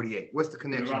 28:48. What's the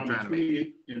connection I'm trying to make?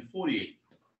 28 and 48.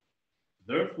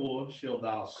 Therefore shalt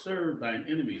thou serve thine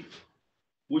enemies,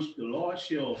 which the Lord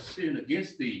shall send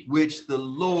against thee. Which the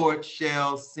Lord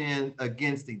shall send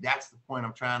against thee. That's the point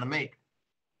I'm trying to make.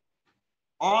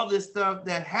 All this stuff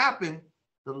that happened,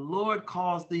 the Lord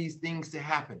caused these things to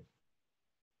happen.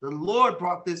 The Lord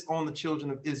brought this on the children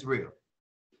of Israel.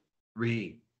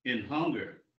 Read. In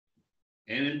hunger,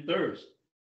 and in thirst,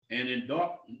 and in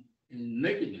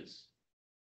nakedness,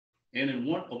 and in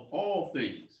want of all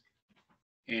things.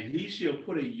 And he shall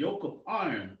put a yoke of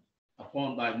iron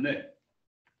upon thy neck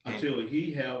until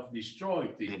he have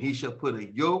destroyed thee. And he shall put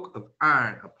a yoke of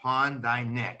iron upon thy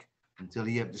neck until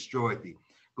he have destroyed thee.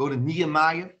 Go to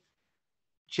Nehemiah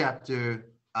chapter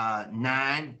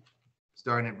 9,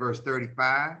 starting at verse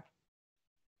 35.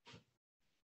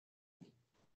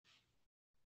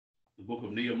 The book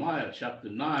of Nehemiah, chapter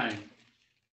 9,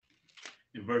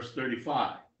 in verse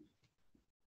 35.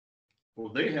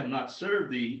 For they have not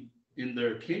served thee in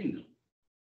their kingdom,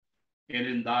 and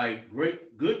in thy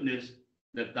great goodness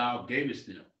that thou gavest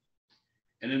them,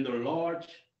 and in the large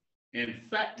and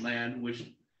fat land which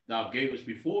thou gavest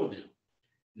before them,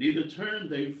 neither turn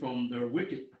they from their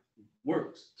wicked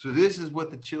works. So this is what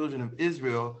the children of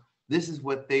Israel, this is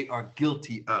what they are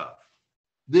guilty of.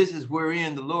 This is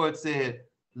wherein the Lord said,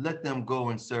 let them go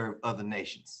and serve other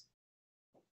nations.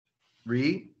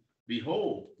 Read.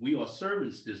 Behold, we are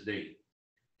servants this day,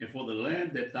 and for the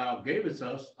land that thou gavest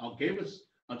us, thou gavest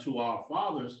unto our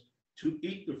fathers to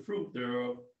eat the fruit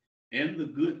thereof and the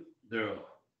good thereof.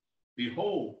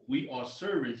 Behold, we are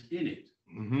servants in it.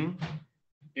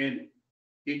 And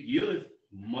it yieldeth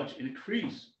much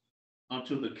increase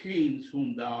unto the kings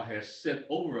whom thou hast set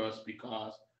over us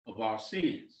because of our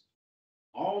sins.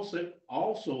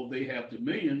 Also they have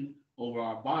dominion over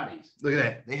our bodies. Look at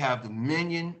that. They have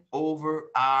dominion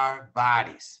over our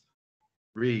bodies.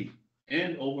 Read.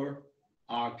 And over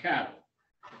our cattle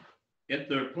at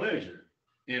their pleasure.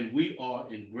 And we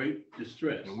are in great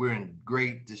distress. And we're in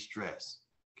great distress.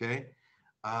 Okay.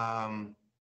 Tell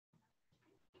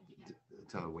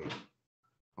her, wait.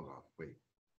 Hold on, wait.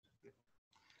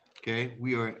 Okay,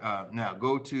 we are now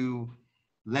go to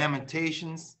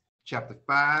Lamentations chapter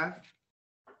 5.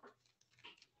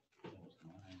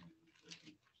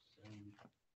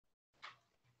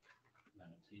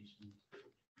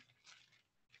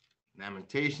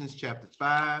 Lamentations chapter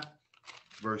 5,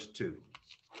 verse 2.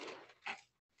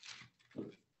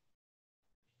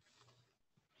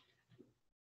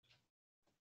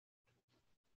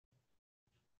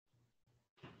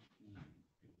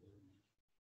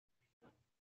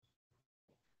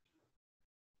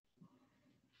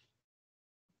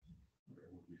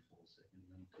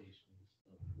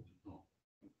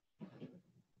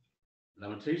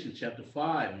 Lamentations chapter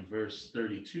 5 and verse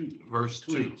 32. Verse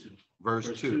 2.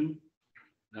 Verse 2.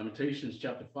 Lamentations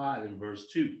chapter 5 and verse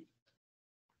 2.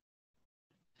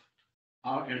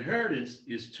 Our inheritance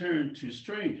is turned to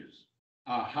strangers,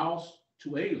 our house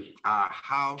to aliens. Our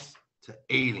house to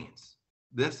aliens.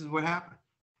 This is what happened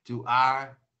to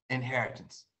our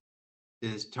inheritance.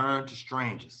 It is turned to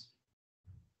strangers.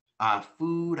 our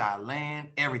food, our land,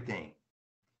 everything.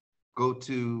 Go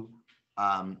to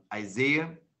Isaiah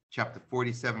chapter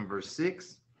 47, verse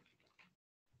 6.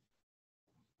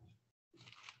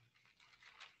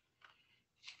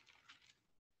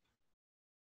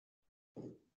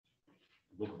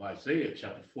 Book of Isaiah,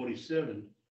 chapter 47,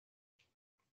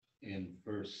 and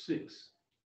verse 6.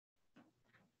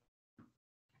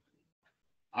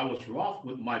 I was wroth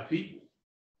with my people.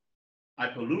 I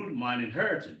polluted mine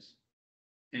inheritance,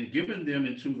 and given them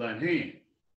into thine hand.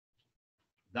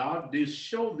 Thou didst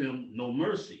show them no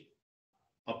mercy.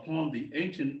 Upon the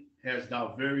ancient hast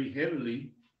thou very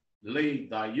heavily laid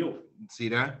thy yoke. See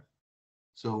that?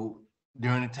 So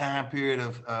during the time period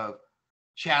of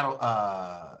chattel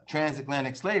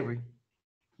transatlantic slavery,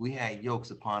 we had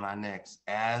yokes upon our necks,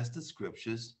 as the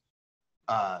scriptures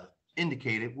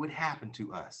indicated would happen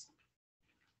to us.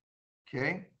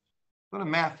 Okay, go to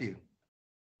Matthew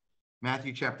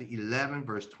chapter 11,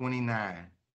 verse 29.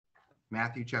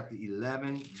 Matthew chapter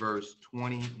 11, verse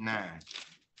 29.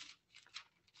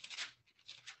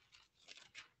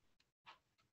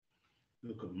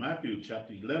 Look at Matthew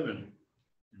chapter 11,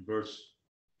 verse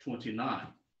 29.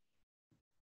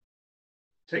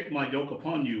 Take my yoke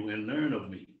upon you and learn of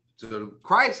me. So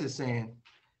Christ is saying,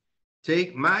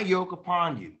 take my yoke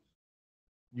upon you.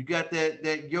 You got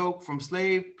that yoke from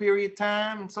slave period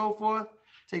time and so forth.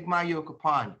 Take my yoke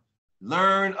upon you.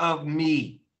 Learn of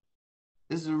me.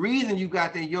 This is the reason you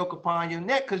got that yoke upon your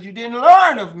neck, because you didn't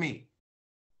learn of me.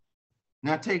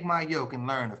 Now take my yoke and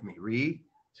learn of me. Read.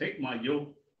 Take my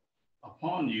yoke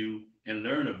upon you and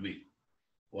learn of me.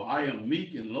 For I am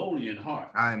meek and lowly in heart.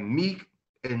 I am meek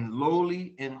and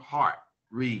lowly in heart.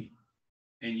 Read.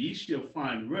 And ye shall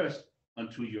find rest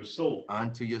unto your soul.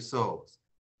 Unto your souls.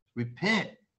 Repent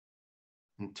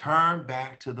and turn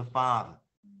back to the Father.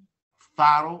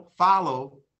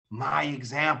 Follow my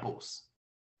examples.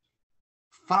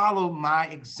 Follow my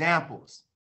examples,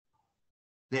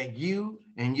 that you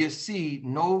and your seed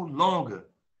no longer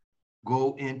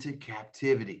go into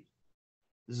captivity.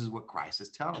 This is what Christ is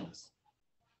telling us.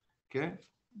 Okay,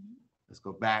 let's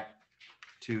go back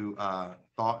to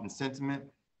thought and sentiment.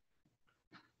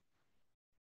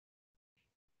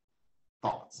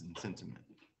 Thoughts and sentiment.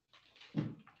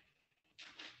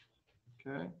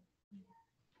 Okay.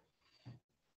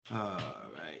 All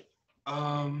right.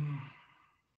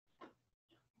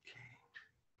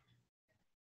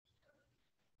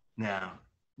 Now,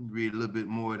 read a little bit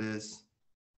more of this.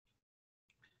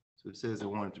 So it says I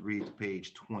wanted to read to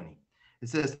page 20. It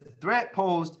says, the threat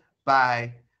posed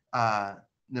by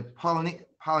Napoleonic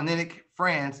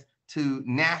France to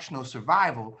national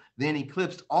survival then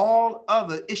eclipsed all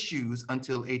other issues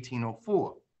until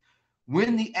 1804,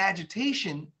 when the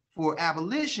agitation for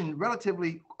abolition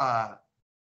relatively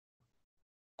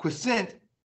quiescent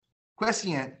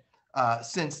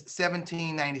since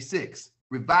 1796,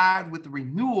 revived with the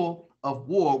renewal of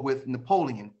war with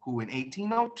Napoleon, who in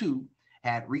 1802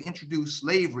 had reintroduced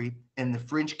slavery in the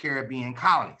French Caribbean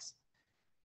colonies.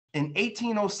 In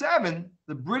 1807,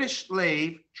 the British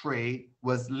slave trade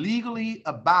was legally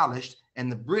abolished, and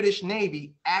the British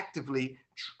Navy actively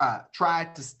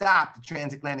tried to stop the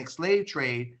transatlantic slave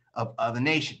trade of other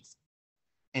nations.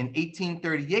 In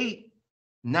 1838,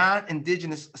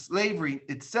 non-indigenous slavery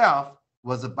itself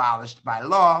was abolished by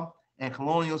law, and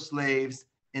colonial slaves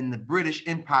in the British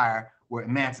Empire were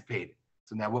emancipated.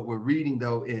 So now what we're reading,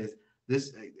 though, is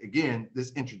this, again,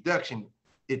 this introduction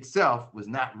itself was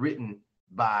not written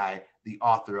by the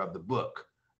author of the book,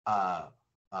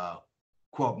 Kwabna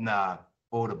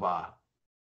Odabar.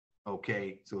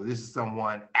 Okay, so this is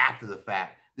someone after the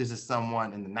fact. This is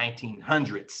someone in the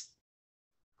 1900s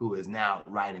who is now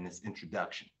writing this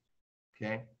introduction.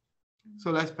 Okay,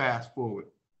 so let's fast forward.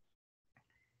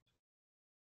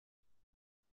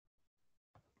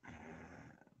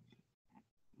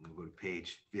 We'll go to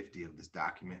page 50 of this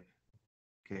document.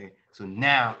 Okay, so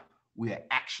now we are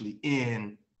actually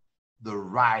in the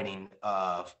writing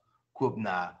of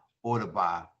Kwabna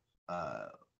Odabar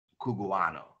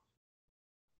Cugoano.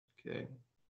 Okay,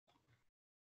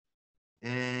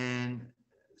 and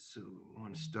so I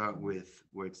want to start with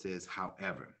where it says,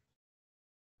 however.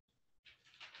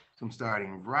 So I'm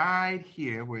starting right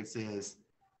here where it says,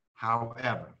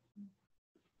 however.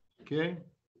 Okay.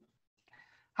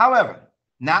 However,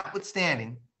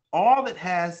 notwithstanding all that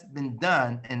has been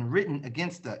done and written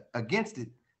against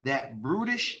it, that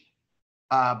brutish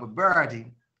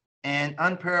barbarity and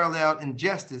unparalleled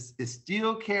injustice is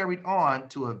still carried on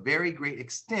to a very great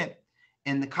extent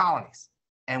in the colonies,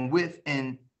 and with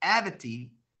an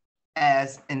avidity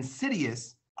as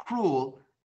insidious, cruel,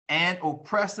 and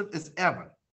oppressive as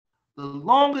ever. The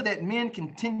longer that men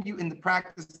continue in the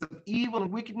practice of evil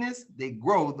and wickedness, they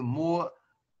grow the more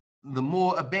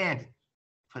abandoned.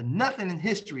 For nothing in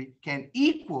history can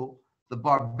equal the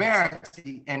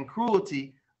barbarity and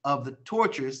cruelty of the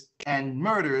tortures and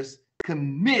murders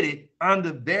committed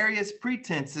under various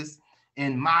pretenses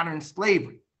in modern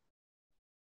slavery.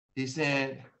 He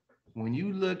said, when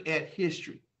you look at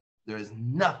history, there is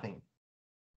nothing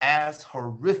as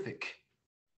horrific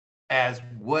as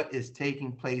what is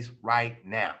taking place right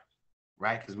now,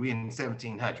 right? Because we're in the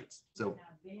 1700s. So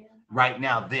right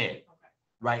now, then,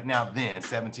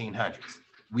 1700s.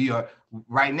 We are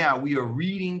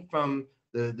reading from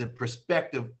the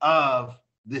perspective of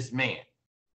this man,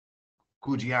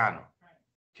 Cugiano.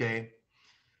 Okay.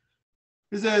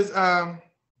 He says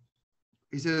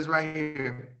right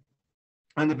here,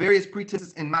 on the various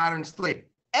pretenses in modern slavery,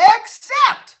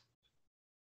 except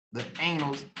the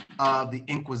annals of the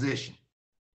Inquisition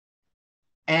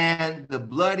and the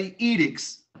bloody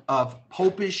edicts of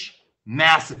popish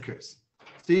massacres.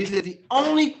 So he said the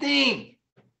only thing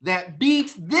that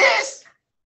beats this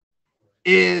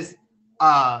is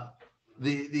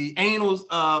the annals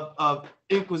of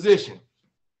Inquisition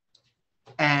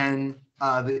and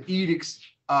the edicts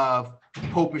of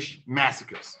popish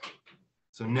massacres.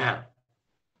 So now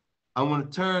I want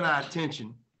to turn our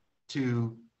attention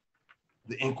to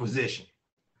the Inquisition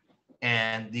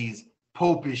and these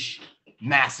popish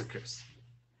massacres,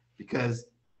 because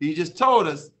he just told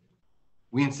us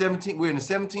we're in the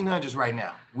 1700s right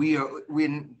now. We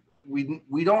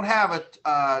don't have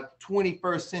a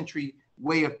 21st century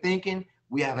way of thinking.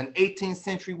 We have an 18th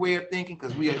century way of thinking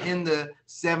because we are in the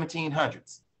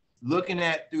 1700s, looking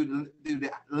at through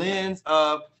the lens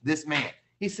of this man.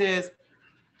 He says,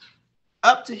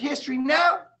 up to history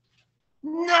now,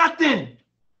 nothing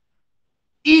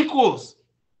equals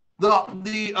the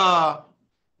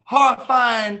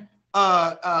horrifying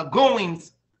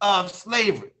goings of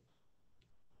slavery,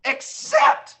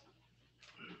 except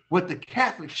what the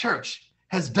Catholic Church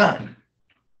has done.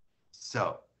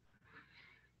 So,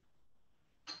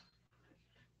 the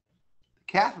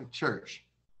Catholic Church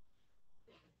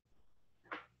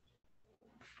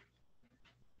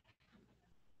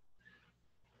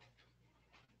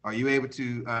are you able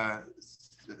to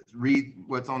read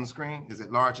what's on the screen? Is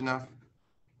it large enough?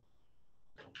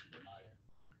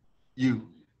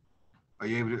 Are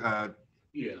you able to?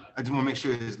 Yeah. I just want to make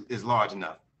sure it's large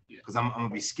enough because I'm gonna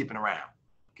be skipping around.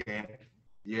 Okay,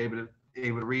 you able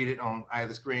to read it on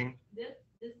either screen? This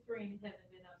screen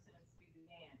hasn't been up since we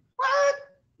began. What?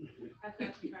 I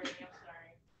thought you heard me. I'm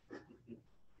sorry.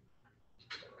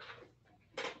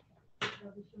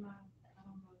 Brother Shimon, I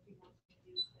don't know if you want to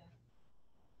use that.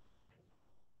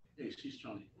 Hey, she's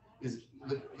trying to. Is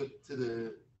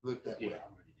look that way. Yeah, I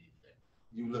already did that.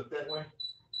 You look that way?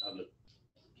 I look.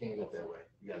 Can't look that way.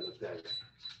 You gotta look that way.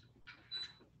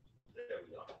 There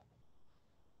we go.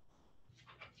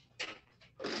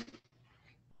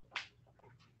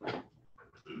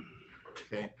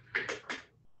 Okay.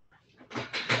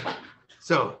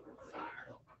 So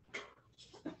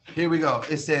here we go.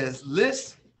 It says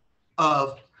list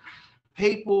of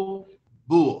papal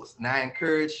bulls. And I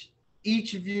encourage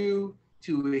each of you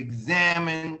to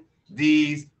examine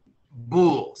these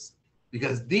bulls,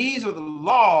 because these are the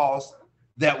laws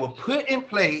that were put in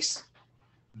place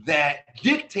that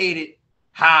dictated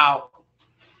how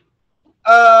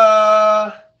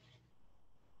the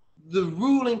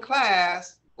ruling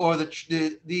class, or the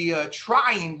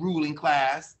trying ruling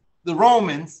class, the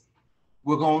Romans,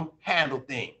 were going to handle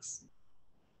things.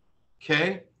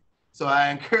 Okay? So I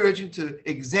encourage you to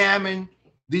examine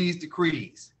these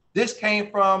decrees. This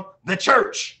came from the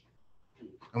church.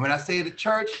 And when I say the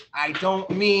church, I don't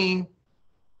mean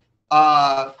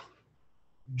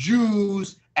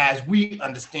Jews as we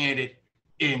understand it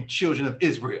in Children of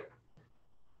Israel.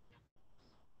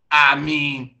 I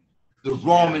mean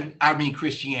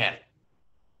Christianity.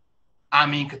 I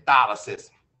mean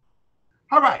Catholicism.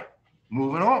 All right,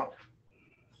 moving on.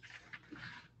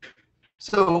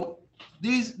 So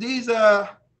these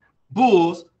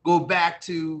bulls go back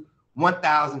to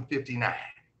 1059,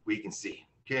 we can see,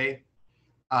 okay?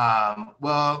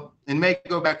 Well, it may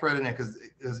go back further than that because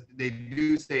they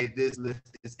do say this list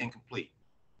is incomplete,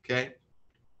 okay?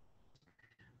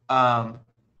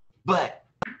 But,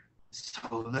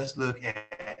 so let's look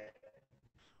at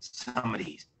some of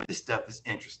these. This stuff is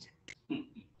interesting.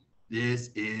 This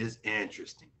is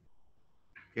interesting,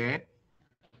 okay?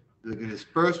 Look at this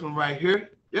first one right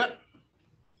here. Yep,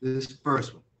 this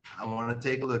first one. I want to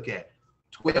take a look at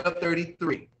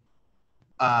 1233.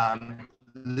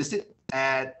 Listed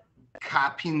at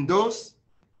Capindos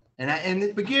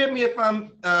And forgive me if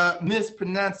I'm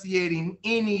mispronunciating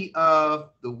any of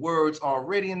the words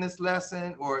already in this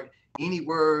lesson or any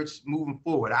words moving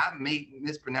forward. I may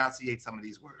mispronunciate some of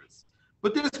these words.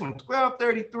 But this one,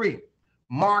 1233,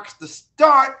 marks the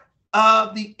start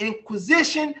of the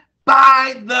Inquisition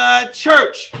by the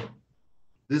church.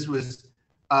 This was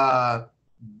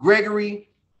Gregory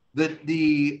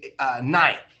the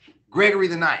ninth. Gregory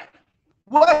the Ninth.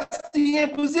 What's the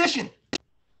Inquisition?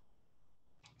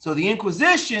 So the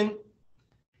Inquisition,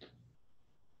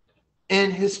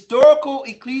 in historical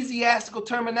ecclesiastical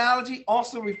terminology,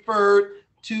 also referred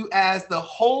to as the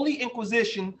Holy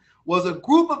Inquisition, was a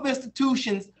group of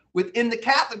institutions within the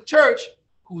Catholic Church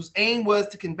whose aim was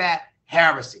to combat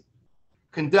heresy,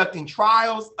 conducting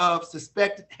trials of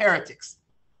suspected heretics,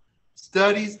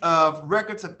 studies of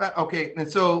records of, okay,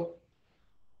 and so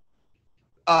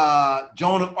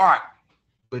Joan of Arc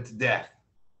put to death.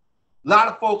 A lot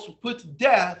of folks were put to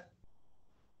death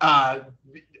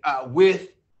with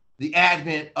the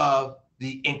advent of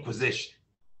the Inquisition.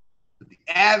 With the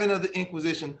advent of the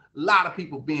Inquisition, a lot of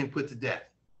people being put to death.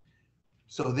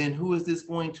 So then who is this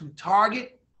going to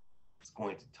target? It's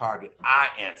going to target our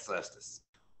ancestors.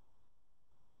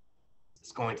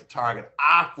 It's going to target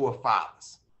our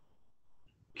forefathers.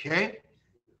 Okay?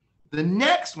 The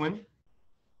next one,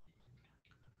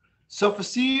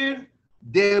 Sofisir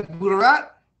de Burat,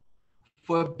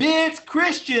 forbids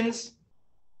Christians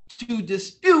to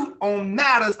dispute on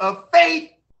matters of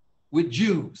faith with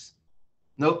Jews.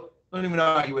 Nope, don't even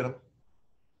argue with them.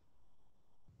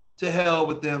 To hell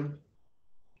with them.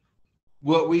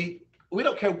 What we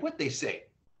don't care what they say.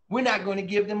 We're not going to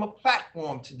give them a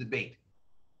platform to debate.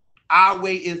 Our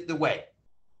way is the way.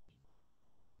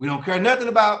 We don't care nothing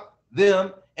about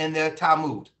them and their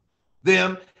Talmud,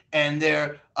 them and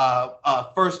their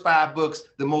first 5 books,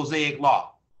 the Mosaic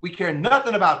Law. We care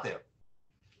nothing about them.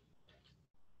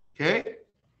 Okay?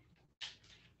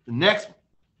 The next one.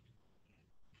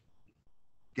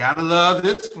 Gotta love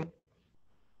this one.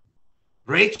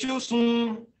 Rachel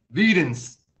Sum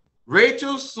Videns.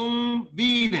 Rachel Sum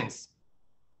Videns.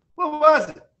 What was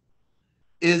it?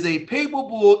 Is a papal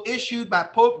bull issued by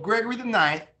Pope Gregory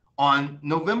IX on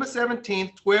November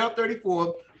 17th,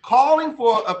 1234, calling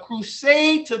for a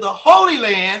crusade to the Holy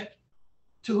Land.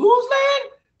 To whose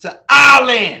land? To our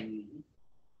land.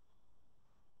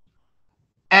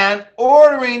 And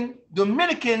ordering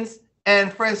Dominicans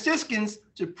and Franciscans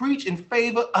to preach in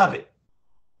favor of it.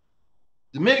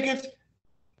 Dominicans,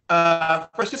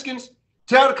 Franciscans,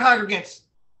 tell the congregants,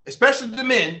 especially the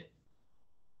men,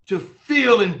 to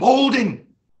feel emboldened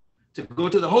to go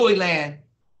to the Holy Land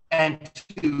and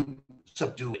to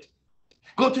subdue it.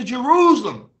 Go to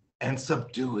Jerusalem and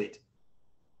subdue it.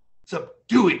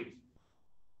 Subdue it.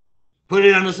 Put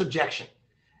it under subjection.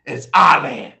 It's our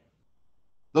land.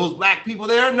 Those black people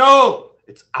there, no,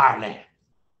 it's our land.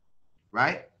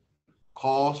 Right?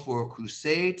 Calls for a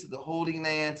crusade to the Holy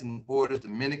Lands and orders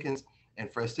Dominicans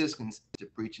and Franciscans to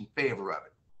preach in favor of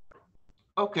it.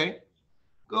 Okay.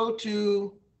 Go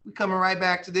to, we're coming right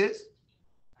back to this.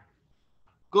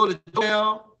 Go to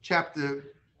Joel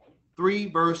chapter 3,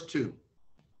 verse 2.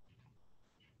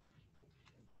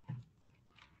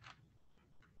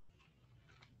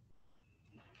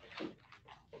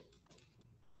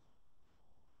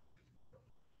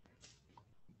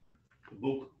 The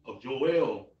book of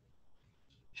Joel,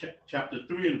 chapter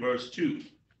 3 and verse 2.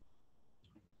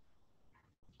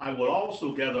 I will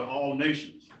also gather all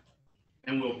nations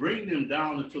and will bring them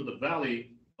down into the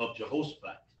valley of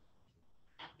Jehoshaphat,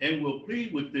 and will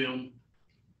plead with them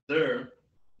there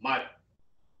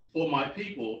for my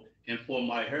people and for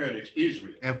my heritage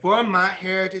Israel. And for my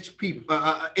heritage people,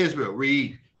 Israel,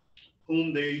 read.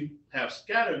 Whom they have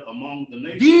scattered among the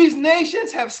nations. These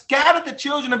nations have scattered the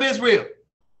children of Israel.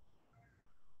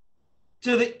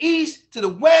 To the east, to the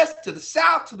west, to the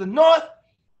south, to the north,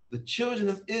 the children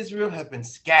of Israel have been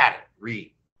scattered.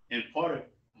 Read. And parted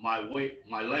my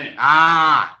land.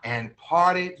 And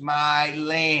parted my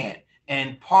land.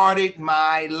 And parted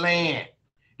my land.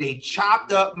 They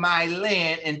chopped up my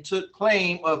land and took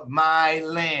claim of my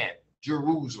land,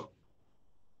 Jerusalem.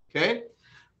 Okay?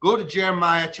 Go to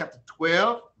Jeremiah chapter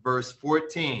 12, verse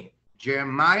 14.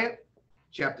 Jeremiah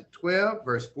chapter 12,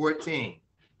 verse 14.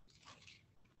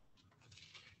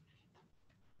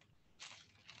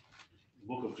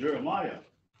 Book of Jeremiah,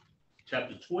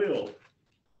 chapter 12,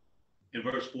 and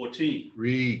verse 14.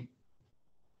 Read.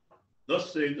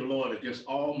 Thus saith the Lord against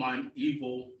all mine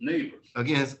evil neighbors.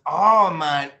 Against all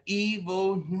mine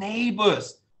evil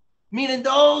neighbors. Meaning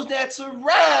those that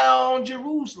surround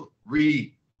Jerusalem.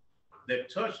 Read.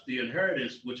 That touch the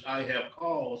inheritance which I have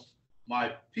caused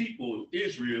my people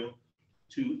Israel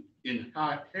to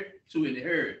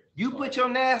inherit. You put your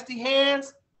nasty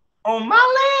hands on my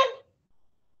land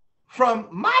from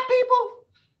my people?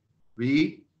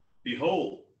 Read.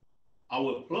 Behold, I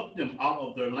will pluck them out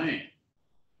of their land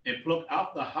and pluck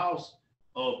out the house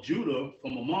of Judah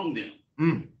from among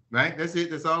them. Right? That's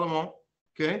it. That's all I want.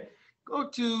 Okay. Go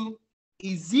to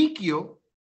Ezekiel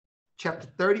chapter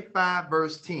 35,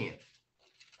 verse 10.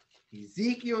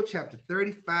 Ezekiel chapter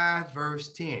 35,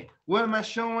 verse 10. What am I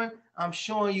showing? I'm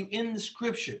showing you in the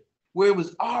scripture where it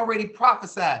was already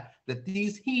prophesied that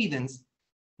these heathens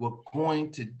were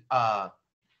going to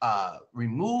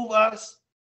remove us,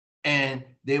 and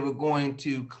they were going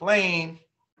to claim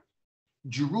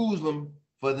Jerusalem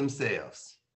for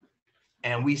themselves.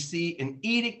 And we see an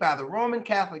edict by the Roman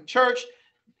Catholic Church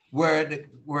where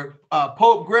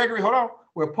Pope Gregory,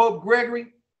 where Pope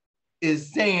Gregory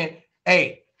is saying,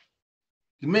 hey,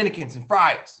 Dominicans and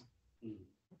friars,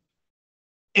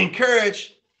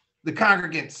 encourage the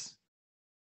congregants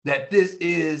that this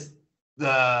is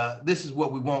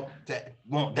what we want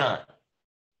done.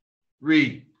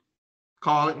 Read.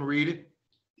 Call it and read it.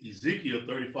 Ezekiel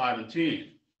 35 and 10.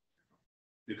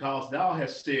 Because thou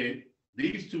hast said,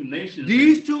 these two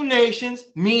nations,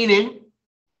 meaning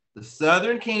the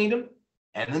southern kingdom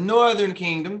and the northern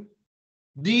kingdom,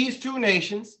 these two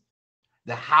nations,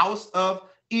 the house of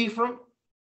Ephraim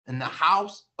and the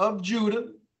house of Judah,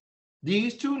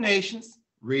 these two nations,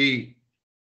 read.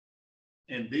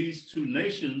 And these two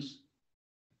nations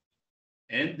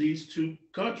and these two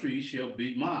countries shall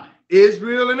be mine.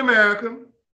 Israel and America.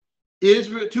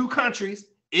 Israel, two countries,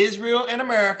 Israel and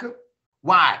America.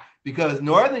 Why? Because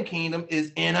northern kingdom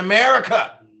is in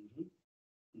America.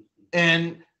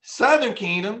 And southern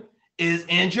kingdom is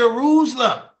in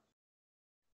Jerusalem.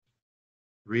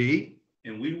 Read.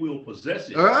 And we will possess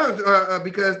it.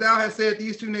 Because thou hast said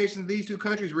these two nations, these two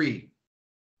countries, read.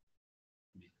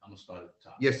 I'm going to start at the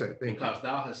top. Yes, sir. Thank you. Because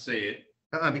thou hast said.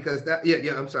 Because that,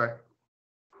 I'm sorry.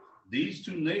 These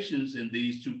two nations and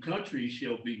these two countries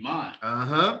shall be mine.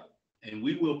 And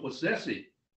we will possess it,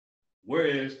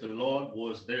 whereas the Lord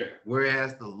was there.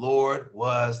 Whereas the Lord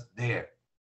was there.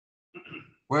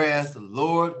 Whereas the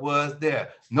Lord was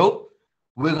there. Nope.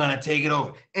 We're going to take it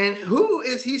over. And who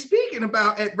is he speaking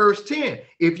about at verse 10?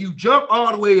 If you jump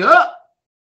all the way up,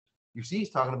 you see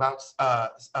he's talking about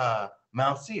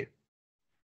Mount Seir.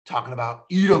 Talking about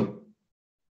Edom.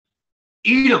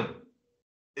 Edom.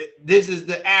 This is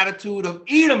the attitude of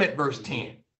Edom at verse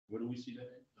 10. Where do we see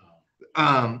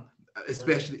that?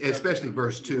 Especially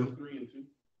verse 2.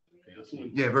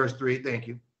 Yeah, verse 3. Thank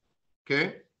you.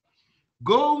 Okay.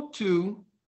 Go to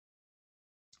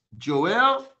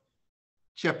Joel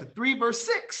chapter 3, verse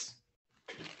 6.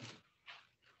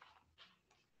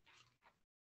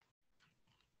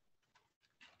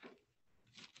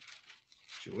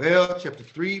 Joel chapter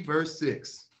 3, verse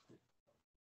 6.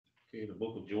 Okay, the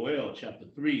book of Joel, chapter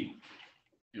 3,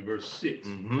 and verse 6.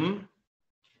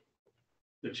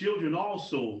 The children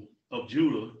also of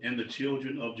Judah and the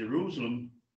children of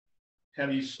Jerusalem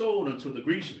have ye sold unto the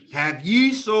Grecians. Have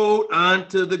ye sold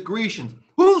unto the Grecians?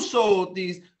 Who sold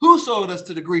these? Who sold us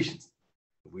to the Grecians?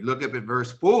 If we look up at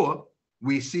verse 4,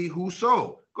 we see who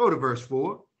sold. Go to verse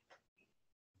 4.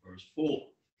 Verse 4.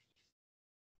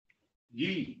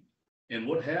 Ye, and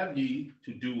what have ye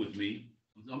to do with me?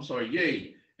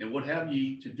 Yea, and what have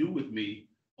ye to do with me,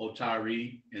 O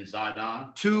Tyre and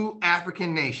Zidon? Two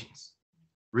African nations.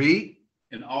 Read.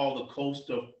 And all the coast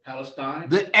of Palestine.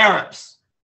 The Arabs.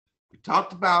 We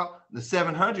talked about the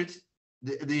 700s,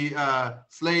 the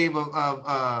slave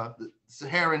of the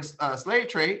Saharan slave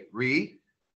trade. Read.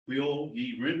 Will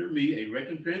ye render me a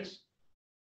recompense?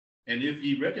 And if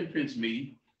ye recompense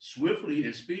me, swiftly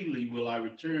and speedily will I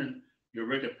return your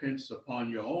recompense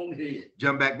upon your own head.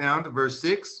 Jump back down to verse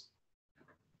 6.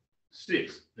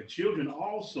 6. The children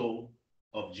also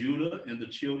of Judah and the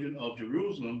children of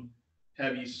Jerusalem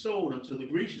have ye sold unto the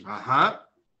Grecians, that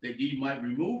ye might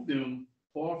remove them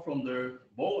far from their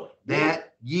border.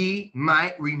 That ye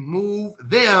might remove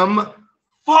them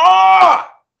far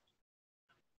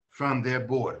from their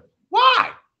border.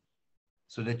 Why?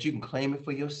 So that you can claim it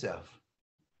for yourself.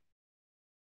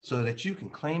 So that you can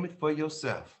claim it for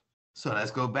yourself. So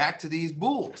let's go back to these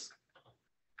bulls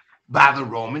by the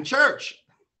Roman Church.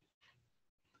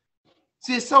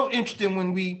 See, it's so interesting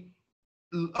when we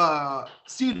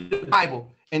see the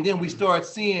Bible and then we start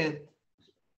seeing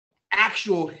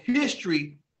actual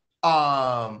history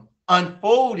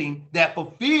unfolding that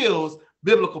fulfills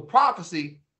biblical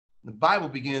prophecy. The Bible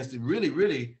begins to really,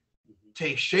 really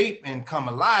take shape and come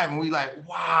alive. And we like,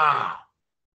 wow.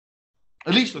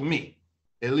 At least for me.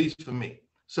 At least for me.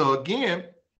 So again,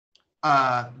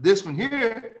 this one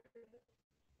here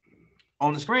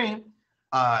on the screen,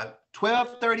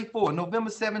 1234, November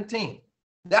 17th.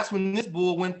 That's when this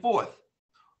bull went forth.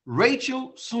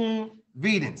 Rachel Soon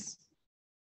Vedens.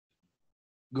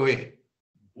 Go ahead.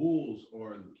 Bulls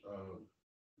are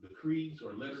decrees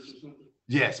or letters or something?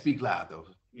 Yeah, speak loud though.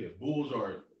 Yeah, bulls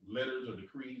are letters or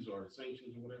decrees or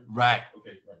sanctions or whatever. Right.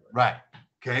 Okay, right.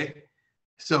 Okay.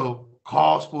 So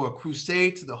calls for a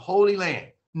crusade to the Holy Land.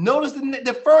 Notice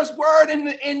the first word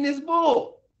in this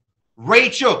bull.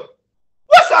 Rachel.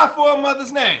 What's our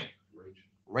foremother's name?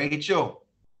 Rachel.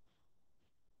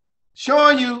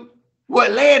 Showing you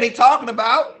what land they talking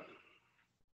about.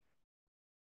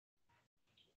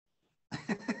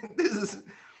 This is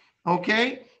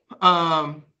okay.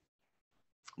 Then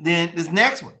this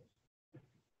next one,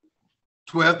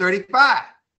 1235,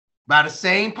 by the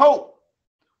same Pope,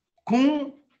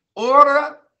 cum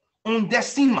ora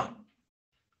undecima,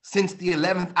 since the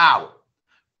 11th hour.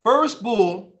 First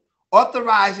bull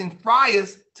authorizing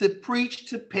friars to preach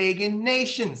to pagan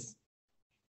nations.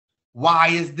 Why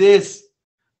is this?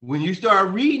 When you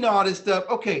start reading all this stuff,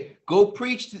 okay, go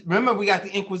preach. Remember, we got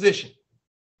the Inquisition.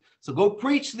 So go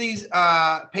preach to these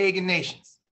pagan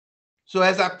nations. So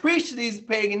as I preach to these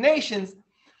pagan nations,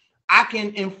 I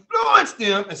can influence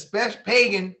them, especially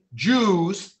pagan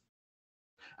Jews.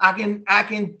 I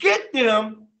can get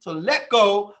them to let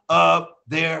go of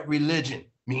their religion,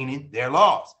 meaning their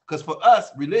laws. Because for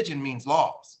us, religion means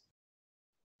laws.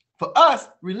 For us,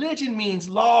 religion means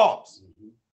laws.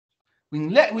 We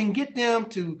can get them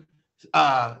to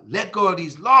let go of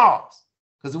these laws.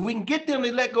 Because if we can get them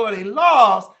to let go of their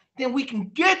laws, then we can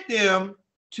get them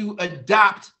to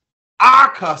adopt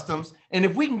our customs. And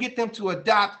if we can get them to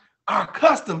adopt our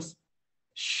customs,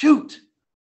 shoot,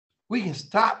 we can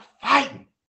stop fighting.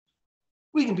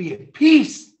 We can be at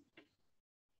peace.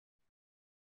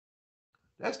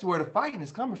 That's where the fighting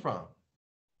is coming from.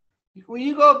 When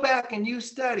you go back and you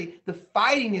study, the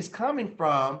fighting is coming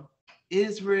from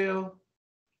Israel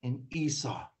and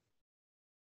Esau.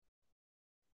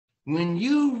 When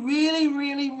you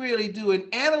really do an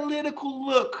analytical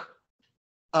look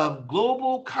of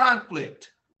global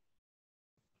conflict,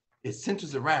 it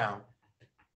centers around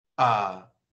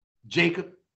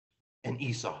Jacob and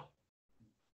Esau,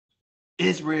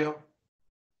 Israel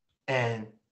and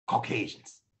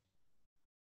Caucasians.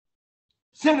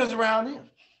 Centers around them.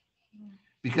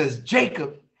 Because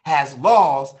Jacob has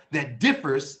laws that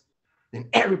differs than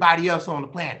everybody else on the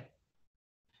planet.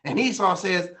 And Esau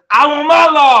says, I want my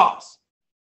laws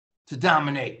to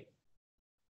dominate.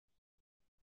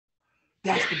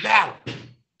 That's the battle.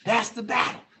 That's the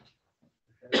battle.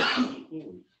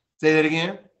 Say that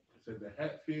again. Said the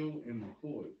Hatfield and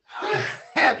McCoy.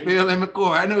 Hatfield and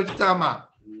McCoy. I know what you're talking about.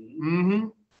 Mm-hmm.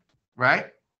 Right?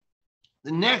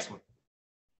 The next one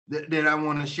that I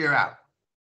want to share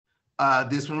out.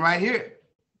 This one right here.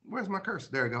 Where's my cursor?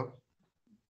 There we go.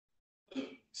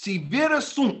 Si vera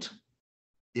sunt,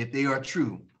 if they are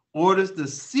true, orders the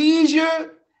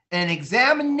seizure and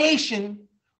examination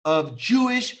of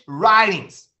Jewish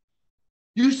writings.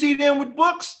 You see them with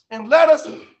books and letters,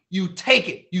 you take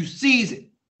it, you seize it,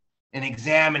 and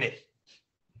examine it.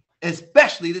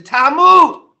 Especially the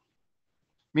Talmud,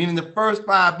 meaning the first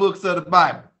 5 books of the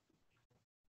Bible.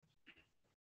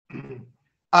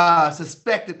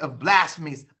 Suspected of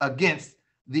blasphemies against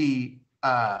the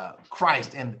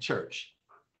Christ and the church.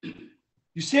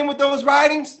 You see him with those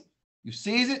writings, you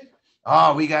seize it.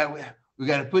 Oh, we got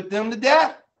to put them to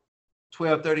death.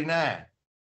 1239.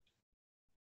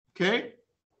 Okay.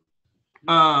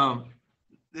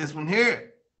 This one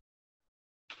here,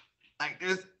 like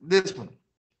this one.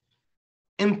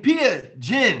 Impia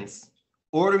gens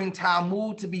ordering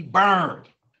Talmud to be burned.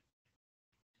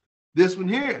 This one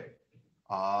here.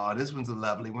 Oh, this one's a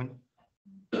lovely one.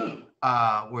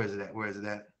 Where is it at? Where is it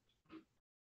at?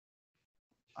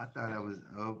 I thought I was,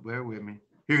 oh, bear with me.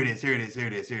 Here it is, here it is, here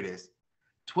it is, here it is.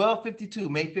 1252,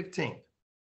 May 15th.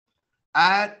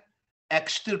 Ad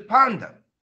extirpandum,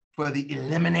 for the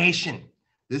elimination.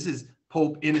 This is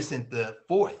Pope Innocent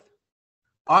IV.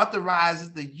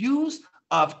 Authorizes the use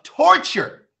of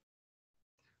torture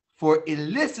for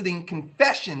eliciting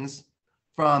confessions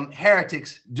from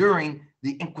heretics during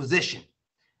the Inquisition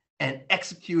and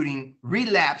executing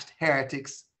relapsed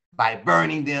heretics by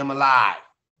burning them alive.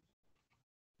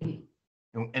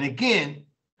 And again,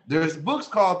 there's books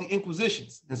called the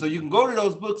Inquisitions. And so you can go to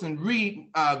those books and read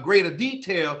greater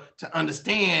detail to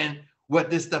understand what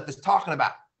this stuff is talking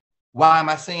about. Why am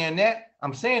I saying that?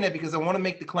 I'm saying that because I want to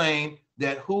make the claim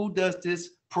that who does this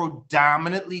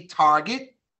predominantly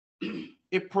target?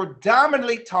 It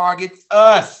predominantly targets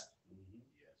us.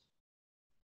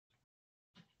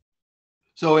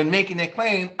 So in making that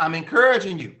claim, I'm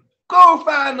encouraging you, Go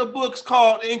find the books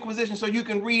called The Inquisition so you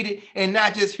can read it and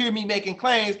not just hear me making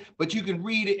claims, but you can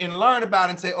read it and learn about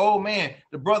it and say, oh man,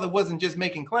 the brother wasn't just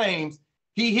making claims,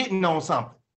 he hitting on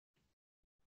something.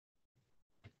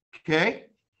 Okay.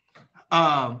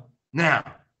 Now,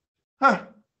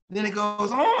 then it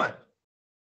goes on.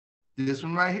 This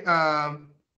one right here.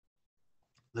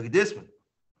 Look at this one.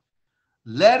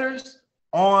 Letters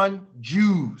on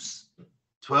Jews,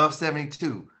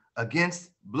 1272,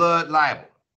 against blood libel.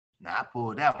 Now I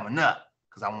pulled that one up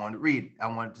because I wanted to read it. I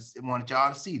wanted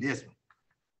y'all to see this one.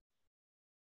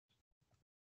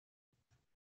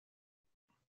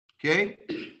 Okay.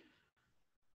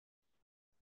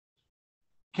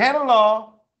 Canon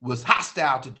law was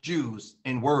hostile to Jews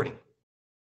in wording,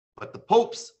 but the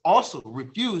popes also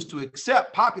refused to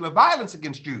accept popular violence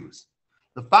against Jews.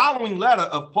 The following letter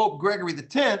of Pope Gregory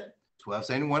X,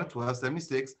 1271 and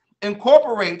 1276,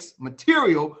 incorporates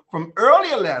material from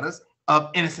earlier letters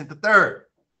of Innocent III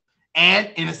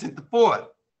and Innocent IV.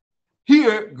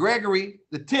 Here, Gregory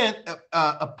X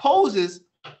opposes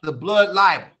the blood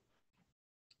libel.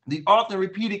 The often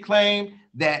repeated claim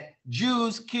that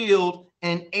Jews killed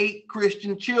and ate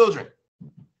Christian children.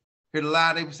 Heard a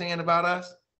lot they were saying about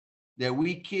us? That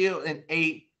we killed and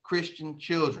ate Christian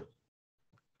children.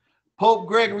 Pope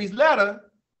Gregory's letter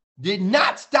did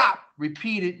not stop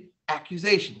repeated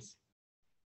accusations.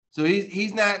 So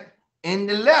he's not, in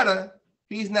the letter,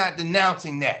 he's not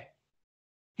denouncing that.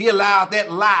 He allowed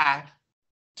that lie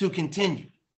to continue.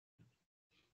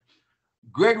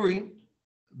 Gregory,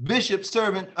 bishop,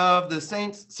 servant of the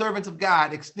saints, servants of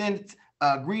God, extended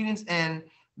greetings and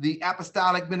the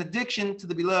apostolic benediction to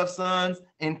the beloved sons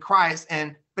in Christ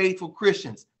and faithful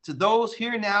Christians, to those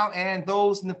here now and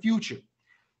those in the future.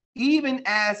 Even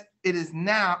as it is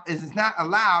now, it is not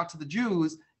allowed to the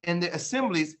Jews in their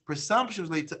assemblies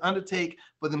presumptuously to undertake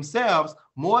for themselves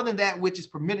more than that which is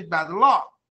permitted by the law.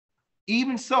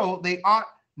 Even so, they ought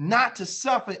not to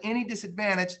suffer any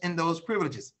disadvantage in those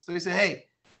privileges. So they say, hey,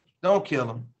 don't kill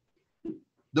them.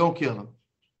 Don't kill them.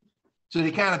 So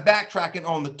they kind of backtracking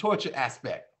on the torture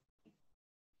aspect.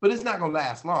 But it's not going to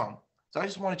last long. So I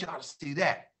just wanted y'all to see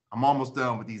that. I'm almost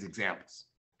done with these examples.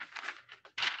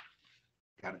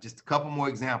 Got just a couple more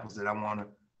examples that I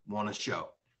want to show.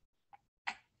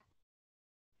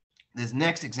 This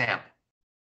next example.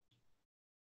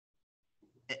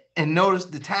 And notice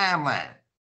the timeline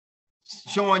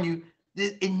showing you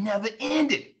that it never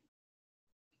ended.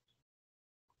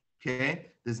 Okay,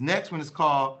 this next one is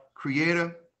called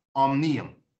Creator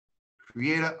Omnium.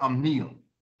 Creator Omnium.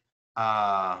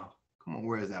 Come on,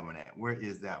 where is that one at? Where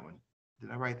is that one?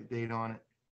 Did I write the date on it?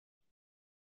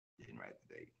 Didn't write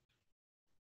the date.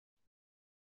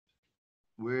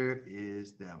 Where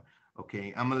is that one?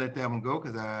 Okay, I'm gonna let that one go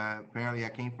because apparently I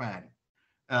can't find it.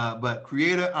 But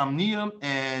Creator Omnium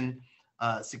and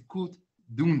Sicut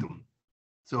Dundum.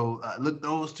 So look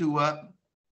those two up.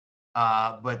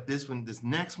 But this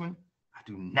next one, I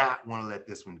do not want to let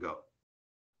this one go.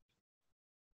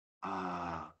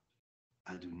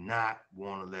 I do not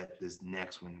want to let this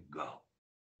next one go.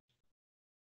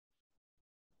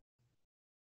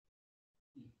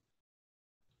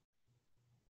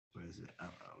 Where is it? I'm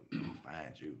gonna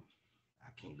find you. I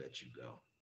can't let you go.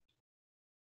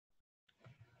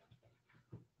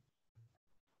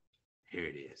 Here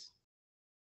it is.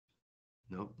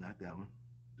 Nope, not that one.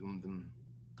 Dum.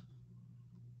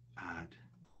 Ad.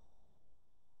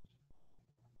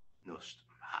 No.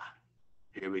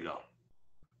 Here we go.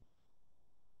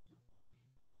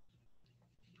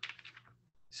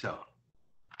 So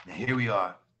now here we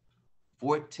are,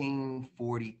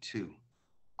 1442,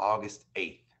 August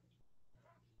 8th.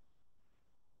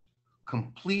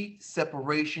 Complete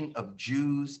separation of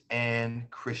Jews and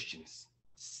Christians.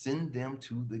 Send them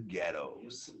to the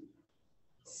ghettos.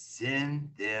 Send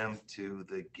them to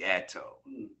the ghetto.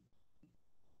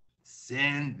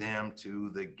 Send them to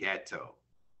the ghetto.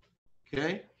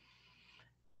 Okay?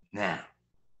 Now,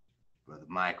 Brother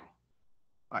Michael,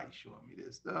 why are you showing me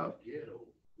this stuff? Ghetto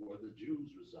where the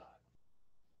Jews reside.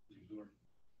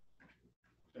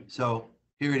 So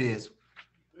here it is.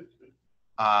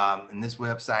 And this is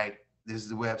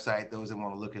the website, those that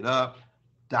want to look it up,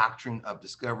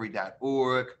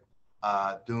 doctrineofdiscovery.org,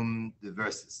 Dum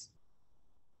Diversis.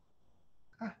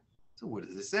 So what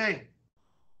does it say?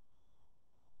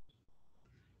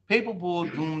 Papal Bull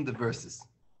Dum Diversis,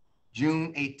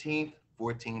 June 18th,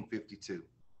 1452.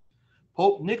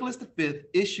 Pope Nicholas V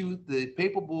issued the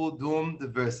Papal Bull Dum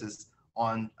Diversis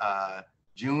on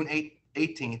June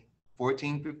 18th,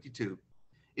 1452.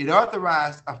 It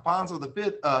authorized Alfonso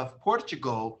V of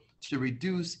Portugal to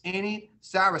reduce any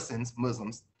Saracens,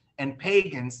 Muslims, and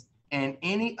pagans, and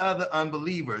any other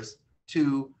unbelievers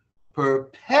to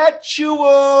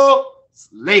perpetual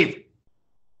slavery.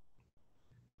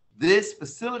 This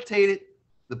facilitated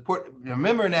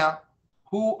remember now,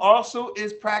 who also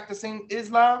is practicing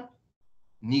Islam?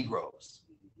 Negroes.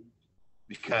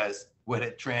 Because what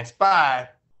had transpired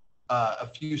a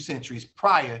few centuries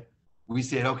prior, we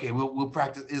said, okay, we'll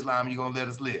practice Islam, you're gonna let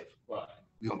us live. Right.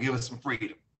 You're gonna give us some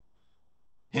freedom.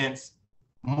 Hence,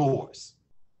 Moors.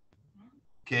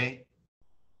 Okay?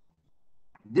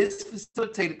 This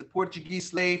facilitated the Portuguese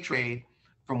slave trade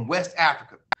from West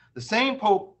Africa. The same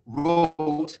Pope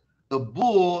wrote the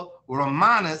bull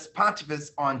Romanus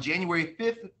Pontifex on January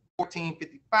 5th,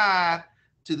 1455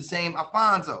 to the same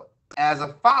Alfonso as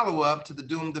a follow-up to the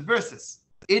Dum Diversis.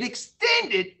 It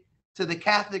extended to the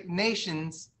Catholic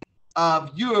nations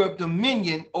of Europe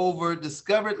dominion over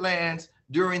discovered lands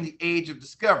during the Age of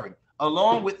Discovery,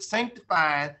 along with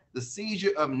sanctifying the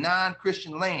seizure of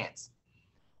non-Christian lands.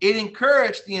 It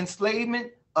encouraged the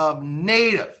enslavement of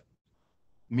native,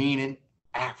 meaning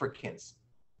Africans,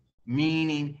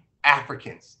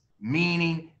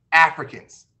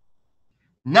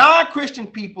 non-Christian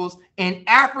peoples in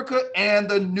Africa and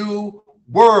the New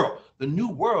World. The New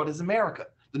World is America.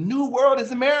 The New World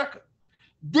is America.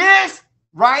 This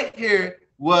right here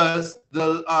was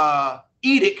the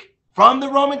edict from the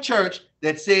Roman Church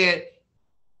that said,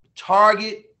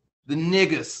 target the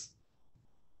niggas.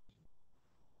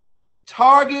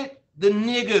 Target the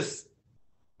niggas.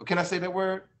 Or can I say that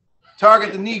word?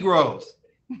 Target the Negroes.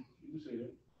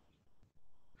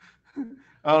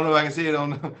 I don't know if I can say it on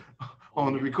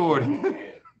the recording.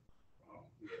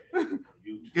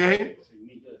 Okay.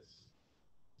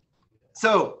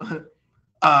 So,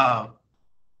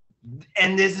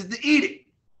 and this is the edict.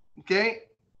 Okay.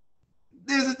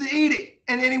 This is the edict.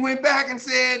 And then he went back and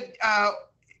said,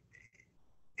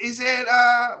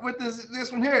 what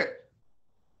this one here?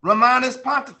 Romanus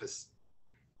Pontifex.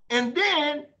 And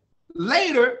then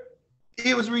later,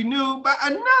 it was renewed by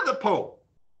another pope.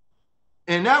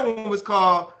 And that one was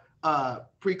called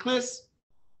Preclis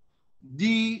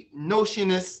de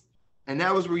Notionis, and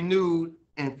that was renewed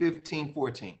in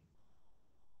 1514.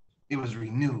 It was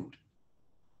renewed.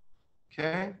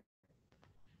 Okay?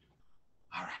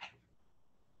 All right.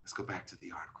 Let's go back to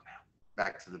the article now.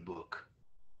 Back to the book.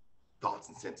 Thoughts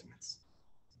and Sentiments.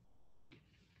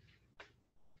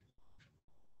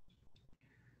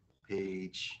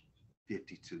 Page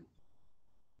 52.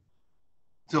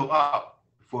 So,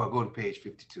 before I go to page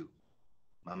 52,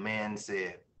 my man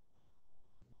said,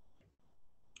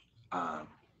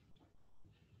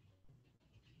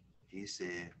 he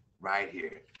said right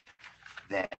here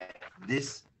that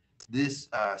this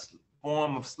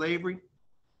form of slavery,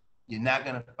 you're not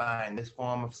going to find this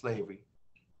form of slavery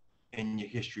in your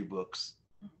history books.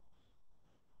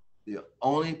 The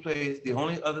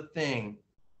only other thing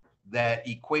that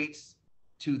equates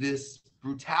to this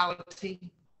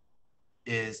brutality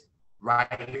is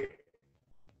right here.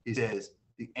 It says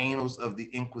the annals of the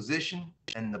Inquisition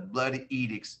and the bloody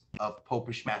edicts of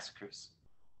Popish massacres,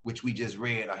 which we just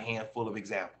read a handful of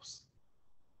examples.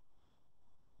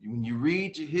 When you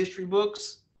read your history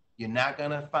books, you're not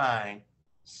gonna find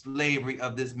slavery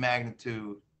of this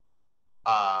magnitude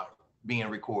being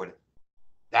recorded.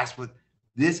 That's what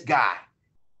this guy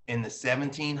in the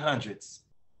 1700s,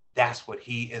 that's what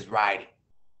he is writing.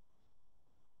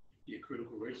 Yeah,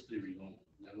 critical race theory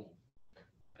that'll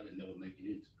never make it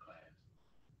into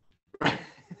class.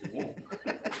 It won't.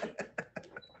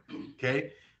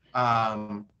 Okay.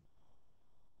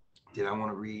 Did I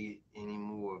want to read any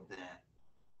more of that?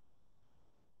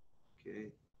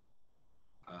 Okay.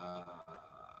 All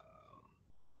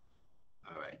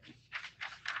right.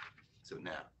 So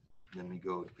now, let me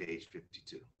go to page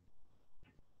 52.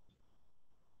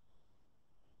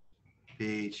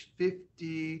 Page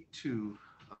 52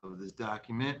 of this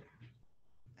document.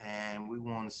 And we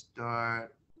want to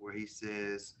start where he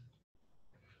says,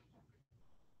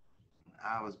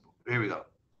 here we go,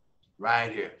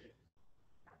 right here.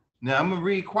 Now I'm gonna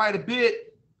read quite a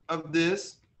bit of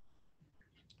this.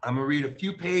 I'm gonna read a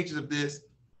few pages of this.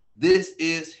 This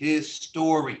is his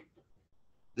story.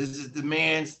 This is the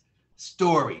man's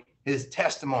story, his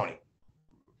testimony,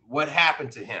 what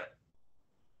happened to him.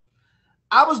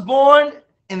 I was born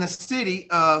in the city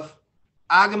of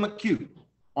Agamacu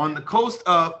on the coast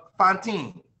of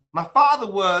Fontaine. My father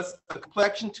was a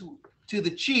complexion to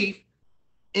the chief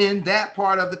in that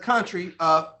part of the country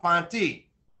of Fontaine.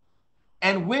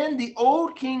 And when the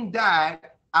old king died,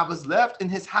 I was left in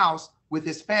his house with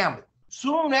his family.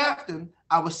 Soon after,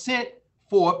 I was sent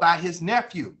for by his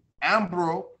nephew,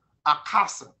 Ambro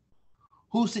Akasa,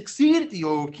 who succeeded the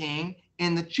old king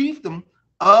in the chiefdom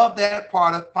of that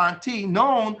part of Ponti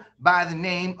known by the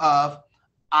name of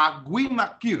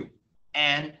Aguimacu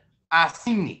and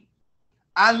Asini.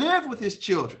 I lived with his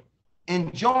children,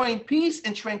 enjoying peace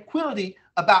and tranquility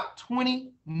about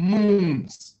 20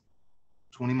 moons,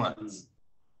 20 months,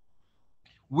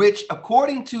 which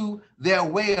according to their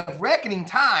way of reckoning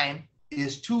time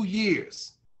is 2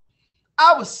 years.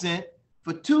 I was sent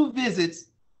for to visit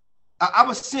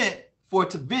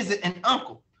an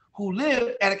uncle who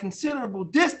lived at a considerable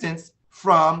distance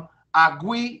from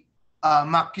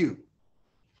Aguimacu.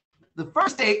 The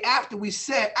first day after we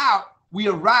set out, we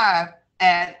arrived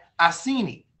at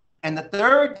Asini, and the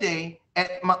third day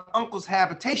at my uncle's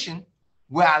habitation,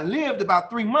 where I lived about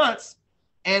 3 months,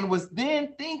 and was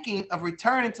then thinking of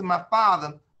returning to my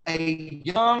father, a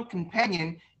young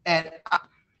companion at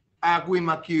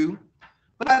Aguimacu.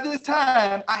 But by this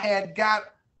time, I had got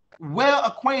well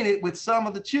acquainted with some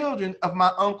of the children of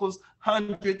my uncle's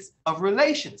hundreds of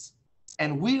relations,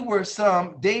 and we were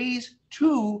some days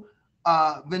too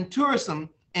venturesome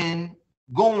in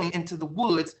going into the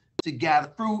woods to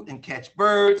gather fruit and catch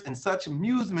birds and such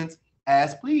amusements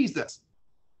as pleased us.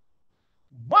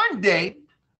 One day,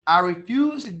 I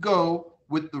refused to go,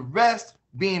 with the rest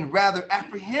being rather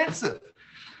apprehensive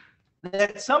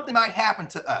that something might happen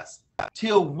to us,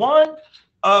 till one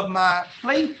of my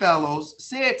playfellows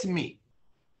said to me,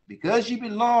 "Because you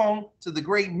belong to the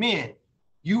great men,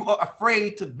 you are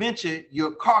afraid to venture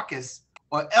your carcass,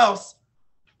 or else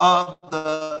of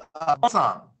the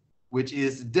Basan, which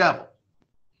is the devil."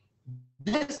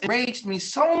 This enraged me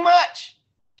so much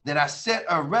that I set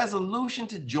a resolution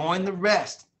to join the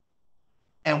rest,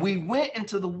 and we went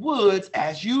into the woods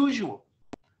as usual.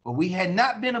 But we had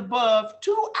not been above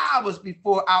 2 hours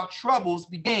before our troubles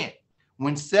began,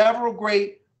 when several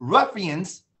great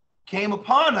ruffians came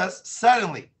upon us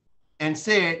suddenly and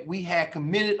said we had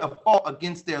committed a fault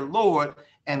against their Lord,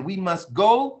 and we must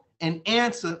go and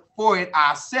answer for it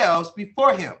ourselves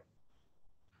before him.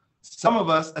 Some of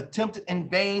us attempted in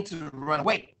vain to run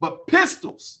away, but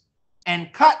pistols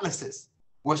and cutlasses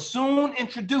were soon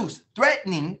introduced,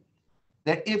 threatening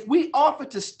that if we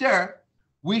offered to stir,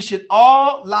 we should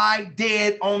all lie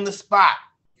dead on the spot.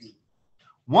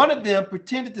 One of them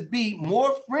pretended to be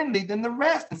more friendly than the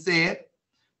rest and said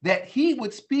that he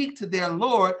would speak to their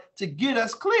Lord to get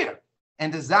us clear,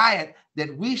 and desired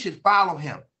that we should follow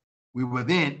him. We were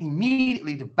then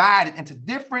immediately divided into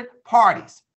different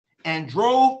parties and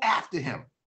drove after him.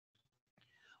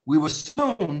 We were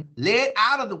soon led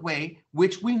out of the way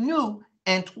which we knew,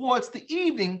 and towards the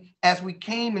evening, as we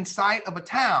came in sight of a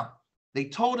town, they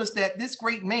told us that this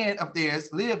great man of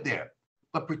theirs lived there,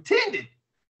 but pretended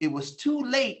it was too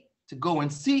late to go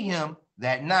and see him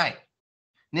that night.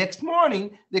 Next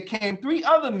morning, there came 3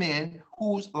 other men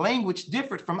whose language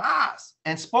differed from ours,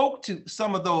 and spoke to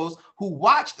some of those who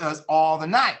watched us all the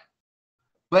night.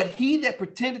 But he that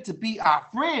pretended to be our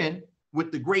friend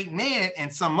with the great man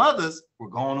and some others were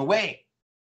gone away.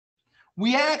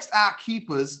 We asked our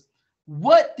keepers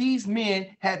what these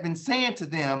men had been saying to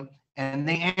them, and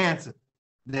they answered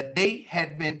that they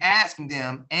had been asking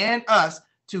them and us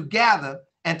to gather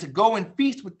and to go and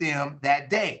feast with them that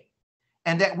day,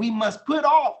 and that we must put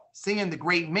off seeing the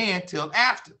great man till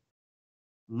after,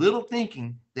 little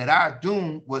thinking that our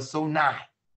doom was so nigh,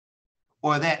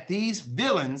 or that these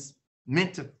villains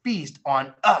meant to feast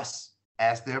on us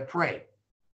as their prey.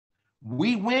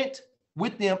 We went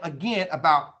with them again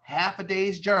about half a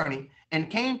day's journey, and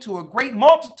came to a great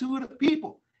multitude of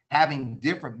people, having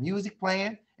different music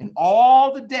playing, and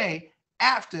all the day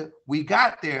after we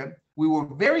got there, we were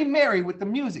very merry with the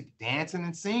music, dancing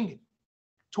and singing.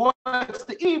 Towards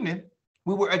the evening,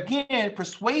 we were again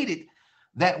persuaded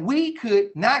that we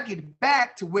could not get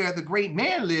back to where the great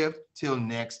man lived till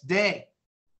next day.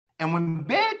 And when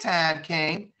bedtime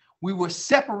came, we were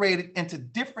separated into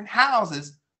different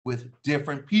houses with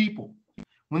different people.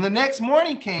 When the next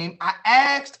morning came, I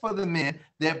asked for the men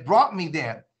that brought me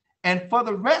there and for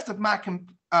the rest of my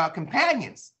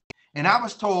companions. And I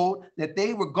was told that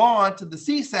they were gone to the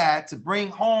seaside to bring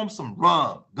home some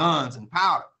rum, guns, and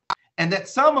powder, and that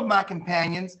some of my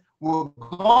companions were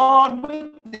gone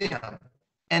with them,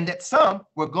 and that some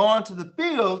were gone to the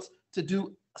fields to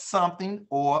do something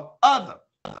or other.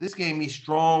 This gave me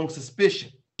strong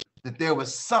suspicion that there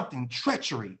was something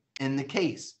treachery in the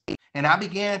case, and I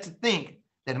began to think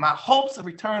that my hopes of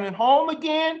returning home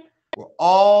again were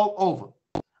all over.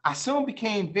 I soon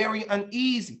became very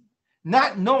uneasy,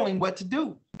 not knowing what to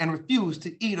do, and refused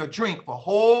to eat or drink for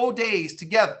whole days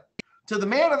together, till the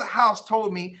man of the house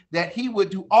told me that he would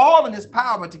do all in his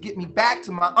power to get me back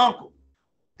to my uncle.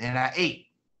 Then I ate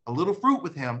a little fruit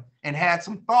with him and had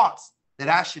some thoughts that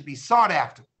I should be sought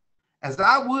after. as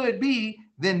I would be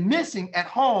then missing at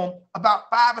home about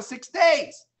 5 or 6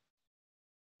 days.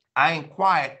 I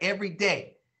inquired every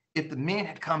day if the men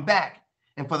had come back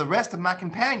and for the rest of my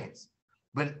companions,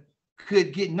 but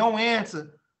could get no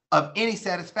answer of any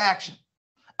satisfaction.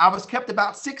 I was kept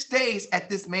about 6 days at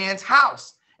this man's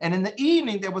house, and in the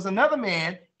evening there was another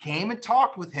man came and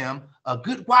talked with him a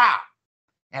good while.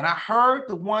 And I heard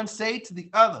the one say to the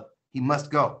other, he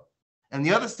must go. And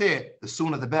the other said, the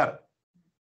sooner the better.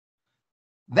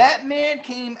 That man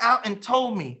came out and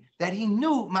told me that he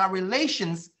knew my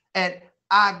relations at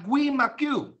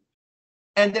Aguimacu,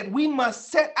 and that we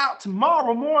must set out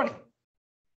tomorrow morning,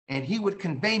 and he would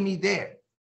convey me there.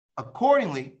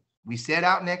 Accordingly, we set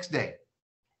out next day,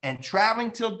 and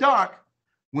traveling till dark,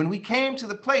 when we came to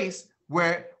the place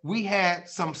where we had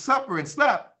some supper and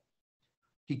slept,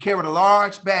 he carried a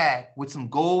large bag with some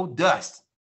gold dust,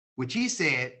 which he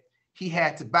said he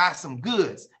had to buy some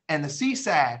goods and the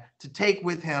seaside to take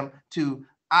with him to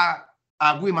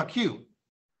Aguimacu.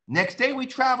 Next day we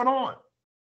traveled on,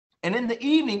 and in the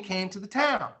evening came to the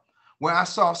town, where I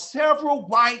saw several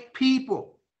white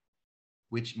people,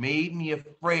 which made me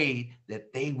afraid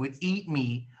that they would eat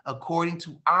me according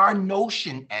to our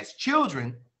notion as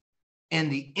children in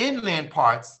the inland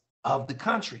parts of the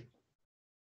country.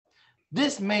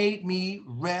 This made me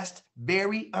rest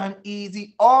very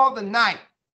uneasy all the night,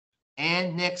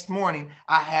 and next morning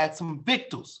I had some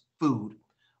victuals, food,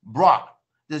 brought,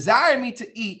 desired me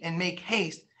to eat and make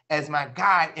haste, as my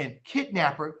guide and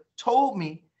kidnapper told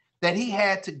me that he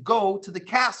had to go to the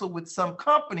castle with some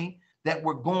company that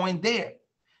were going there,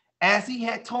 as he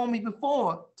had told me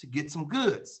before, to get some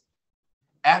goods.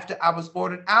 After I was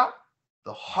ordered out,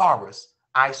 the horrors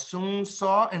I soon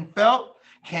saw and felt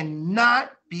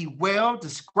cannot be well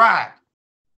described.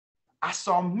 I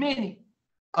saw many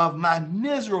of my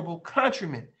miserable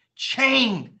countrymen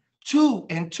chained 2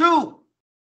 and 2,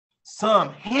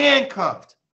 some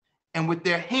handcuffed and with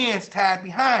their hands tied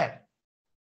behind.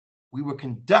 We were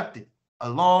conducted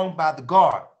along by the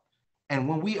guard, and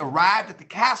when we arrived at the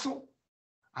castle,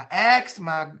 I asked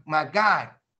my guide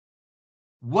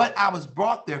what I was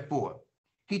brought there for.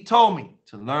 He told me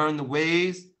to learn the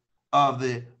ways of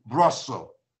the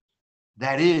Brosso,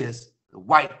 that is, the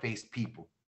white-faced people.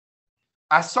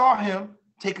 I saw him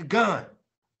take a gun,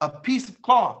 a piece of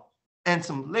cloth, and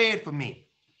some lead for me.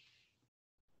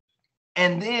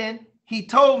 And then he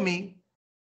told me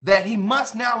that he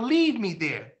must now leave me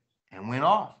there, and went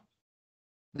off.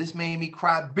 This made me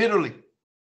cry bitterly,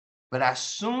 but I was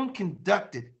soon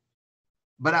conducted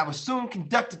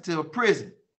to a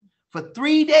prison for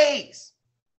 3 days,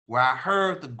 where I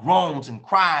heard the groans and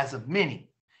cries of many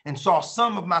and saw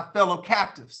some of my fellow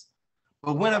captives.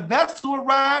 But when a vessel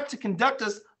arrived to conduct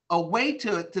us away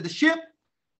to the ship,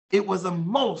 it was a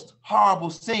most horrible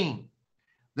scene.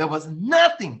 There was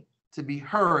nothing to be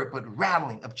heard but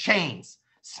rattling of chains,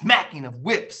 smacking of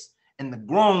whips, and the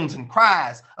groans and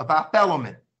cries of our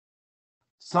fellowmen.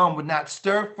 Some would not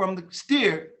stir from the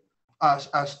steer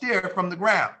from the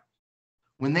ground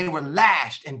when they were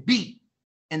lashed and beat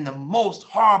in the most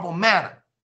horrible manner.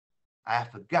 I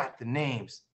forgot the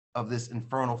names of this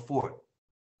infernal fort,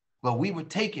 but we were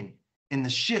taken in the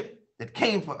ship that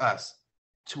came for us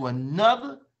to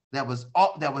another that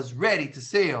was ready to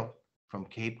sail from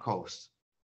Cape Coast.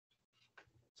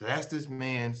 So that's this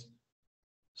man's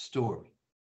story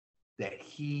that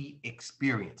he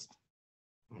experienced.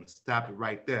 I'm going to stop it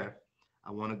right there.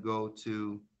 I want to go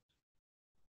to,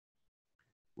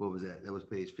 what was that? That was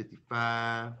page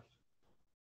 55.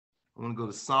 I want to go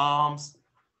to Psalms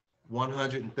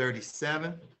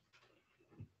 137.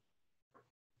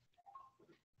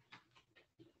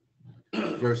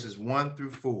 Verses 1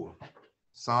 through 4.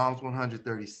 Psalms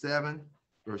 137,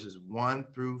 verses 1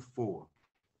 through 4.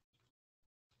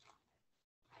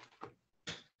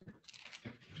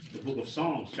 The book of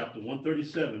Psalms, chapter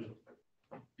 137,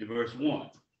 in verse 1.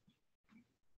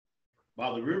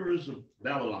 By the rivers of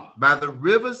Babylon. By the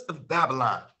rivers of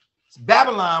Babylon.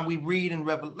 Babylon, we read in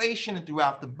Revelation and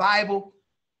throughout the Bible,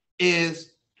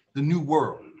 is the New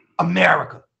World,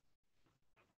 America,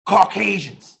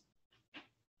 Caucasians,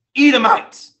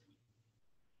 Edomites.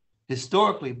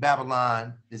 Historically,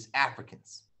 Babylon is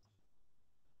Africans.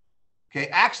 Okay,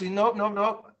 actually, nope.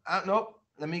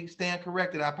 Let me stand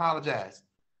corrected. I apologize.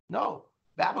 No,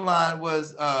 Babylon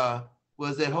was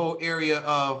that whole area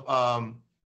of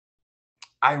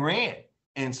Iran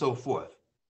and so forth.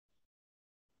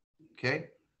 Okay,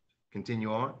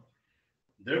 continue on.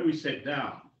 There we sat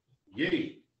down,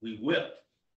 yea, we wept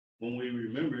when we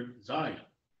remembered Zion.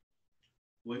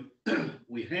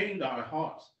 We hanged our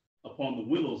harps upon the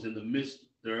willows in the midst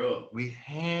thereof. We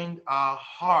hanged our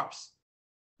harps,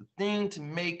 the thing to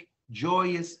make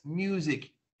joyous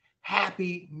music,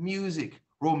 happy music,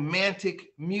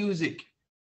 romantic music.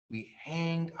 We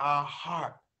hanged our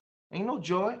heart. Ain't no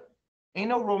joy, ain't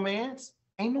no romance,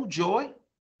 ain't no joy.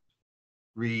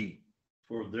 Read.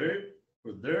 For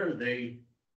there they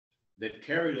that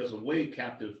carried us away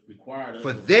captive required us.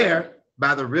 For there,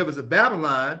 by the rivers of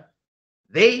Babylon,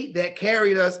 they that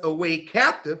carried us away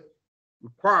captive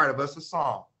required of us a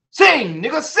song. Sing,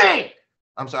 nigga, sing.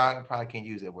 I'm sorry, I probably can't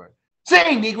use that word.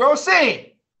 Sing, Negro,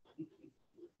 sing.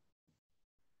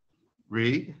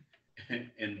 Read.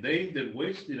 And they that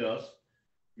wasted us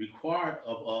required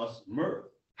of us mirth.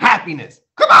 Happiness.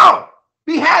 Come on,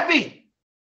 be happy.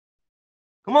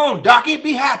 Come on, Docky,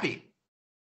 be happy.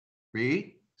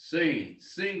 Read. Sing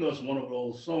us one of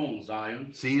those songs,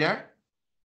 Zion. See there?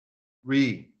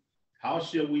 Read. How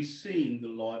shall we sing the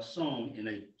Lord's song in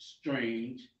a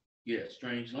strange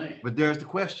land? But there's the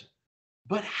question.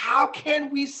 But how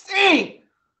can we sing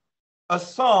a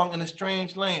song in a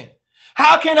strange land?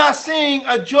 How can I sing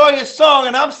a joyous song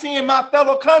and I'm seeing my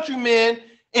fellow countrymen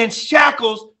in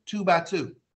shackles 2 by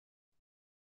 2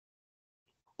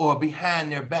 or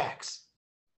behind their backs,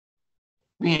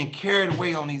 being carried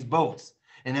away on these boats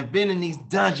and have been in these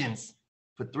dungeons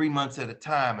for 3 months at a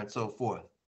time and so forth,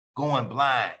 going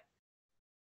blind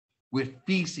with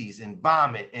feces and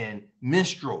vomit and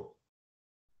menstrual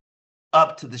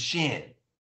up to the shin?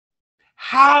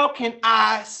 How can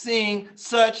I sing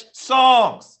such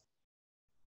songs?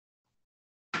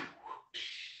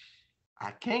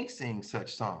 I can't sing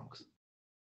such songs.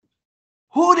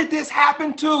 Who did this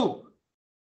happen to?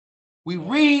 We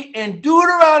read in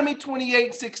Deuteronomy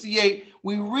 28:68.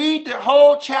 We read the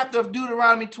whole chapter of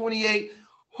Deuteronomy 28.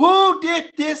 Who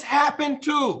did this happen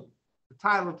to? The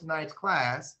title of tonight's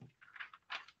class,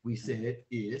 we said,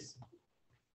 is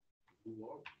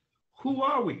Who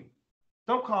Are We?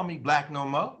 Don't call me black no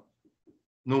more.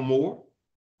 No more.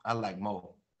 I like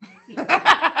more.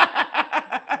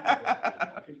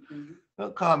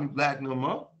 Don't call me black no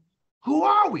more. Who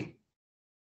are we?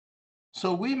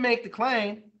 So we make the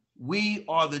claim we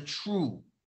are the true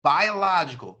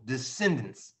biological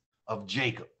descendants of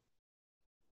Jacob,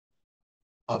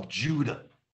 of Judah.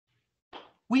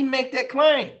 We make that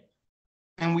claim.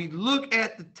 And we look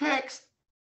at the text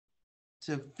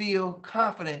to feel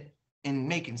confident in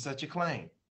making such a claim.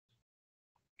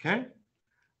 Okay?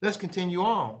 Let's continue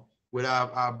on with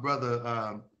our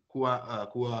brother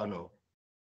Kuano.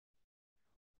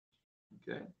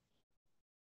 Okay.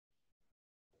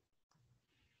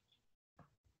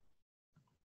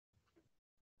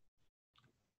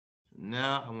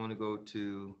 Now I want to go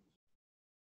to,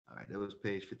 all right, that was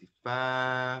page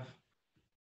 55.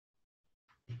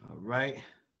 All right.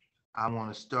 I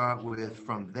want to start with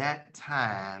from that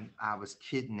time I was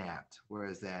kidnapped. Where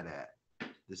is that at?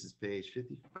 This is page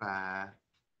 55.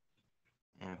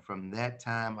 And from that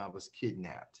time I was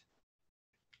kidnapped.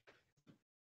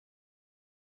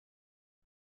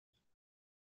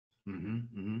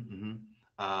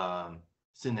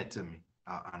 Send that to me.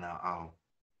 I'll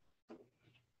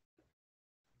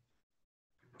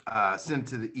send it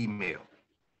to the email.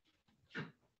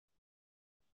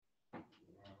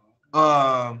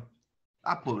 I'll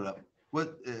pull it up.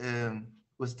 What's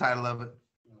the title of it?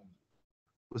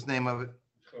 What's the name of it?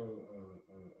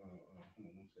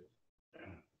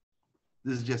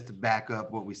 This is just to back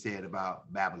up what we said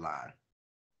about Babylon.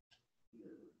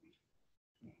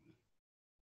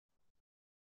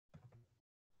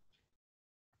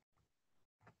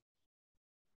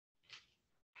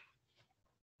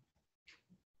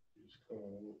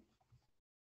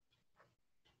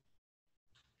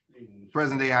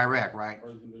 Present day Iraq, right?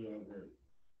 Present day Iraq.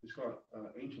 It's called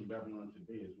Ancient Babylon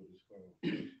Today is what it's called.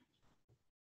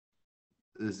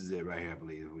 This is it right here, I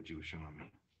believe, what you were showing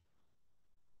me.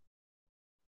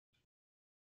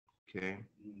 Okay.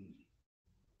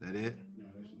 That it?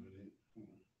 No, that's not it.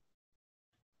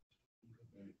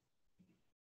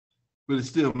 But it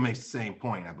still makes the same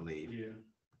point, I believe. Yeah.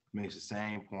 Makes the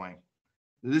same point.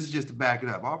 This is just to back it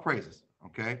up. All praises.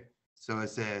 Okay. So it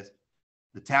says,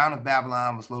 the town of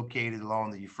Babylon was located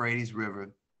along the Euphrates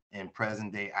River in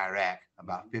present-day Iraq,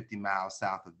 about 50 miles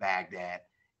south of Baghdad.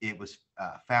 It was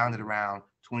founded around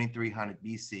 2300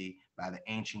 BC by the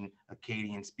ancient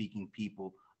Akkadian-speaking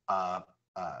people of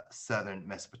southern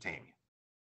Mesopotamia.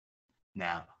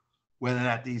 Now, whether or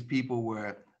not these people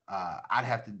were, I'd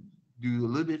have to do a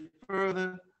little bit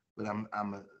further, but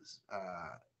I'm a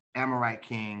Amorite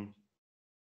king.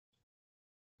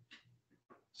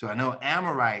 So I know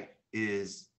Amorite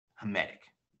is Hamitic.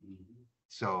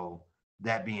 So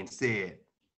that being said,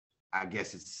 I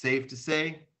guess it's safe to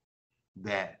say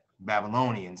that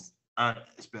Babylonians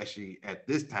especially at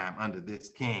this time under this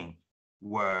king,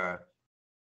 were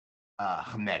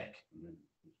Hamitic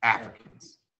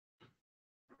Africans.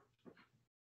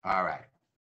 All right,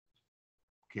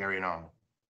 carrying on.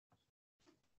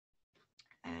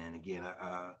 And again,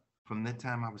 from that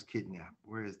time I was kidnapped.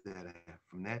 Where is that at?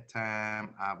 From that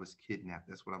time I was kidnapped.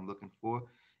 That's what I'm looking for.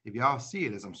 If y'all see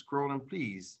it as I'm scrolling,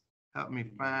 please help me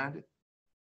find it.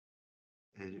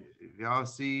 If y'all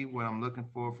see what I'm looking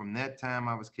for, from that time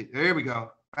I was kidnapped. There we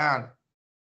go. Found it.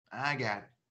 I got it.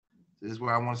 This is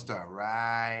where I want to start,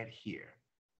 right here.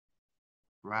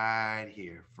 Right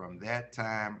here. From that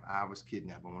time I was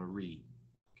kidnapped. I want to read.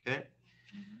 Okay.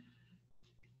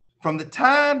 From the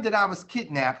time that I was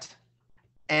kidnapped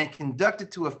and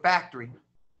conducted to a factory,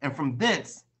 and from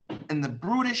thence in the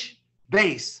brutish,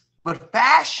 base, but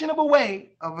fashionable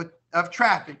way of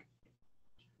traffic,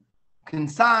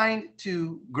 consigned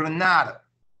to Granada.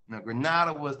 Now,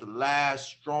 Granada was the last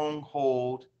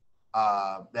stronghold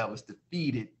that was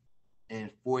defeated in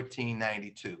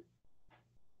 1492.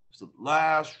 It's the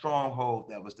last stronghold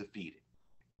that was defeated.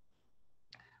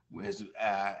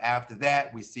 After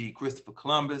that, we see Christopher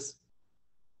Columbus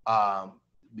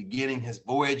beginning his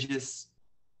voyages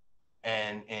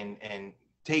and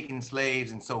taking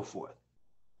slaves and so forth.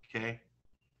 Okay.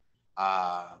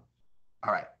 All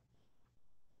right.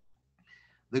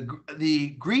 The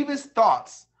grievous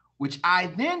thoughts which I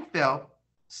then felt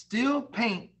still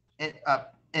pant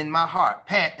in my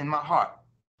heart,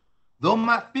 though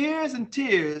my fears and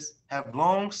tears have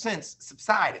long since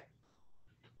subsided,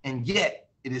 and yet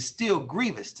it is still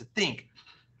grievous to think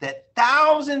that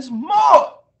thousands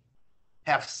more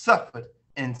have suffered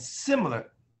in similar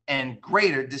and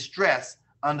greater distress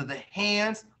under the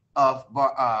hands of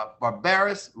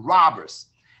barbarous robbers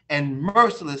and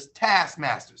merciless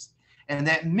taskmasters, and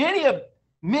that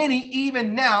many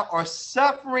even now are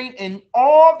suffering in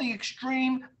all the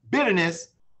extreme bitterness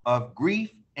of grief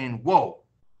and woe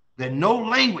that no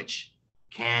language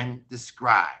can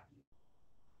describe.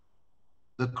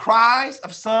 The cries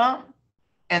of some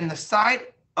and the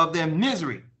sight of their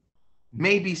misery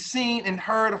may be seen and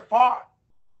heard afar,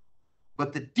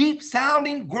 but the deep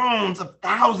sounding groans of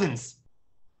thousands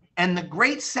and the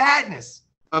great sadness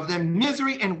of their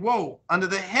misery and woe under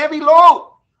the heavy load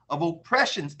of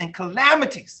oppressions and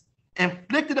calamities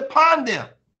inflicted upon them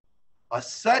are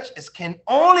such as can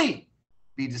only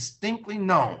be distinctly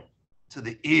known to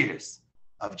the ears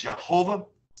of Jehovah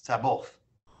Sabbath.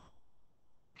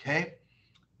 Okay?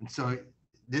 And so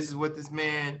this is what this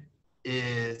man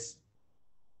is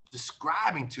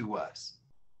describing to us.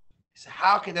 So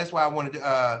how can, that's why I wanted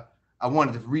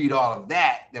to read all of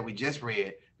that we just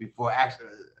read before actually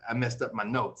I messed up my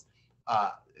notes.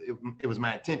 It was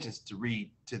my intentions to read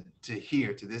to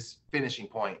here to this finishing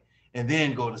point and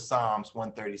then go to Psalms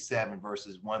 137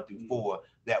 verses 1 through 4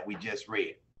 that we just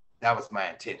read. That was my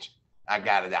intention. I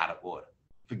got it out of order.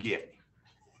 Forgive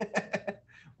me.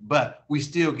 But we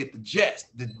still get the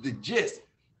gist, the gist,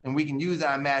 and we can use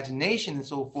our imagination and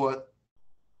so forth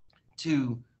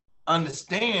to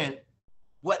understand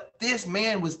what this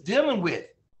man was dealing with.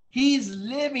 He's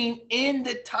living in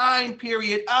the time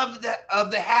period of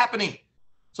the happening.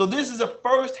 So this is a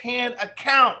first-hand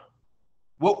account.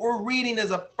 What we're reading is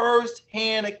a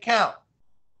first-hand account.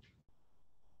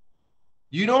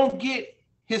 You don't get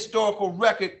historical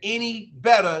record any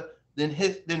better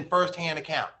than first-hand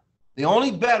account. The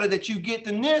only better that you get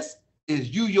than this is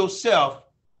you yourself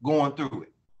going through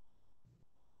it.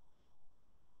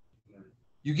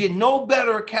 You get no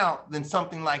better account than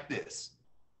something like this.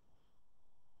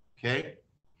 Okay.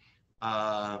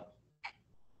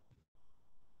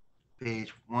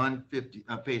 Page 150,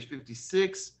 page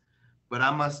 56. But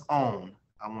I must own.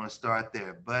 I want to start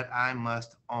there. But I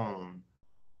must own.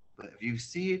 But if you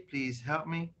see it, please help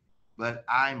me. But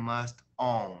I must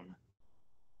own.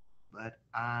 But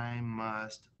I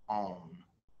must own.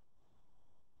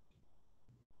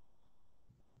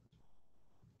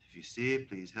 If you see it,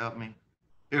 please help me.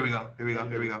 Here we go. Here we go.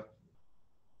 Here we go.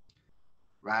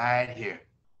 Right here.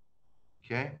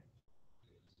 Okay.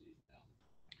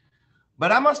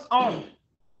 But I must own,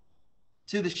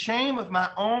 to the shame of my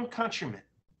own countrymen,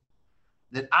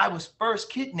 that I was first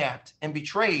kidnapped and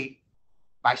betrayed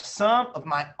by some of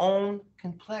my own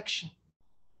complexion,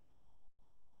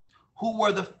 who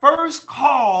were the first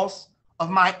cause of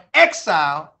my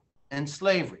exile and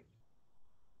slavery.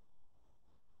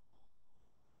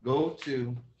 Go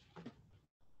to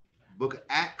Book of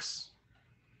Acts.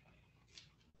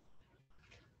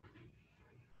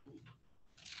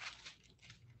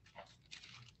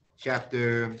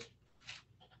 Chapter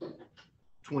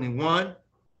 21,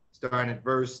 starting at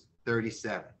verse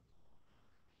 37.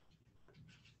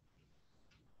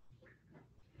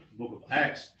 book of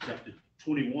Acts, chapter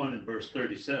 21 and verse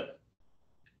 37.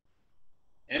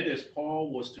 And as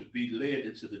Paul was to be led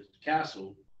into the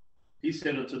castle, he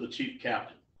said unto the chief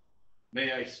captain,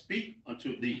 May I speak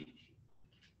unto thee?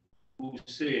 Who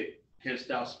said, Canst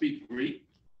thou speak Greek?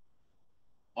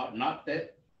 Art not thou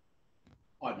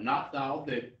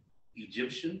that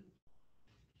Egyptian,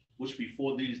 which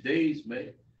before these days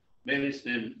madest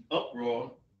in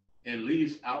uproar and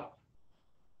leadest out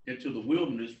into the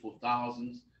wilderness for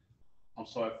 1,000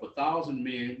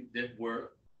 men that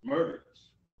were murderers?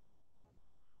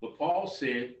 But Paul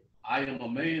said, I am a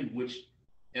man which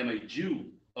am a Jew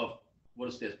of, what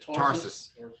is that,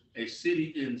 Tarsus. A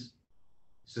city in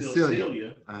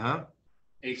Cilicia,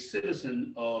 a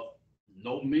citizen of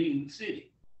no mean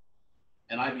city.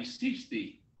 And I beseech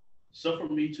thee, suffer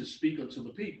me to speak unto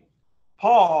the people.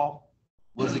 Paul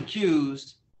was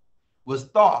accused, was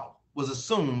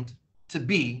assumed to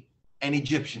be an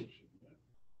Egyptian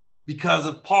because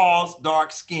of Paul's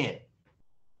dark skin.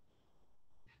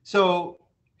 So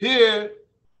here,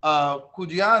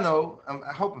 Cugiano,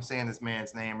 I hope I'm saying this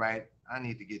man's name right. I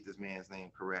need to get this man's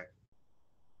name correct.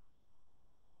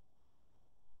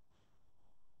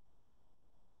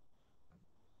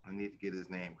 I need to get his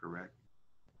name correct.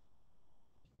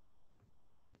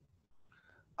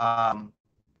 Guabno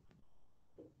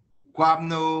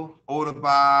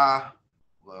Odaba,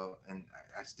 well, and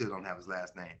I still don't have his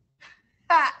last name.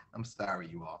 I'm sorry,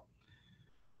 you all.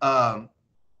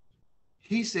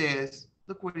 He says,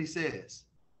 look what he says.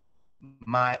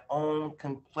 My own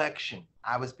complexion.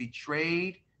 I was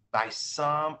betrayed by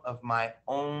some of my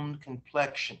own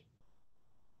complexion.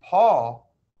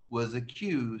 Paul was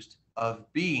accused of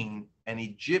being an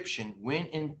Egyptian when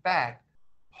in fact,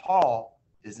 Paul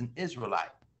is an Israelite.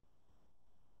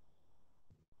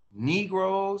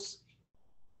 Negroes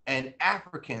and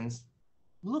Africans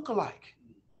look alike.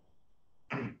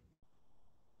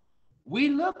 We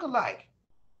look alike.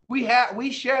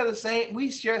 We share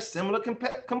similar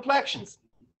complexions.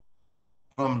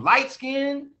 From light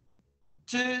skin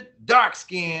to dark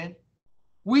skin,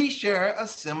 we share a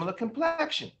similar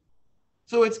complexion.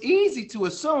 So it's easy to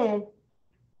assume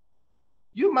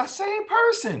you're my same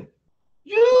person.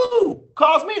 You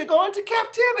caused me to go into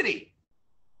captivity.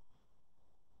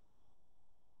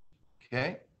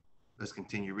 Okay, let's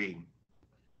continue reading.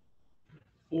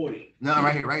 40. No,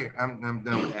 right here. I'm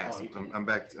done with Acts. I'm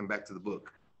back to the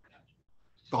book.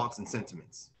 Thoughts and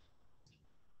sentiments.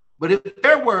 But if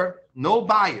there were no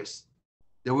buyers,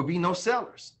 there would be no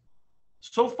sellers.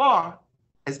 So far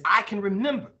as I can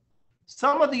remember,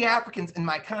 some of the Africans in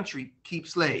my country keep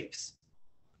slaves,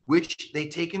 which they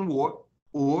take in war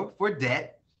or for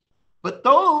debt, but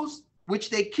those which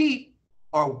they keep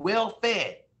are well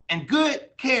fed and good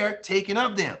care taken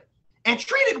of them and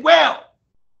treated well.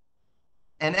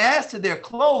 And as to their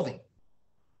clothing,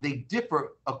 they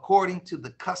differ according to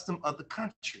the custom of the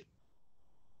country.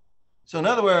 So in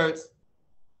other words,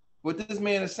 what this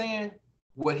man is saying,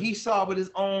 what he saw with his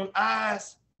own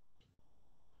eyes,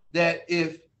 that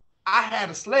if I had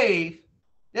a slave,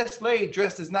 that slave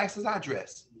dressed as nice as I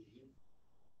dress.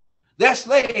 That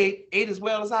slave ate as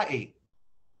well as I ate.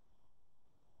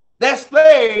 That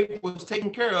slave was taken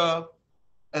care of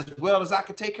as well as I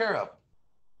could take care of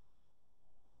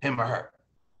him or her.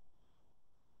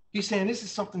 He's saying this is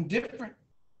something different.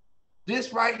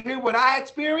 This right here, what I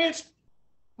experienced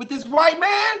with this white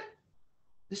man,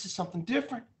 this is something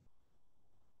different.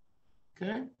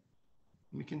 Okay, let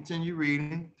me continue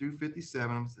reading through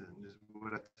 57. This is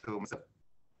what I told myself.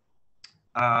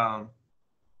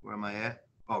 Where am I at?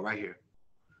 Oh, right here.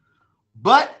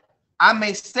 But I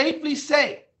may safely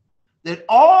say that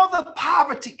all the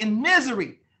poverty and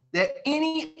misery that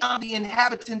any of the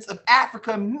inhabitants of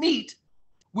Africa meet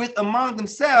with among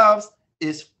themselves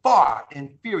is far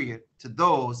inferior to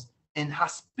those in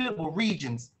hospitable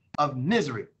regions of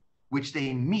misery which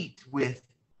they meet with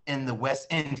in the West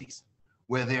Indies,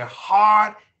 where their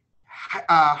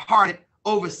hard-hearted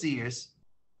overseers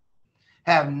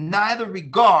have neither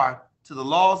regard to the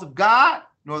laws of God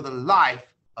nor the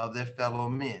life of their fellow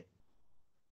men.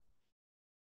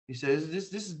 He says,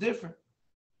 this is different.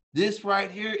 This right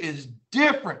here is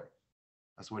different.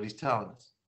 That's what he's telling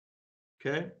us.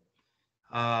 Okay.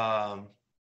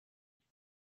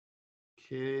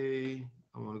 Okay.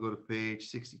 I want to go to page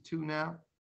 62 now.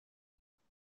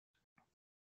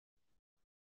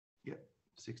 Yep,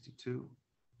 62.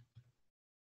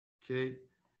 Okay.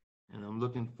 And I'm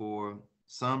looking for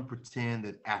some pretend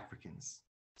that Africans.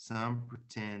 Some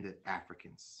pretend that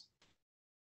Africans.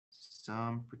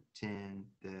 Some pretend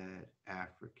that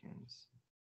Africans.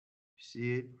 You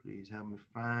see it? Please help me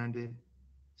find it.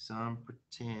 Some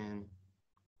pretend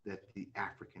that the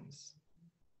Africans.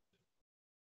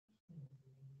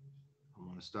 I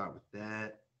want to start with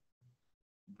that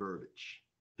verbiage.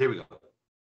 Here we go.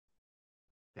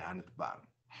 Down at the bottom.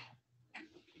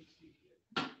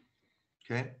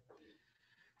 Okay.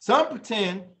 Some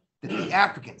pretend that the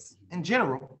Africans in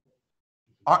general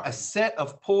are a set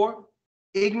of poor,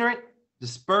 ignorant,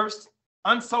 dispersed,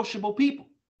 unsociable people,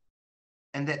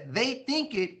 and that they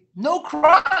think it no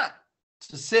crime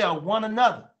to sell one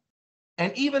another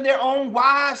and even their own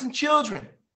wives and children.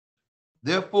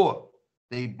 Therefore,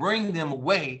 they bring them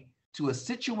away to a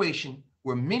situation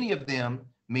where many of them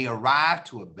may arrive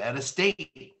to a better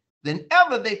state than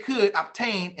ever they could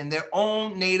obtain in their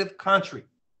own native country.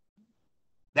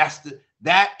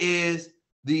 That is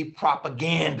the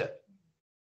propaganda.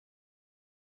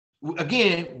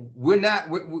 Again, we're not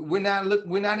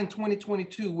in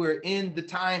 2022. We're in the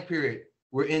time period.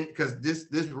 We're in, because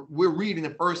we're reading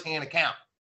a first-hand account.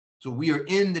 So we are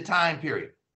in the time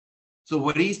period. So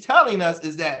what he's telling us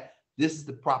is that this is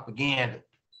the propaganda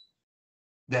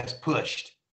that's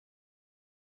pushed.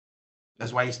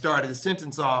 That's why he started the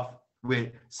sentence off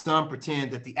with some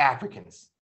pretend that the Africans.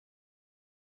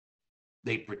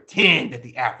 They pretend that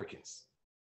the Africans.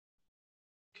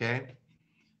 Okay.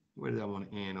 Where did I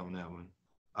want to end on that one?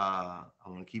 I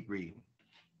want to keep reading.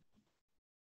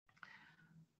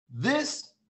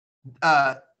 This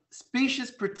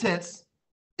specious pretense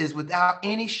is without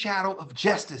any shadow of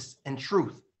justice and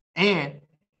truth. And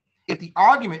if the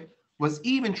argument was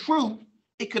even true,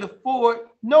 it could afford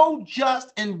no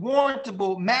just and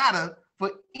warrantable matter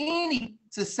for any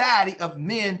society of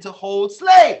men to hold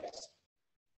slaves.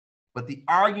 But the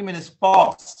argument is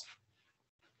false.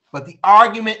 But the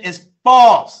argument is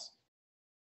false.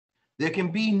 There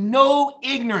can be no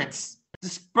ignorance,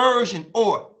 dispersion,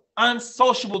 or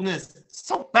unsociableness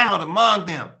so found among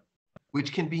them,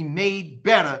 which can be made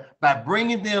better by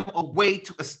bringing them away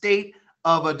to a state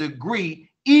of a degree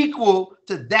equal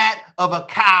to that of a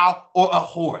cow or a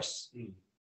horse.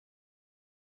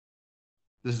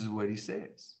 This is what he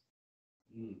says.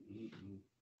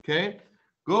 Okay,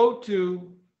 go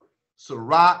to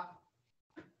Sirach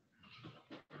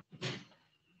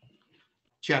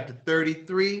chapter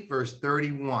 33, verse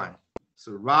 31.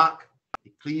 Sirach,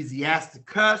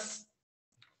 Ecclesiasticus,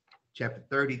 chapter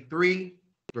 33,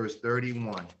 verse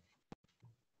 31.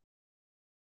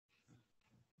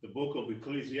 The book of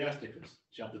Ecclesiasticus,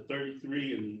 chapter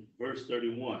 33 and verse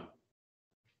 31.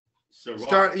 Sirach.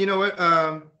 Start, you know what?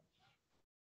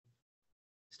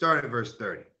 Start at verse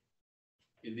 30.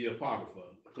 In the Apocrypha,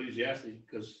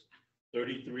 Ecclesiasticus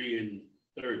 33 and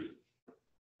 30,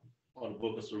 or the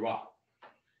book of Sirach.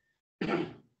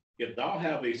 If thou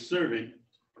have a servant,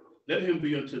 let him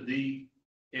be unto thee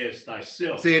as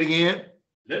thyself. Say it again.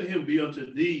 Let him be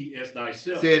unto thee as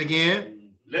thyself. Say it again.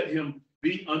 Let him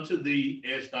be unto thee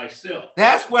as thyself.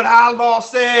 That's what our law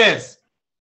says.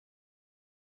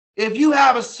 If you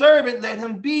have a servant, let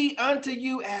him be unto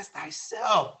you as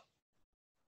thyself.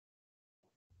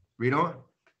 Read on.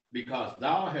 Because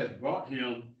thou hast brought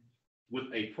him with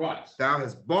a price. Thou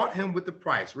hast bought him with the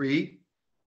price. Read.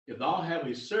 If thou have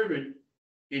a servant,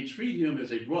 entreat him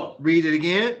as a brother. Read it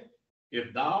again.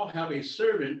 If thou have a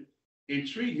servant,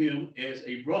 entreat him as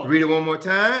a brother. Read it one more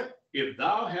time. If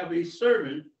thou have a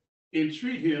servant,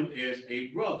 entreat him as a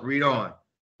brother. Read on.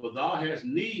 For thou hast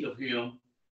need of him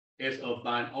as of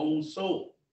thine own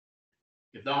soul.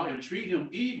 If thou entreat him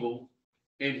evil,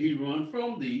 and he run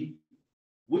from thee,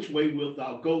 which way wilt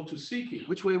thou go to seek him?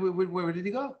 Which way? Where did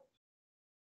he go?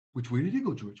 Which way did he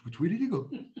go, George? Which way did he go?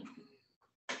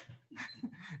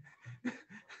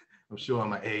 I'm showing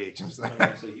my age. I'm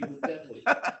sorry. So he went that way.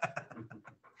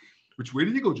 Which way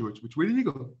did he go, George? Which way did he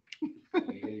go?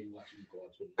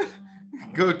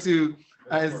 Go to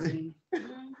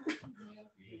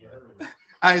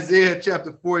Isaiah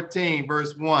chapter 14,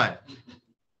 verse 1.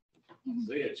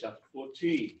 Isaiah chapter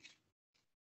 14,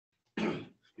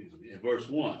 excuse me, and verse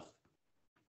 1.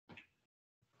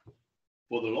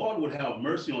 For the Lord would have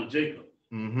mercy on Jacob,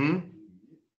 and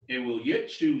will yet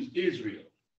choose Israel,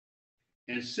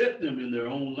 and set them in their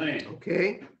own land.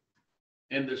 Okay.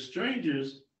 And the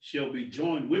strangers shall be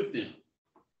joined with them,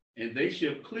 and they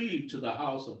shall cleave to the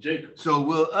house of Jacob. So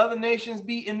will other nations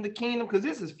be in the kingdom? Because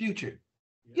this is future.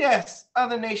 Yes,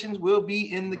 other nations will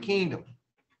be in the kingdom.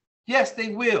 Yes, they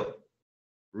will.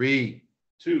 Read.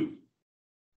 2.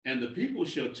 And the people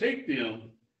shall take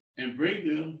them and bring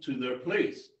them to their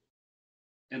place,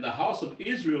 and the house of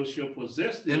Israel shall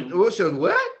possess them. And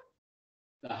what?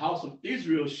 The house of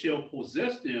Israel shall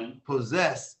possess them.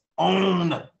 Possess.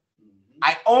 Own.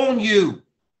 I own you.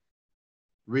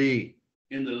 Read.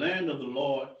 In the land of the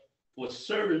Lord for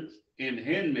servants and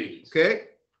handmaids. Okay.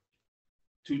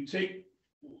 to take,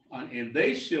 and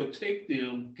they shall take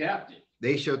them captive.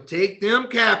 They shall take them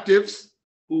captives.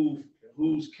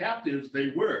 Whose captives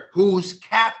they were. Whose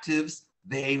captives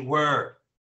they were.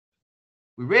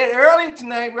 We read earlier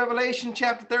tonight, Revelation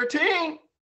chapter 13.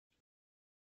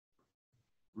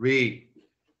 Read.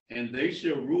 And they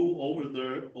shall rule over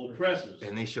their oppressors.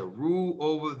 And they shall rule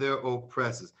over their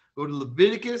oppressors. Go to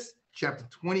Leviticus chapter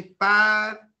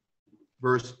 25,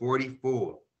 verse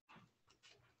 44.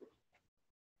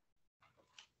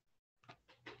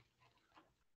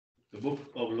 The book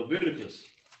of Leviticus,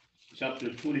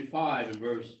 chapter 25 and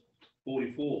verse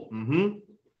 44. Mm-hmm.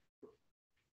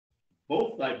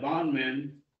 Both thy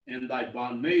bondmen and thy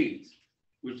bondmaids,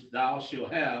 which thou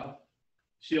shalt have,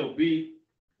 shall be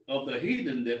of the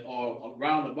heathen that are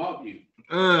round about you.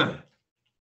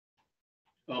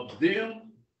 Of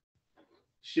them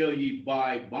shall ye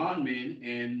buy bondmen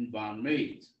and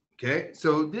bondmaids. Okay,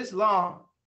 so this law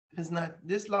is not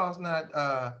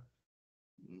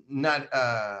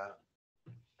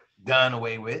done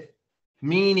away with.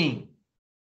 Meaning,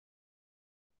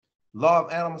 law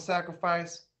of animal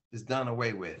sacrifice is done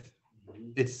away with.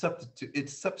 It's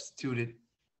substituted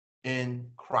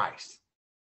in Christ.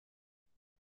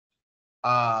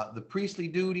 The priestly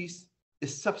duties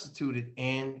is substituted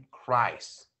in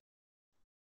Christ.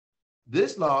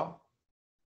 This law,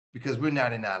 because we're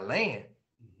not in our land,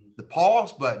 the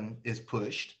pause button is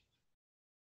pushed.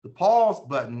 The pause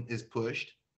button is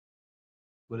pushed,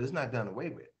 but it's not done away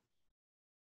with.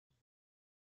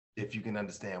 If you can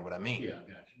understand what I mean. Yeah,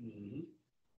 I got you.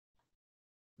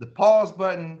 The pause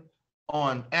button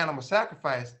on animal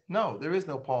sacrifice, no, there is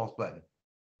no pause button.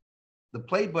 The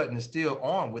play button is still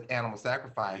on with animal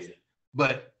sacrifice,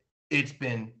 but it's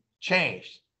been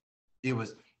changed. They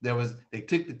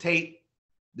took the tape,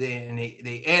 then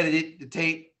they edited the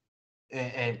tape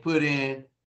and put in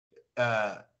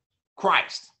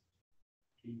Christ.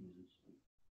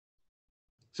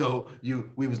 So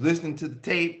we was listening to the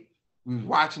tape, we was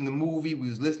watching the movie, we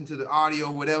was listening to the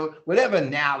audio, whatever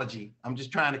analogy. I'm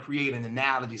just trying to create an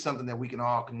analogy, something that we can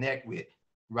all connect with,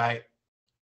 right?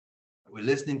 We're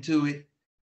listening to it,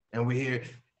 and we hear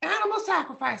animal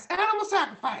sacrifice, animal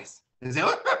sacrifice. And say,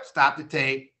 stop the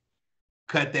tape,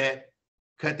 cut that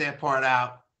part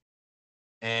out,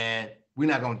 and we're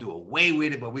not going to do away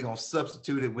with it, but we're going to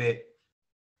substitute it with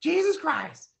Jesus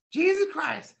Christ,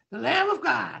 the Lamb of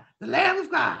God, the Lamb of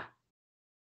God.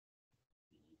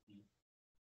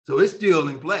 So it's still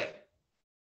in play.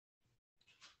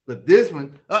 But this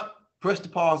one, press the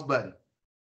pause button.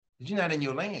 But you're not in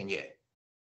your land yet.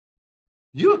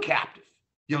 You're captive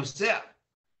yourself.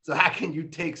 So how can you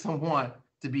take someone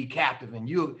to be captive and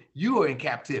you are in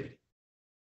captivity?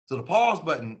 So the pause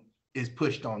button is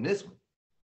pushed on this one.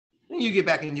 Then you get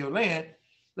back in your land,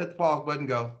 let the pause button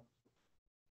go.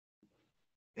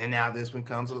 And now this one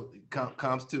comes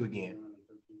to again.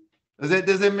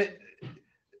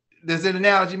 Does that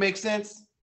analogy make sense?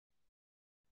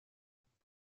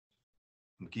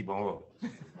 Keep on rolling.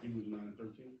 Hebrews 9 and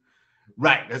 13.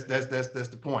 Right. That's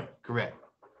the point. Correct.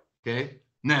 Okay.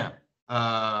 Now,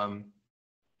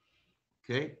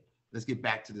 okay. Let's get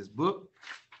back to this book.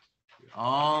 We're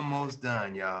almost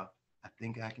done, y'all. I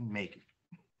think I can make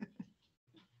it.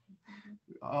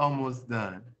 We're almost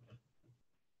done.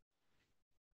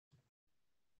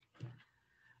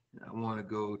 I want to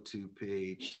go to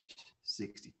page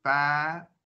 65.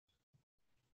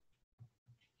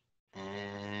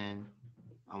 And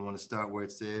I want to start where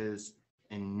it says,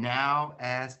 and now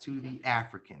as to the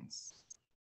Africans.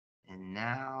 And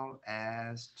now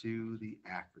as to the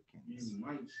Africans. You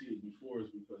might see it before us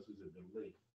because there's a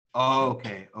delay.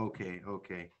 Okay.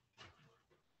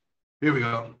 Here we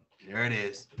go. There it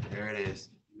is.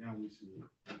 Now we see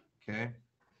it. Okay.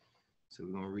 So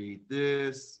we're going to read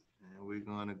this. And we're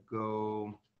going to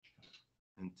go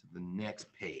into the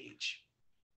next page.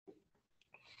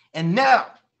 And now,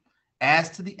 as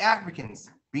to the Africans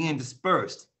being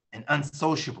dispersed and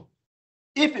unsociable,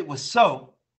 if it was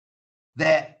so,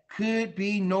 there could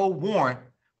be no warrant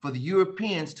for the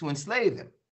Europeans to enslave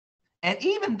them. And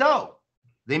even though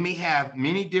they may have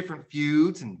many different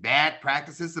feuds and bad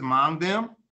practices among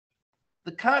them,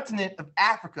 the continent of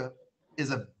Africa is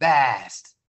of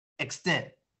vast extent,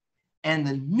 and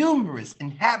the numerous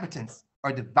inhabitants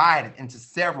are divided into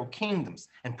several kingdoms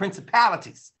and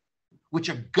principalities, which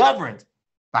are governed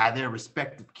by their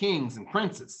respective kings and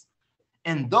princes.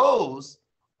 And those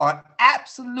are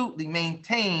absolutely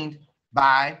maintained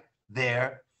by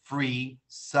their free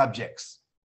subjects.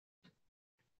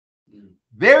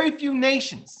 Very few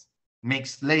nations make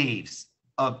slaves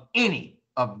of any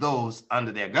of those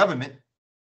under their government,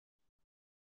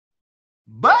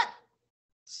 but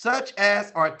such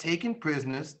as are taken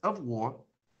prisoners of war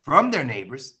from their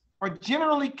neighbors, are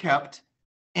generally kept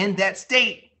in that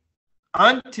state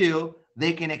until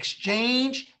they can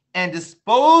exchange and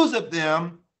dispose of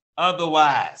them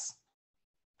otherwise.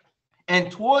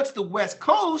 And towards the West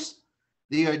Coast,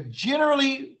 they are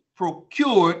generally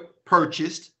procured,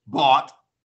 purchased, bought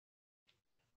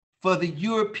for the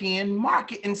European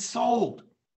market and sold.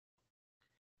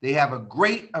 They have a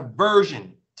great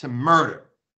aversion to murder.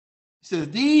 He says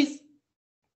these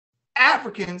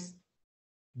Africans,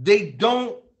 they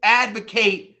don't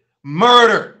advocate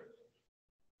murder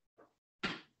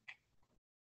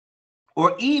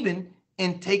or even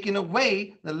in taking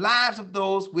away the lives of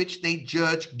those which they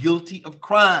judge guilty of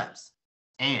crimes.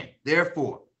 And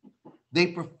therefore, they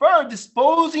prefer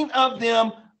disposing of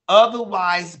them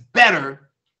otherwise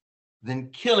better than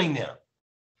killing them.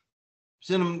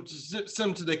 Send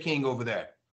them to the king over there.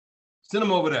 Send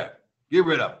them over there. Get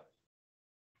rid of them.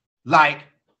 Like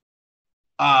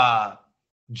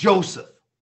Joseph.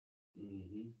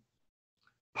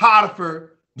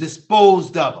 Potiphar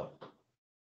disposed of him.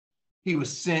 He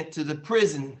was sent to the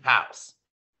prison house.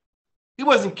 He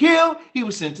wasn't killed. He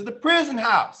was sent to the prison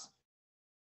house.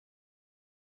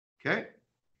 Okay.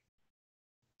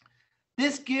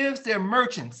 This gives their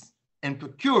merchants and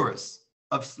procurers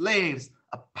of slaves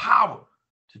a power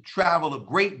to travel a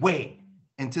great way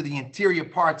into the interior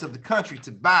parts of the country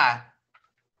to buy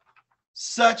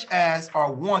such as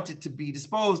are wanted to be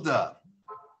disposed of.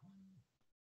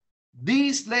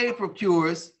 These slave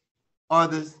procurers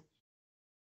are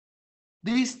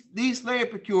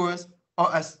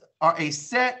a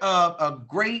set of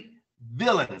great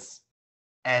villains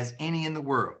as any in the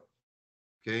world.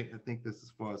 Okay, I think that's as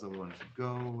far as I wanted to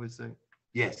go.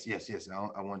 Yes.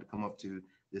 I wanted to come up to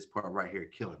this part right here,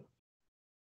 killing them.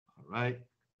 All right.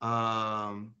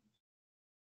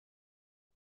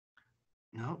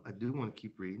 No, I do want to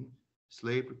keep reading.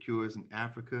 Slave procurers in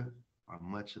Africa are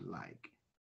much alike.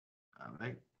 All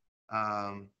right.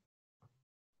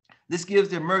 This gives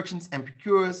their merchants and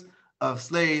procurers of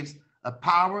slaves a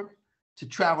power to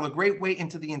travel a great way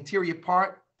into the interior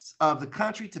parts of the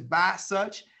country to buy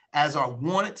such as are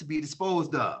wanted to be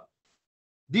disposed of.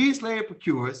 These slave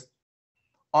procurers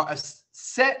are a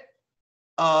set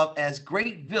of as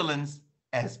great villains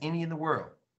as any in the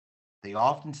world. They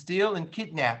often steal and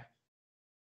kidnap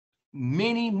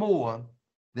many more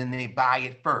than they buy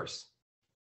at first.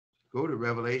 Go to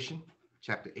Revelation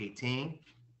chapter 18.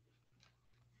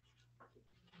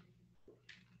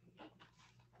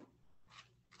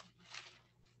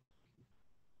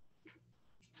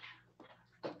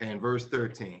 And verse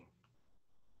 13.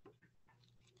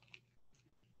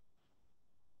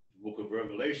 Book of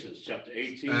Revelations, chapter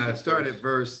 18. Start at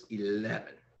verse 11.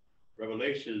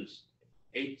 Revelations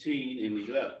 18 and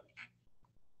 11.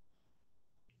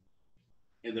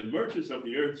 And the merchants of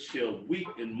the earth shall weep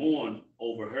and mourn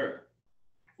over her,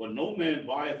 for no man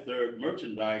buyeth their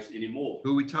merchandise anymore.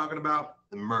 Who are we talking about?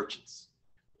 The merchants.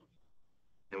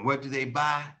 And what do they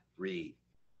buy? Read.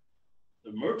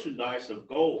 The merchandise of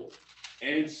gold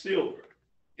and silver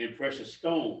and precious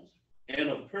stones and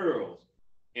of pearls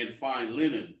and fine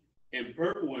linen and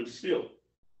purple and silk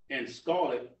and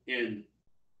scarlet and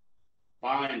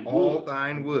fine wood. All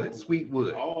thine wood, sweet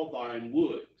wood. All thine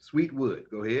wood. Sweet wood.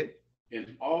 Go ahead.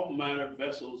 And all manner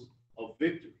vessels of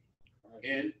victory.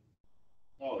 And,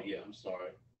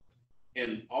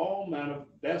 and all manner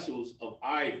vessels of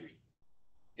ivory.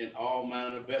 And all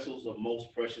manner vessels of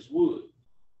most precious wood.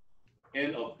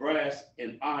 And of brass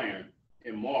and iron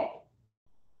and marble.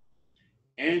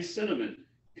 And cinnamon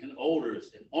and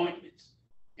odors and ointments.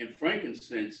 And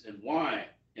frankincense and wine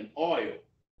and oil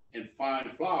and fine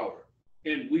flour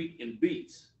and wheat and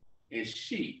beets and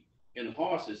sheep and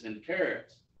horses and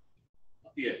carrots.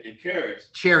 Yeah, and carrots.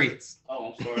 Chariots.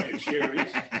 Oh, I'm sorry, and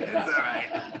chariots. That's all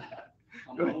right.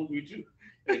 I'm hungry too.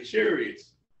 And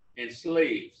chariots and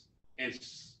slaves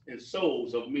and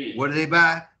souls of men. What do they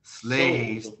buy?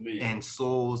 Slaves Souls of men. and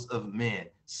souls of men.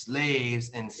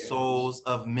 Slaves and souls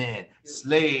of men.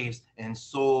 Slaves and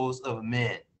souls of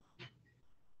men.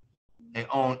 They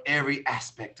own every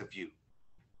aspect of you.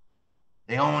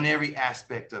 They own every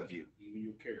aspect of you. Even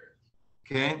your carrots.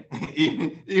 Okay,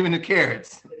 even the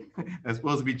carrots. They're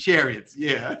supposed to be chariots.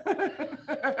 Yeah.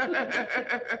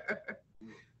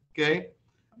 Okay.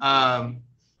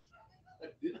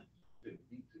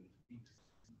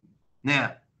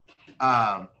 Now,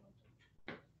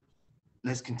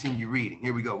 let's continue reading.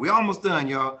 Here we go. We're almost done,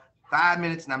 y'all. 5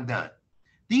 minutes and I'm done.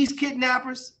 These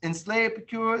kidnappers and slave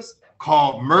procurers,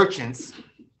 called merchants,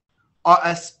 are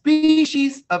a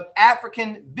species of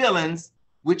African villains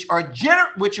which are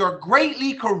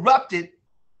greatly corrupted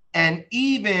and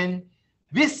even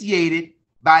vitiated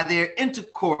by their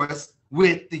intercourse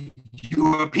with the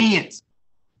Europeans.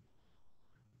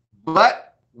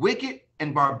 But wicked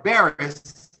and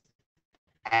barbarous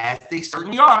as they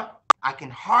certainly are, I can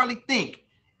hardly think,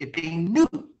 if they knew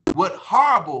what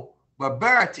horrible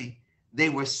barbarity they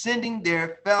were sending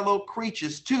their fellow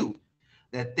creatures to,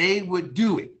 that they would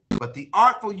do it. But the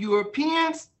artful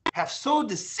Europeans have so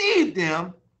deceived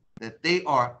them that they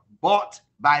are bought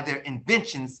by their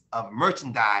inventions of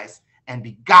merchandise and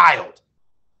beguiled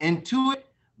into it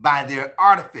by their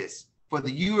artifice. For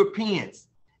the Europeans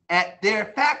at their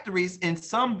factories in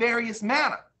some various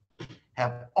manner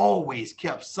have always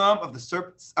kept some of the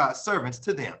servants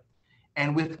to them,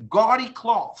 and with gaudy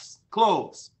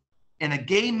clothes in a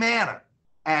gay manner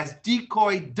as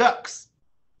decoy ducks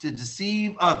to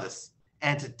deceive others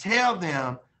and to tell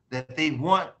them that they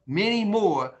want many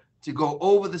more to go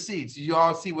over the sea. So you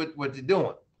all see what they're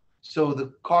doing. So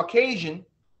the Caucasian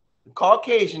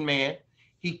man,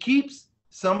 he keeps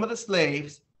some of the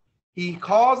slaves. He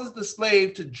causes the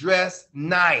slave to dress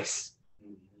nice.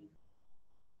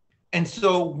 And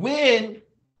so when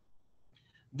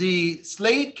the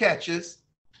slave catchers,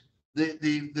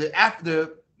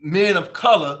 the men of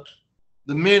color,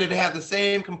 the men that have the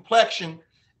same complexion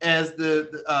as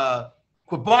the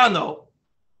Cubano,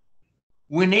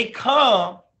 when they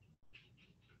come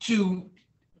to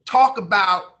talk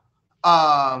about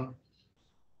the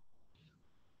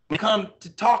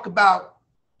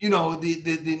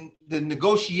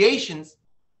negotiations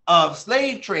of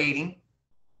slave trading,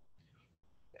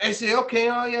 they say, okay,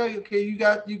 oh yeah, okay, you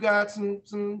got some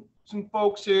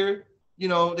folks here,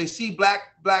 they see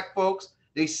black folks,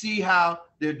 they see how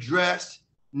they're dressed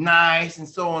nice and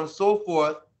so on and so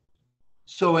forth.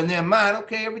 So in their mind,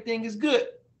 okay, everything is good,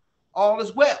 all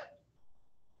is well.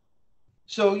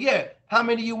 So yeah, how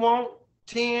many you want?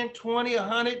 10, 20,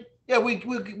 100? Yeah,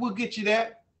 we'll get you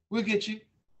that. We'll get you.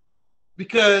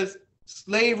 Because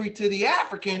slavery to the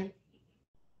African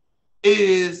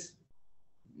is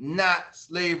not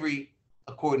slavery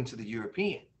according to the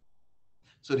European.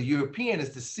 So the European is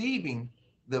deceiving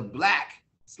the black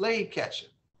slave catcher.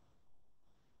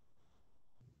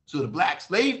 So the black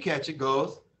slave catcher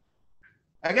goes,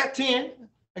 I got 10,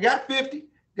 I got 50,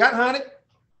 got 100.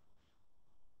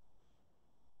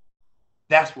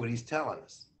 That's what he's telling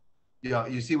us.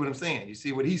 You see what I'm saying? You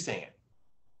see what he's saying?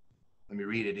 Let me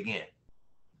read it again.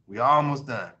 We are almost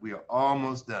done. We are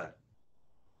almost done.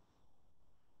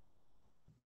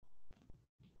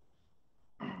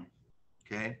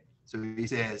 Okay, so he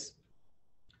says,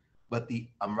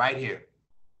 I'm right here.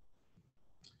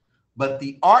 But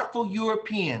the artful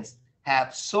Europeans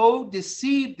have so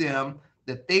deceived them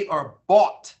that they are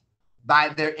bought by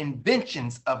their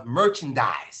inventions of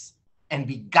merchandise and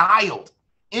beguiled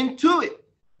into it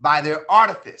by their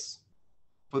artifice.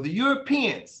 For the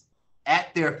Europeans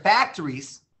at their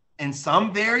factories in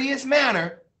some various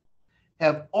manner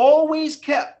have always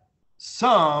kept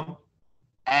some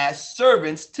as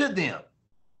servants to them,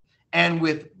 and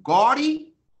with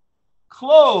gaudy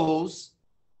clothes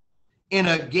in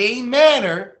a gay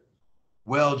manner,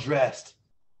 well dressed,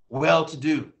 well to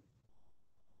do,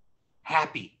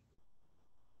 happy,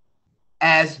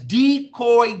 as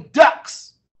decoy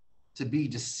ducks to be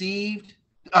deceived,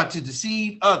 to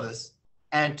deceive others,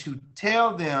 and to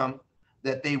tell them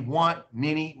that they want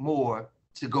many more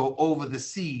to go over the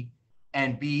sea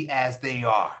and be as they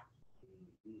are.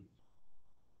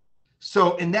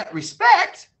 So in that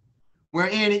respect,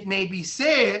 wherein it may be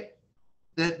said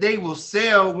that they will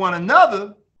sell one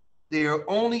another, they are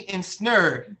only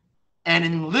ensnared and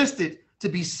enlisted to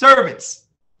be servants,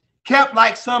 kept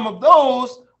like some of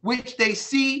those which they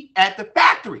see at the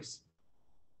factories,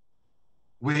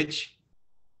 which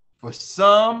for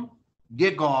some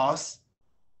giggles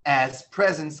as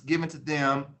presents given to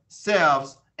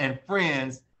themselves and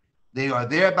friends, they are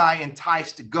thereby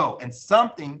enticed to go, and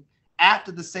something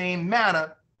after the same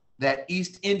manner that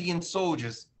East Indian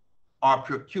soldiers are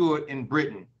procured in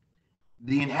Britain.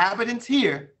 The inhabitants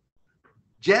here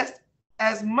just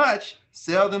as much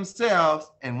sell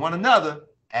themselves and one another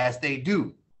as they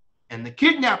do. And the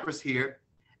kidnappers here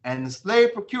and the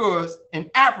slave procurers in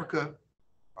Africa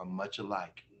are much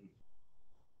alike.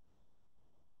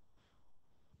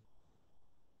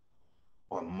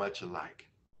 Or much alike.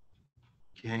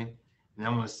 Okay? And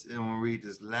I'm gonna read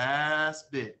this last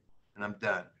bit and I'm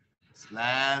done. This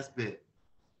last bit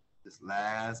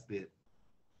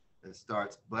that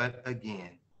starts but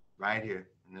again right here,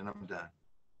 and then I'm done.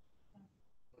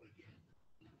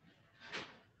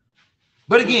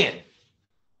 But again,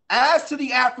 as to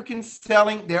the Africans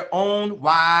selling their own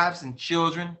wives and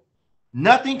children,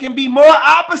 nothing can be more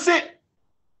opposite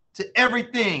to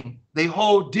everything they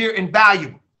hold dear and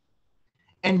valuable.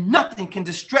 And nothing can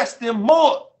distress them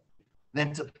more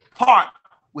than to part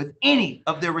with any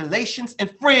of their relations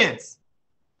and friends.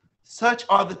 Such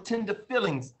are the tender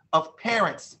feelings of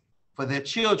parents for their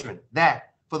children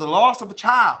that, for the loss of a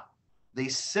child, they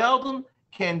seldom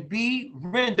can be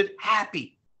rendered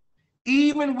happy,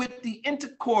 even with the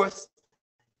intercourse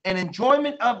and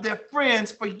enjoyment of their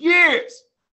friends for years.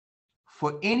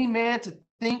 For any man to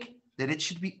think that it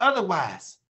should be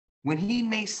otherwise, when he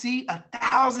may see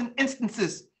 1,000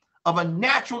 instances of a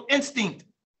natural instinct,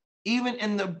 even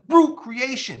in the brute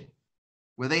creation,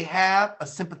 where they have a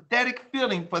sympathetic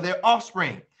feeling for their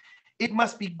offspring, it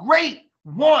must be great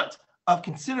want of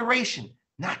consideration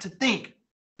not to think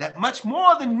that much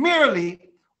more than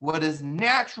merely what is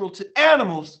natural to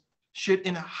animals should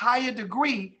in a higher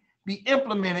degree be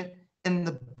implemented in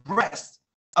the breast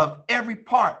of every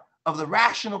part of the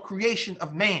rational creation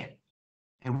of man.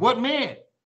 And what man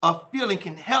of feeling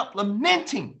can help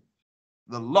lamenting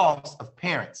the loss of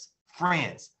parents,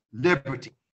 friends,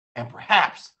 liberty, and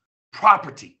perhaps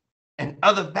property and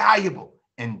other valuable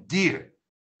and dear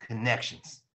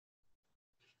connections?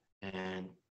 And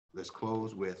let's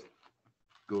close with,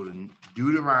 go to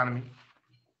Deuteronomy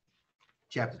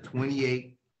chapter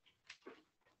 28.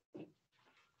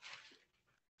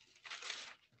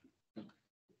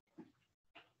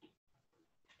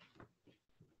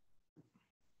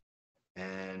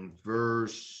 And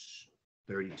verse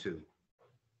 32.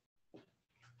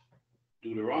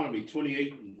 Deuteronomy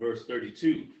 28 and verse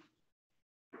 32.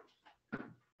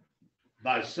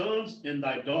 Thy sons and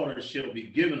thy daughters shall be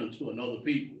given unto another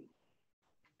people,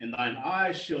 and thine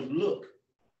eyes shall look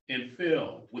and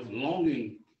fill with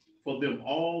longing for them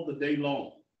all the day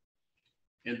long.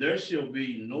 And there shall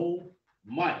be no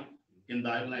might in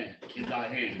thy land, in thy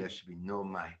hand. There should be no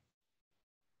might.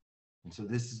 And so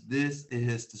this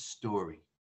is the story.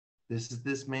 This is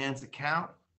this man's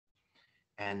account.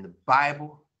 And the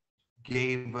Bible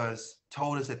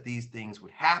told us that these things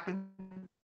would happen.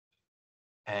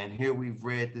 And here we've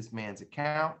read this man's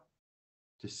account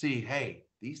to see, hey,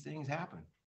 these things happen.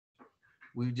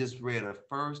 We just read a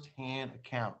first-hand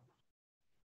account.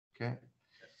 Okay.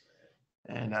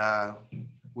 And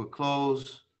we'll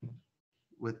close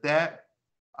with that.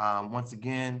 Once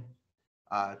again,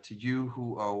 to you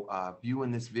who are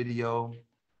viewing this video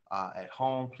at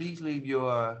home, please leave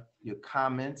your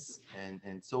comments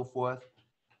and so forth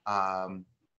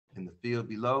in the field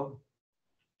below.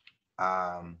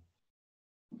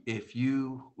 If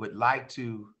you would like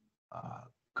to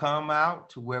come out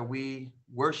to where we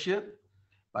worship,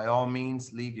 by all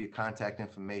means, leave your contact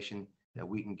information that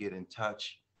we can get in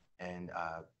touch and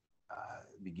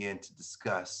begin to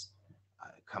discuss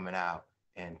coming out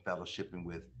and fellowshipping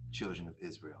with children of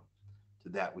Israel. To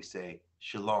that we say,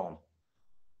 Shalom